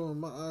going for in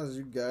my eyes.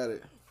 You got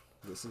it.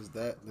 This is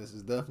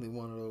definitely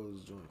one of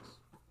those joints.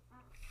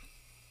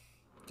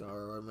 All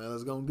right, man.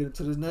 Let's go and get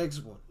into this next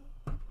one.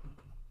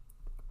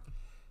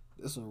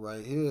 This one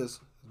right here is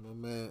my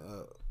man.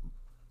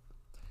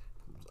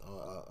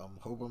 I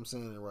hope I'm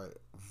saying it right.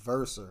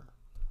 Verser.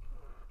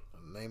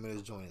 The name of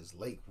this joint is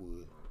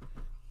Lakewood.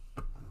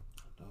 No,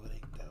 it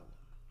ain't that one.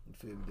 You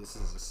feel me? This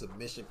is a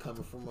submission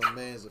coming from my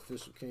man's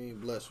Official King.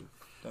 Bless you.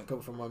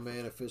 Coming from my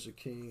man Official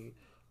King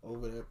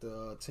over at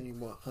the Team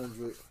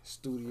 100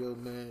 studio,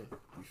 man.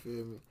 You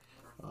feel me?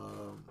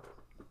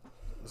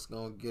 Let's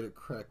go and get it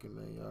cracking,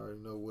 man. Y'all already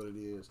know what it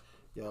is.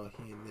 Y'all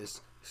hearing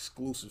this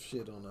exclusive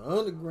shit on the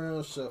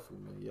Underground Shuffle,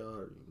 man. Y'all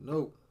already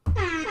know.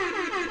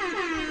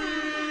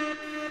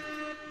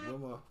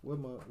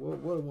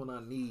 What one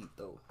I need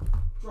though?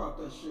 Drop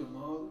that shit,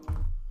 man.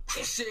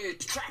 It said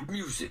trap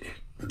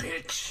music,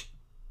 bitch.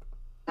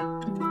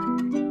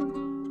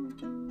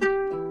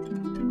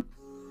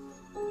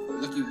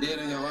 Look you dead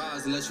in your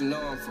eyes and let you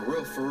know I'm for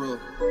real, for real.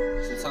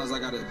 Sometimes I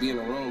gotta be in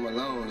a room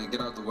alone and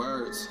get out the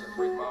words.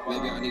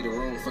 Maybe I need a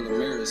room full of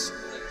mirrors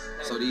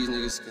so these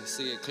niggas can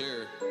see it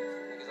clearer.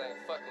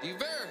 You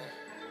very.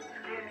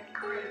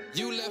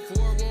 You left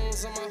war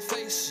wounds on my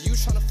face. You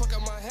tryna fuck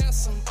up my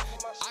handsome.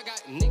 I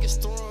got niggas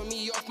throwing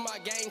me off my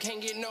game,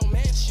 can't get no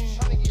mansion.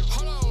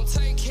 Hold on,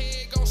 tank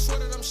head, gon' swear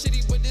that I'm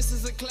shitty, but this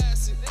is a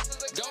classic.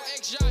 Go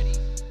ex-Jotty,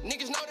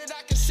 niggas know that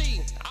I can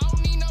see. I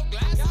don't need no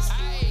glasses.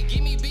 Ayy,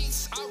 give me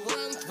beats, I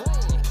run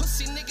through 'em.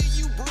 Pussy nigga,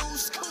 you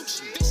bruise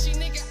coochie. Fishy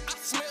nigga, I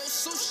smell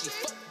sushi.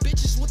 Fuck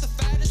bitches with the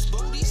fattest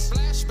booties.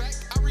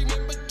 Flashback, I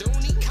remember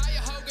Dooney.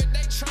 Cuyahoga,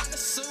 they tryna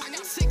sue me. I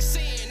got 6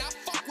 in, I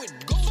fuck with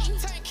Goonie.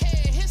 Fuck tank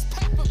head, his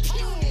paper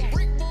puny.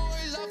 Brick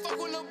boys, I fuck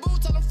with Lil Boo,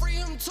 tell him free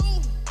him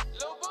too.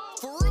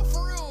 For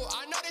real,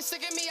 I know they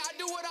sick of me, I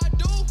do what I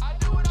do.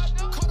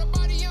 Caught a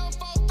body on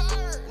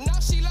 4/3, now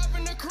she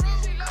loving the crew.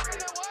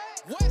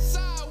 West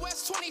side,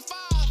 West 25,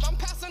 I'm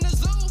passing the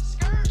zoo.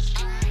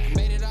 I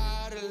made it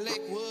out of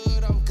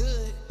Lakewood, I'm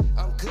good.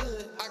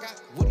 I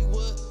got Woody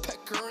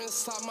Woodpecker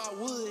inside my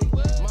wood.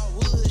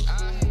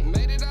 I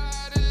made it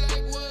out of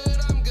Lakewood,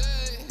 I'm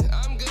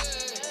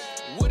good.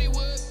 Woody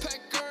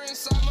Woodpecker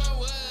inside my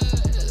wood.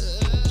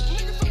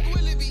 Nigga fuck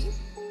Willie B.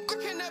 I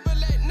can never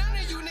let none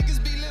of you niggas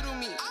belittle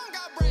me. I don't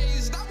got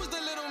braids, that was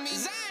the little me.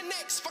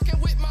 Xanax fucking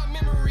with my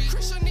memory.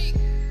 Chris Unique,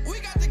 we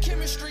got the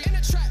chemistry in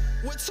the trap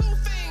with 2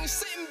 things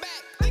sitting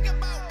back. Think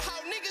about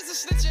how niggas are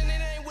snitching,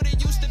 it ain't what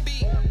it used to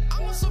be.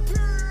 I'm a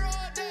superior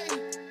all day.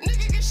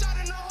 Nigga get shot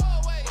in the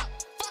hallway.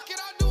 Fuck it,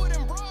 I'll do it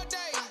in broad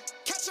day.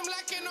 Catch him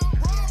lacking on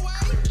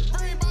Broadway.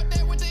 Worry about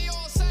that, what they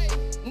all say.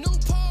 New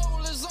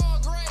pole is all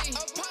gray.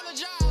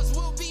 Apologize,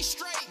 we'll be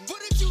straight.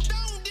 But if you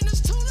don't, then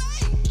it's too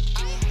late. I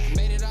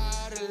made it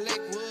out of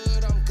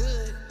Lakewood, I'm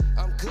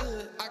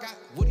good. I got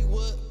Woody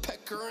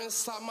Woodpecker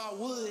inside my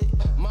wood.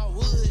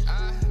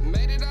 I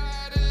made it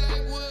out of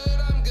Lakewood,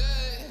 I'm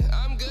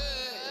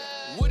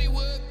good. Woody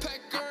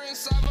Woodpecker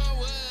inside my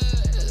wood.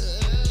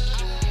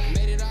 I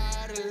made it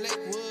out of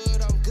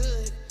Lakewood, I'm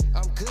good.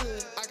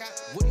 I got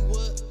Woody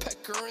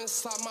Woodpecker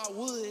inside my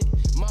wood.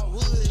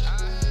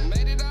 I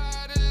made it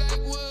out of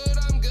Lakewood,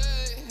 I'm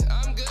good.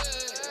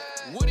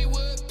 Woody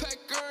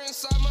Woodpecker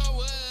inside my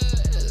wood.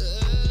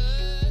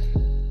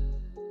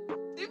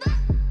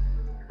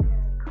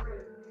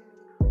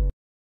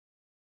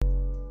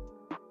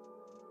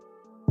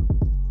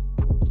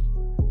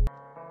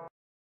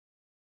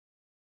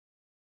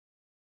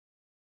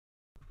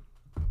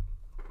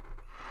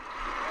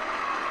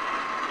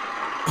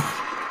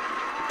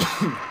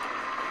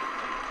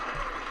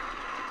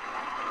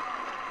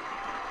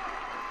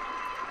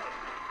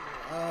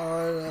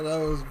 Alright, man, that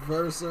was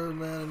Verser,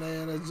 man, and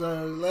they in the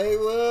joint.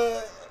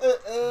 Lakewood.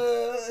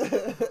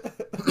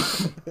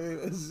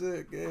 That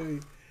shit gave me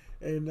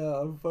Hey, nah,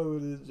 I'm fucking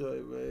with this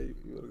joint, man.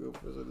 You wanna go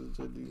first on this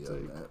joint? Do you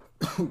take? Man.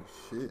 Oh,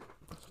 shit.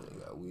 Still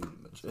got weed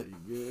in my check. You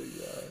good,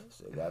 y'all?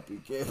 Still got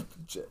PK in my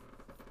check.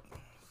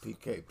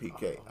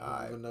 PK.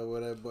 I don't even know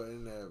where that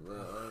button at, bro.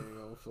 I ain't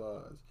gonna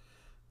fly.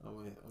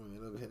 I'm end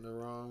up hitting the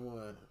wrong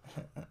one.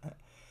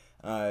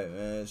 Alright,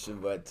 man. It's your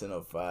boy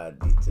 1005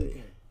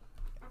 DT.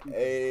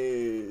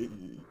 Hey.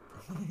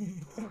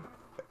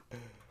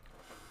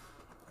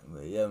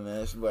 But yeah,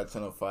 man, it's your boy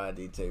 1005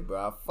 DT,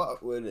 bro. I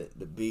fuck with it.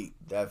 The beat,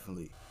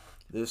 definitely.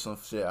 This some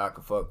shit I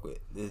can fuck with.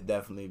 This is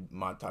definitely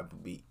my type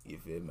of beat. You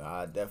feel me?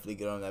 I definitely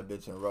get on that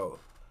bitch and roll.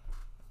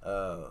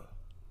 Other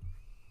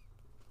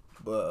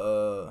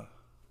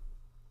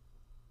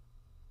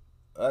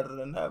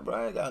than that, bro,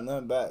 I ain't got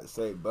nothing bad to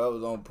say. Bro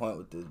was on point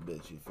with this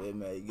bitch. You feel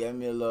me? He gave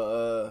me a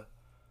little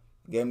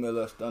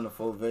Stunner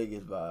 4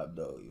 Vegas vibe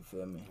though. You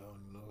feel me? I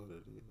don't know who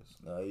that is.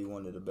 No, he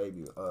wanted a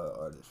baby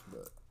artist,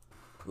 but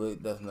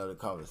that's another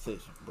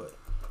conversation. But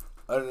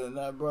other than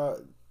that, bro,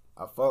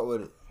 I fuck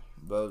with it.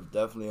 Bro was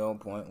definitely on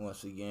point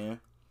once again.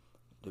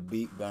 The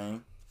beat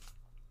bang.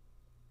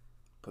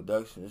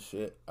 Production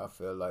shit, I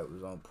feel like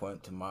was on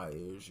point to my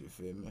ears, you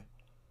feel me?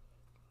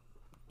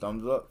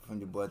 Thumbs up from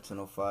your boy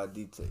 1005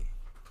 DT.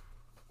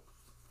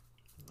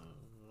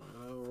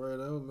 Right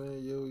on, man.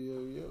 Yo.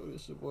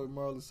 This your boy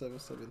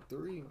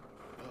Marley773.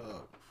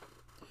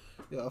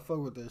 Yeah, I fuck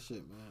with that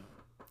shit, man.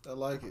 I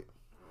like it.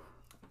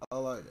 I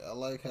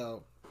like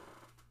how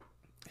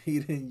he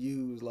didn't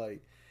use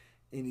like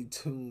any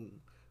tune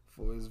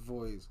for his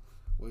voice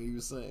when he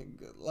was saying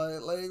like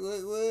what? Like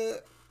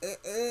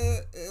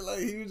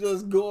he was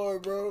just going,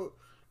 bro.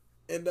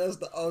 And that's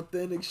the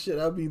authentic shit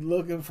I be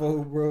looking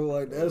for, bro.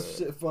 Like that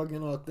shit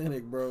fucking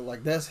authentic, bro.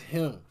 Like that's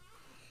him.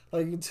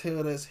 Like you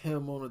tell that's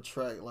him on the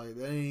track. Like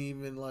they ain't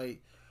even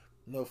like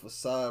no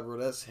facade, bro.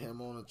 That's him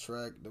on the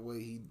track. The way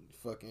he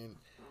fucking,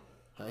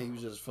 how he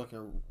was just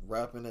fucking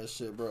rapping that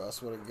shit, bro. I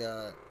swear to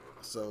God.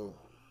 So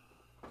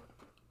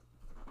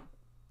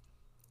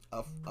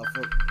I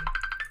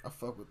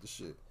fuck with the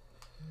shit.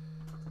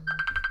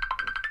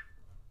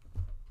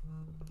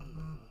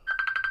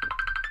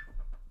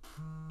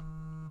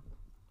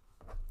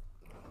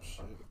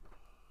 Shit.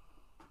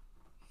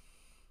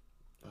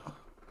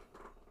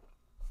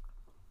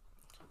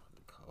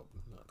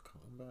 Not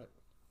coming back.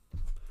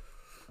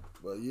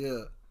 But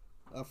yeah,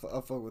 I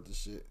fuck with the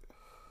shit.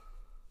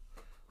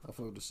 I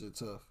fuck with the shit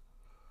tough.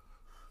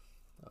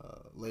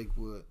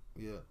 Lakewood,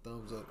 yeah,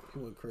 thumbs up. He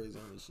went crazy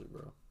on this shit,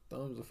 bro.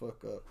 Thumbs the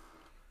fuck up.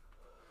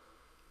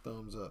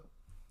 Thumbs up.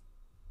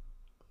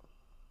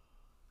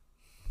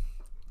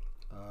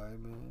 Alright,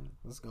 man.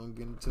 Let's go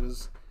get into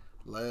this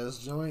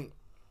last joint.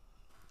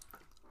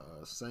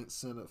 Saint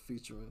Center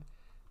featuring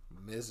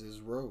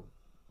Mrs. Rowe.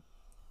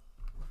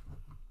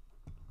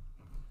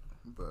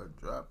 But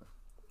dropping.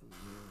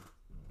 Yeah.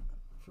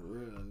 For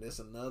real. And that's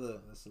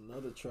another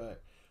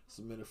track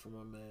submitted from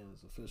my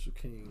man's Official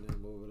King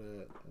name over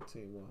there at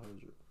Team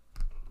 100.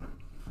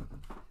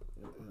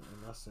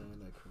 Am I saying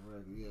that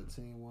correctly? Yeah,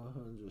 Team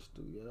 100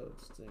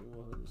 Studios. Team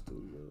 100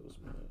 Studios,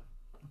 man.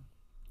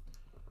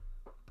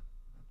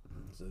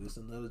 So it's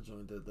another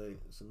joint you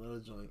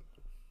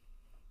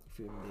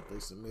feel me, that they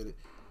submitted.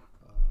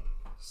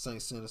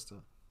 Saint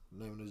Sinister.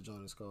 The name of this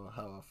joint is called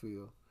How I Feel.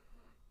 You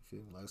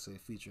feel me? Like I say,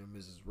 featuring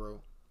Mrs.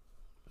 Rowe.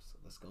 So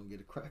let's go get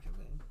it cracking,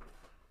 man.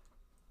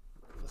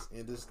 Let's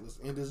end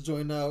this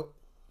joint out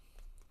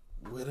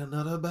with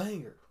another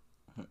banger.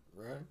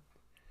 Right?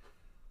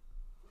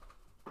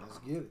 Let's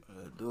get it.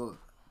 Let's do it.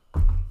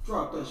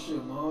 Drop that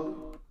shit, Molly.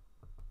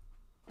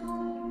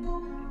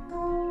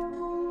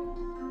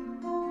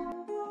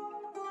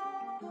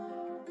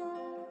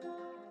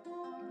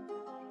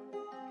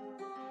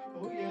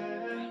 Oh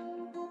yeah.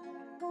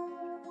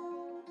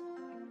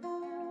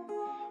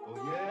 Oh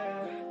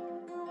yeah.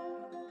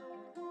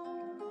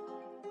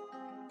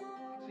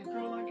 See,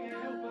 girl, I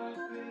can't help how I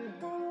feel.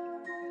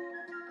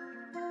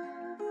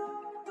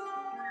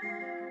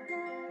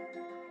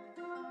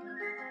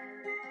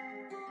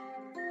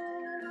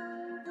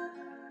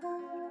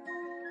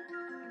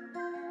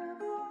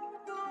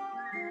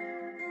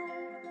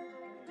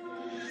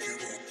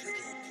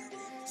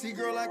 See,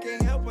 girl, I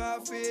can't help how I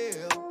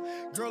feel.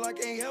 Girl, I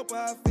can't help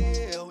how I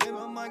feel. In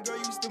my mind, girl,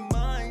 you still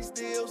mine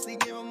still. See,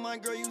 in my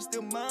mind, girl, you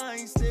still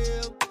mine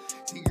still.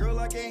 See, girl,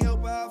 I can't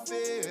help how I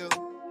feel.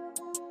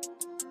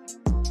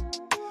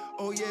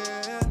 Oh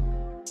yeah.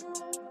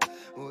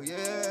 Oh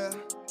yeah.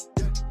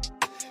 Yeah.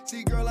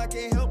 See, girl, I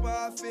can't help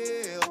how I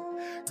feel.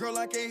 Girl,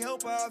 I can't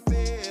help how I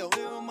feel.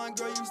 In my mind,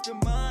 girl, you still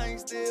mine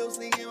still.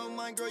 See, in my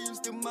mind, girl, you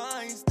still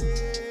mine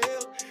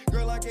still.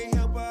 Girl, I can't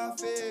help how I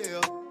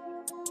feel.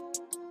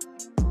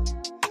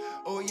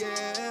 Oh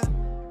yeah,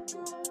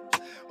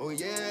 oh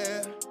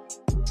yeah.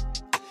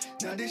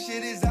 Now this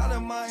shit is out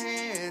of my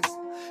hands.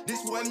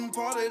 This wasn't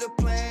part of the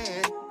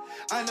plan.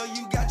 I know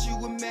you got you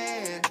a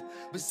man,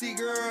 but see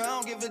girl, I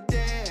don't give a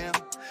damn.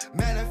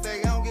 Matter of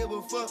fact, I don't give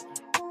a fuck.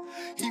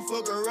 He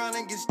fuck around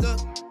and get stuck.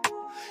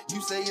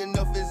 You say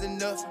enough is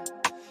enough.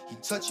 He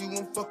touch you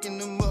and fucking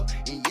him up.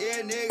 And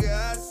yeah, nigga,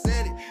 I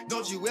said it.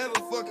 Don't you ever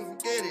fucking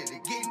forget it.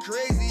 It getting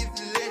crazy if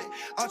you let it.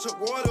 I'll chuck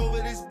water over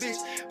this bitch.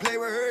 Play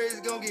with her,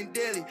 it's gon' get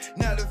deadly.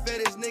 Now the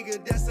fattest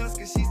nigga, that's us,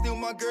 cause she still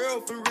my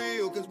girl for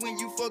real. Cause when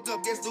you fuck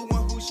up, guess the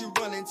one who she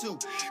running to.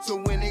 So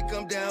when it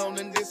come down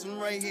and this one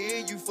right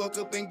here, you fuck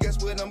up and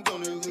guess what I'm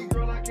gonna do.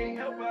 Girl, I can't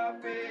help how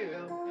I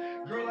feel.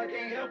 Girl, I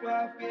can't help how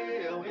I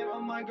feel. In my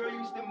mind, girl,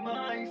 you still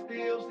mine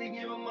still. See,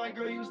 in my mind,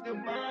 girl, you still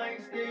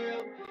mine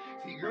still.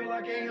 See, girl,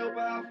 I can't help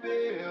how I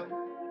feel.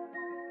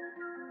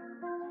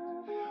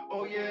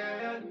 Oh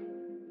yeah.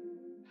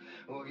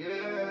 Oh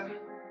yeah.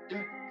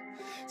 Yeah.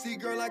 See,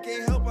 girl, I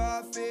can't help how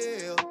I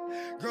feel.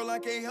 Girl, I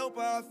can't help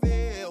how I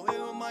feel. In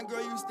my mind,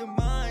 girl, you still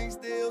mine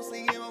still.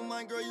 See, in my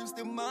mind, girl, you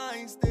still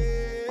mine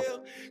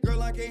still.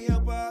 Girl, I can't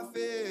help how I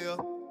feel.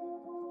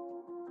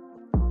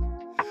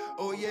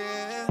 Oh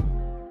yeah.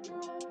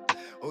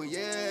 Oh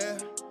yeah.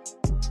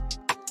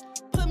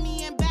 Put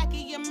me in back of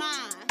your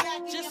mind,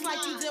 just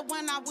like you did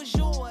when I was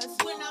yours.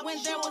 When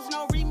there was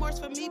no remorse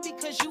for me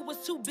because you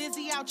was too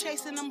busy out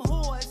chasing them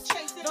whores.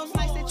 Those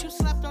nights that you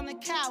slept on the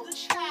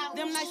couch,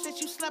 them nights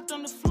that you slept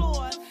on the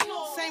floor.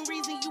 Same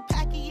reason you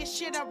packing your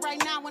shit up right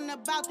now and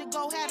about to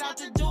go head out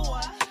the door.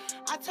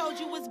 I told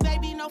you it's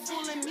baby, no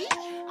fooling me.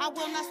 I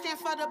will not stand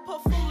for the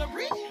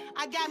foolery.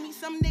 I got me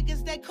some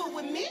niggas that cool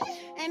with me,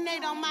 and they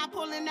don't mind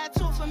pulling that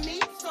tool for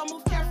me. So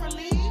move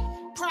carefully.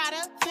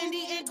 Prada,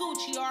 Fendi, and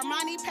Gucci,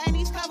 Armani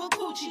panties cover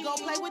coochie. Go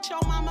play with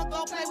your mama,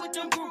 go play with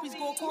them groupies.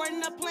 Go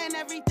according to plan,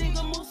 everything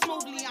will move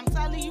smoothly. I'm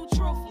telling you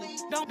truthfully.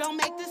 Don't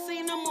make this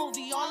scene a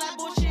movie. All that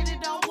bullshit,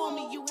 it don't woo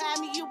me. You had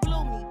me, you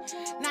blew me.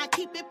 Now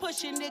keep it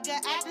pushing, nigga.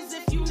 Act as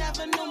if you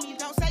never knew me.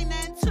 Don't say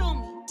nothing to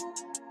me.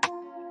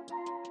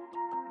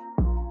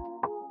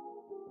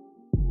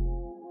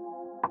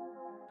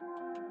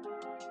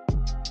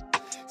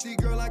 See,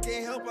 girl, I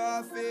can't help how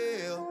I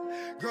feel.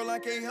 Girl, I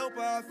can't help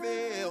how I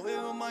feel.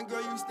 In my mind,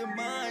 girl, you still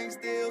mine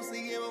still.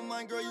 See, in my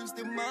mind, girl, you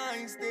still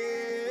mine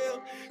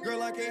still.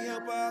 Girl, I can't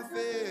help how I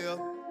feel.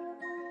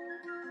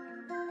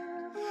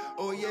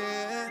 Oh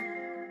yeah.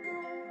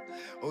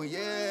 Oh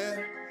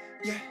yeah.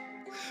 Yeah.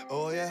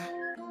 Oh yeah.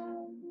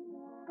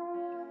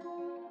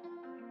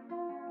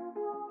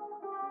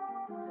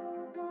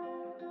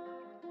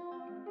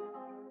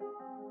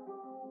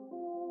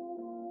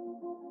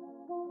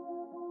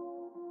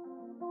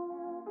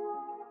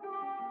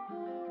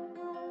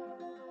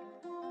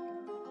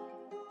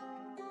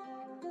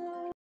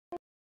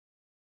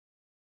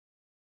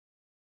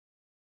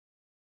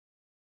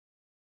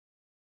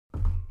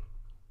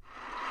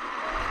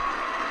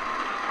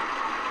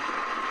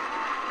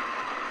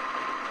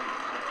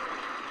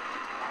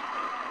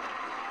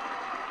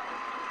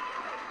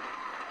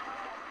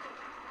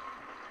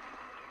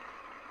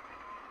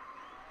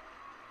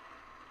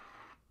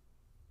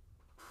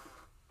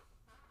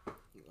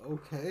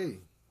 Okay.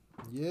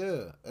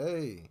 Yeah.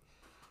 Hey.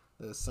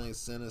 That's Saint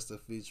Sinister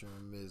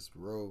featuring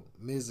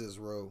Mrs.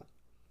 Rowe.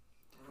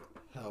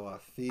 How I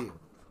feel.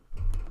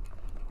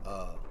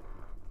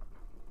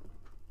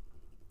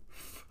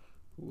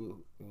 It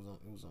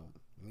was on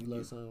me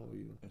last time or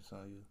you? It's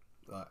on you.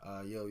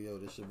 Yo,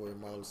 this your boy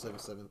Marlon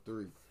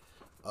 773.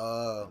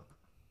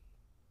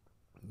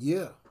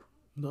 Yeah.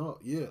 No,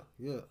 yeah.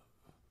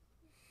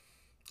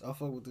 I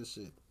fuck with this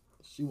shit.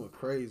 She went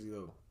crazy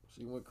though.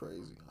 She went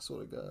crazy. I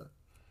swear to God.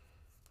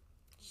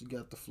 She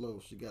got the flow.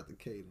 She got the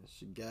cadence.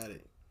 She got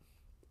it.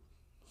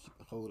 She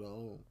can hold her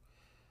own.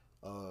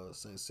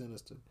 Saint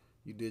Sinister,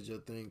 you did your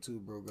thing too,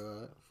 bro.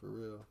 God, for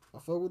real. I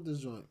fuck with this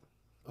joint.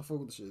 I fuck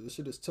with this shit. This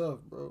shit is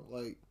tough, bro.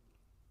 I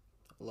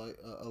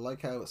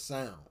like how it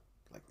sound.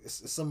 Like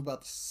it's something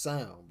about the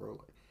sound,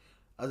 bro.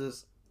 I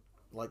just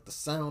like the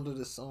sound of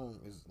this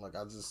song is like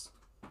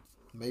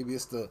maybe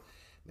it's the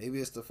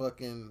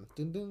fucking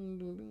dun, dun, dun,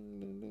 dun,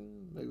 dun,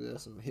 dun. Maybe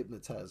that's some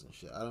hypnotizing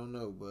shit. I don't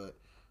know, but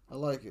I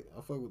like it.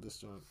 I fuck with this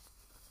joint.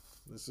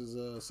 This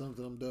is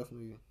something I'm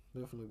definitely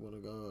gonna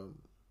go.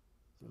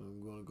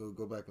 I'm gonna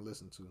go back and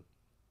listen to.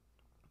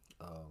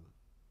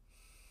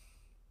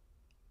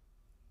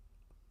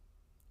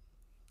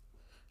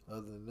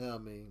 Other than that, I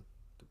mean,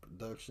 the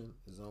production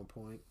is on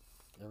point.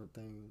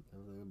 Everything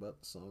about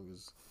the song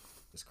is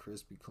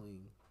crispy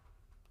clean.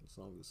 The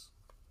song is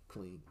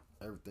clean.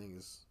 Everything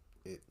is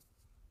it.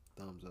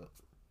 Thumbs up.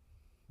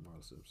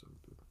 Marlon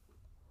 773.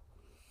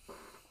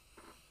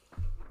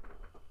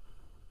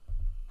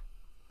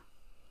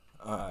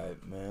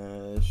 Alright,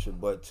 man. It's your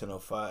boy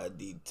 1005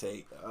 D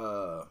Take.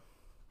 I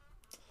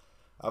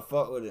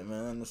fuck with it,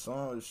 man. The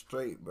song is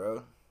straight,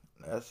 bro.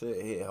 That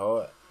shit hit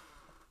hard.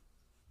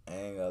 I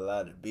ain't gonna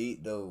lie, the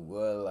beat though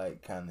was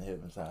like kind of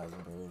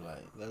hypnotizing, bro.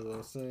 Like that's what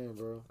I'm saying,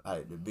 bro.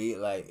 Like the beat,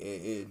 like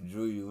it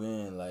drew you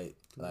in, like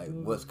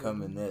what's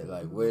coming next,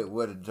 like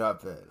where to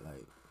drop at,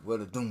 like where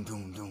the doom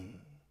doom doom.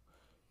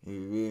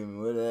 You feel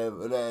me?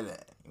 Whatever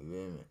that. You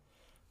feel me?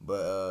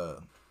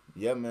 But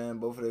yeah, man,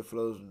 both of their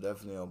flows were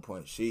definitely on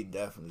point. She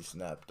definitely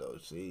snapped though.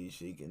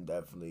 She can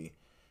definitely,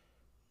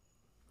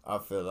 I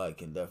feel like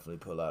can definitely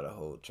pull out a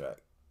whole track,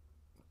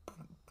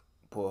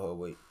 pull her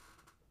weight.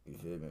 You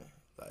feel me?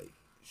 Like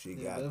she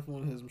got definitely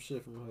want to hear some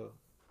shit from her.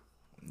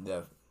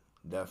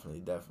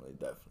 Definitely.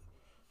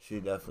 She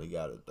definitely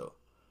got it though.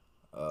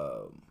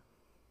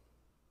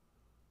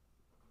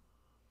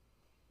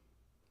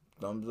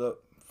 Thumbs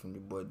up from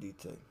your boy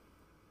DT.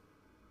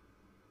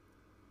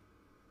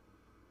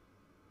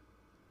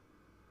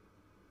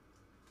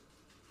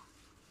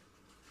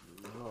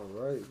 All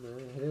right,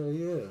 man. Hell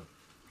yeah.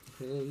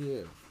 Hell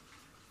yeah.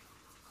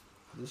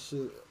 This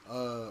shit.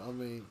 I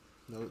mean,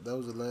 no, that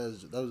was the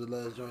last. That was the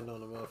last joint on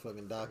the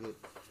motherfucking docket.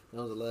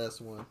 That was the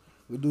last one.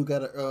 We do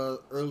got an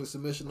early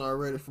submission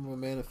already from a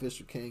man,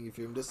 Official King. You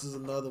feel me? This is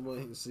another one.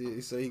 He see.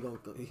 He say he gonna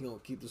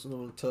keep this one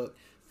on the tuck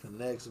for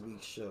next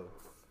week's show.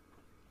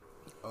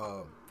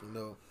 You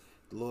know,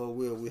 the Lord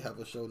will, we have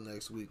a show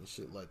next week and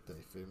shit like that.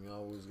 You feel me?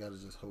 Always gotta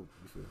just hope.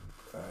 You feel me?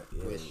 Alright,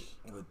 yeah. Wish.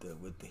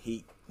 With the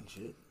heat and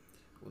shit.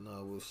 Well,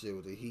 no, we'll shit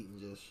with the heat and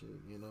just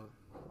shit. You know,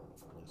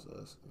 so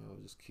us, you know,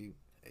 just keep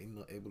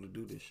able to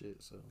do this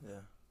shit. So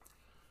yeah.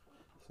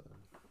 So,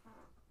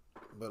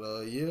 but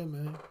yeah,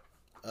 man.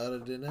 Other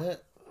than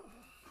that,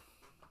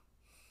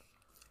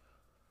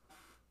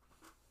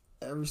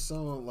 every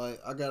song, like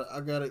I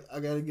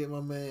gotta get my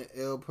man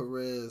El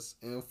Perez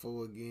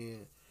info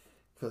again,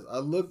 cause I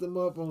looked him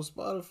up on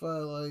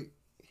Spotify. Like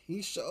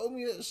he showed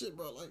me that shit,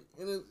 bro. Like,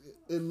 and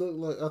it looked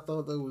like I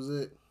thought that was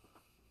it,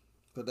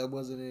 but that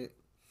wasn't it.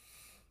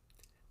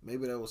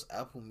 Maybe that was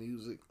Apple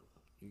Music.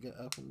 You got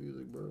Apple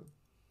Music, bro?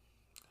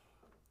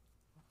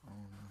 I don't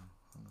know.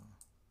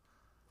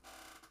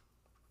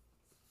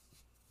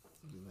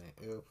 His name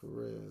El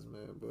Perez,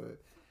 man. But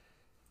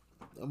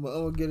I'm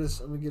gonna get this.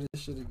 I'm gonna get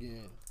this shit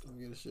again.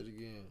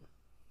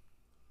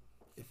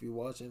 If you're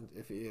watching,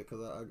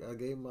 cause I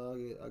gave my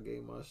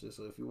shit.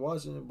 So if you're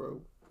watching it,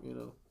 bro, you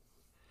know,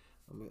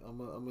 I'm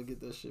gonna get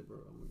that shit, bro.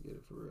 I'm gonna get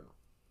it for real.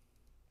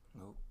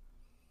 Nope.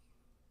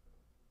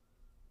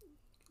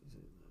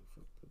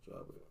 Fuck the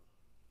drop it.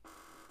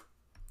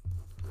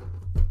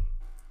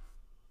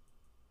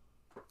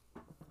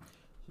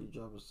 She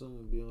dropping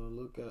something. Be on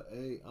the lookout.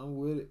 Hey, I'm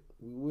with it.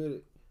 We with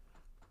it.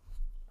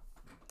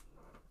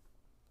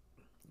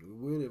 We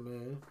with it,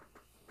 man.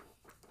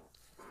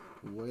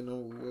 We waiting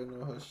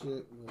on her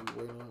shit. We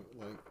waiting on,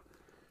 like,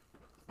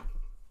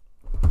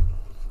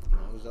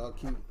 as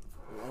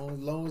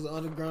long as the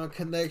underground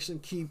connection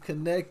keep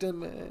connecting,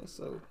 man.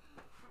 So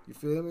you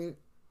feel me?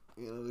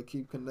 You know, they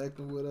keep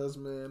connecting with us,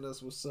 man.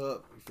 That's what's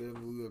up. You feel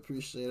me? We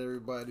appreciate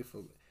everybody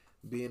for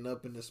being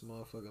up in this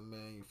motherfucker,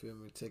 man. You feel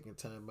me? Taking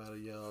time out of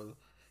y'all,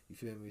 you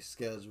feel me,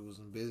 schedules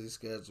and busy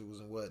schedules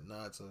and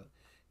whatnot to,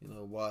 you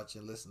know, watch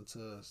and listen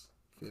to us.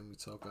 You feel me?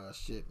 Talk our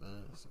shit,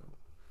 man. So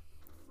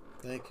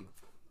thank you.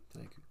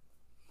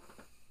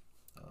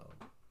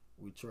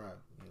 We try,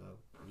 you know.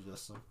 We're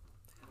just some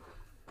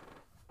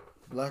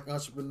black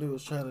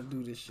entrepreneurs trying to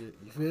do this shit.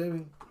 You feel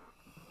me?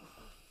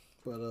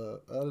 But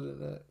other than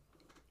that,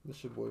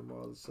 this your boy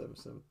Marley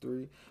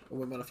 773. And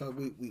well, matter of fact,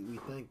 we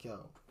thank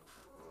y'all.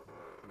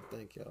 We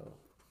thank y'all.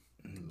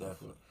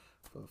 Definitely.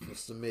 For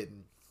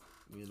submitting.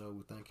 You know,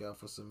 we thank y'all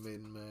for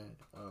submitting, man.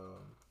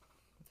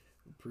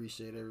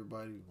 Appreciate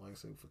everybody, like I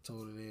said, for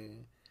tuning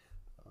in.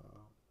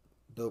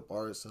 Dope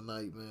artists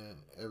tonight, man.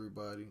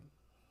 Everybody.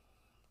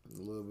 A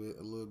little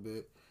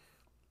bit.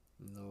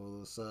 You know, a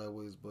little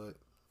sideways, but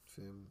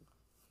feel me?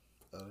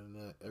 Other than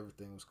that,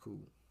 everything was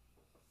cool.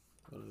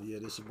 Yeah,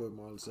 this your boy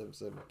Marlon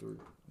 773.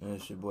 And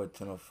it's your boy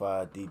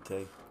 1005 DT.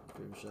 Feel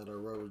me? Shout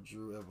out Robert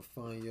Drew,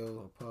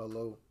 Evafanio,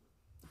 Apollo.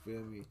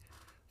 Feel me?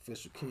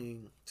 Official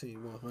King,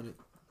 Team 100.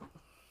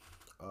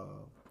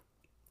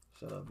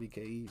 Shout out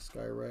VKE,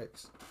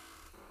 Skyrax.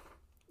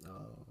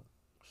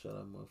 Shout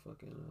out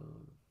motherfucking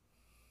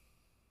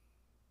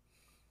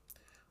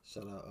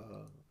shout out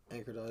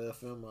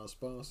Anchor.fm, my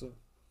sponsor.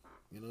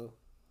 You know.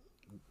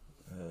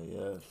 Hell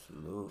yeah,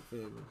 salute.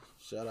 Feel me?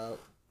 Shout out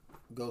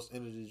Ghost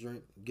Energy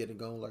Drink, get it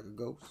going like a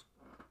ghost.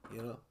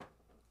 You know.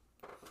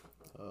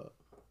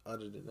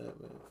 Other than that,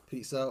 man.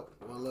 Peace out.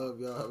 One love,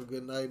 y'all. Have a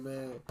good night,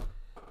 man.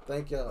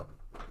 Thank y'all.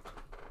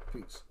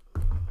 Peace.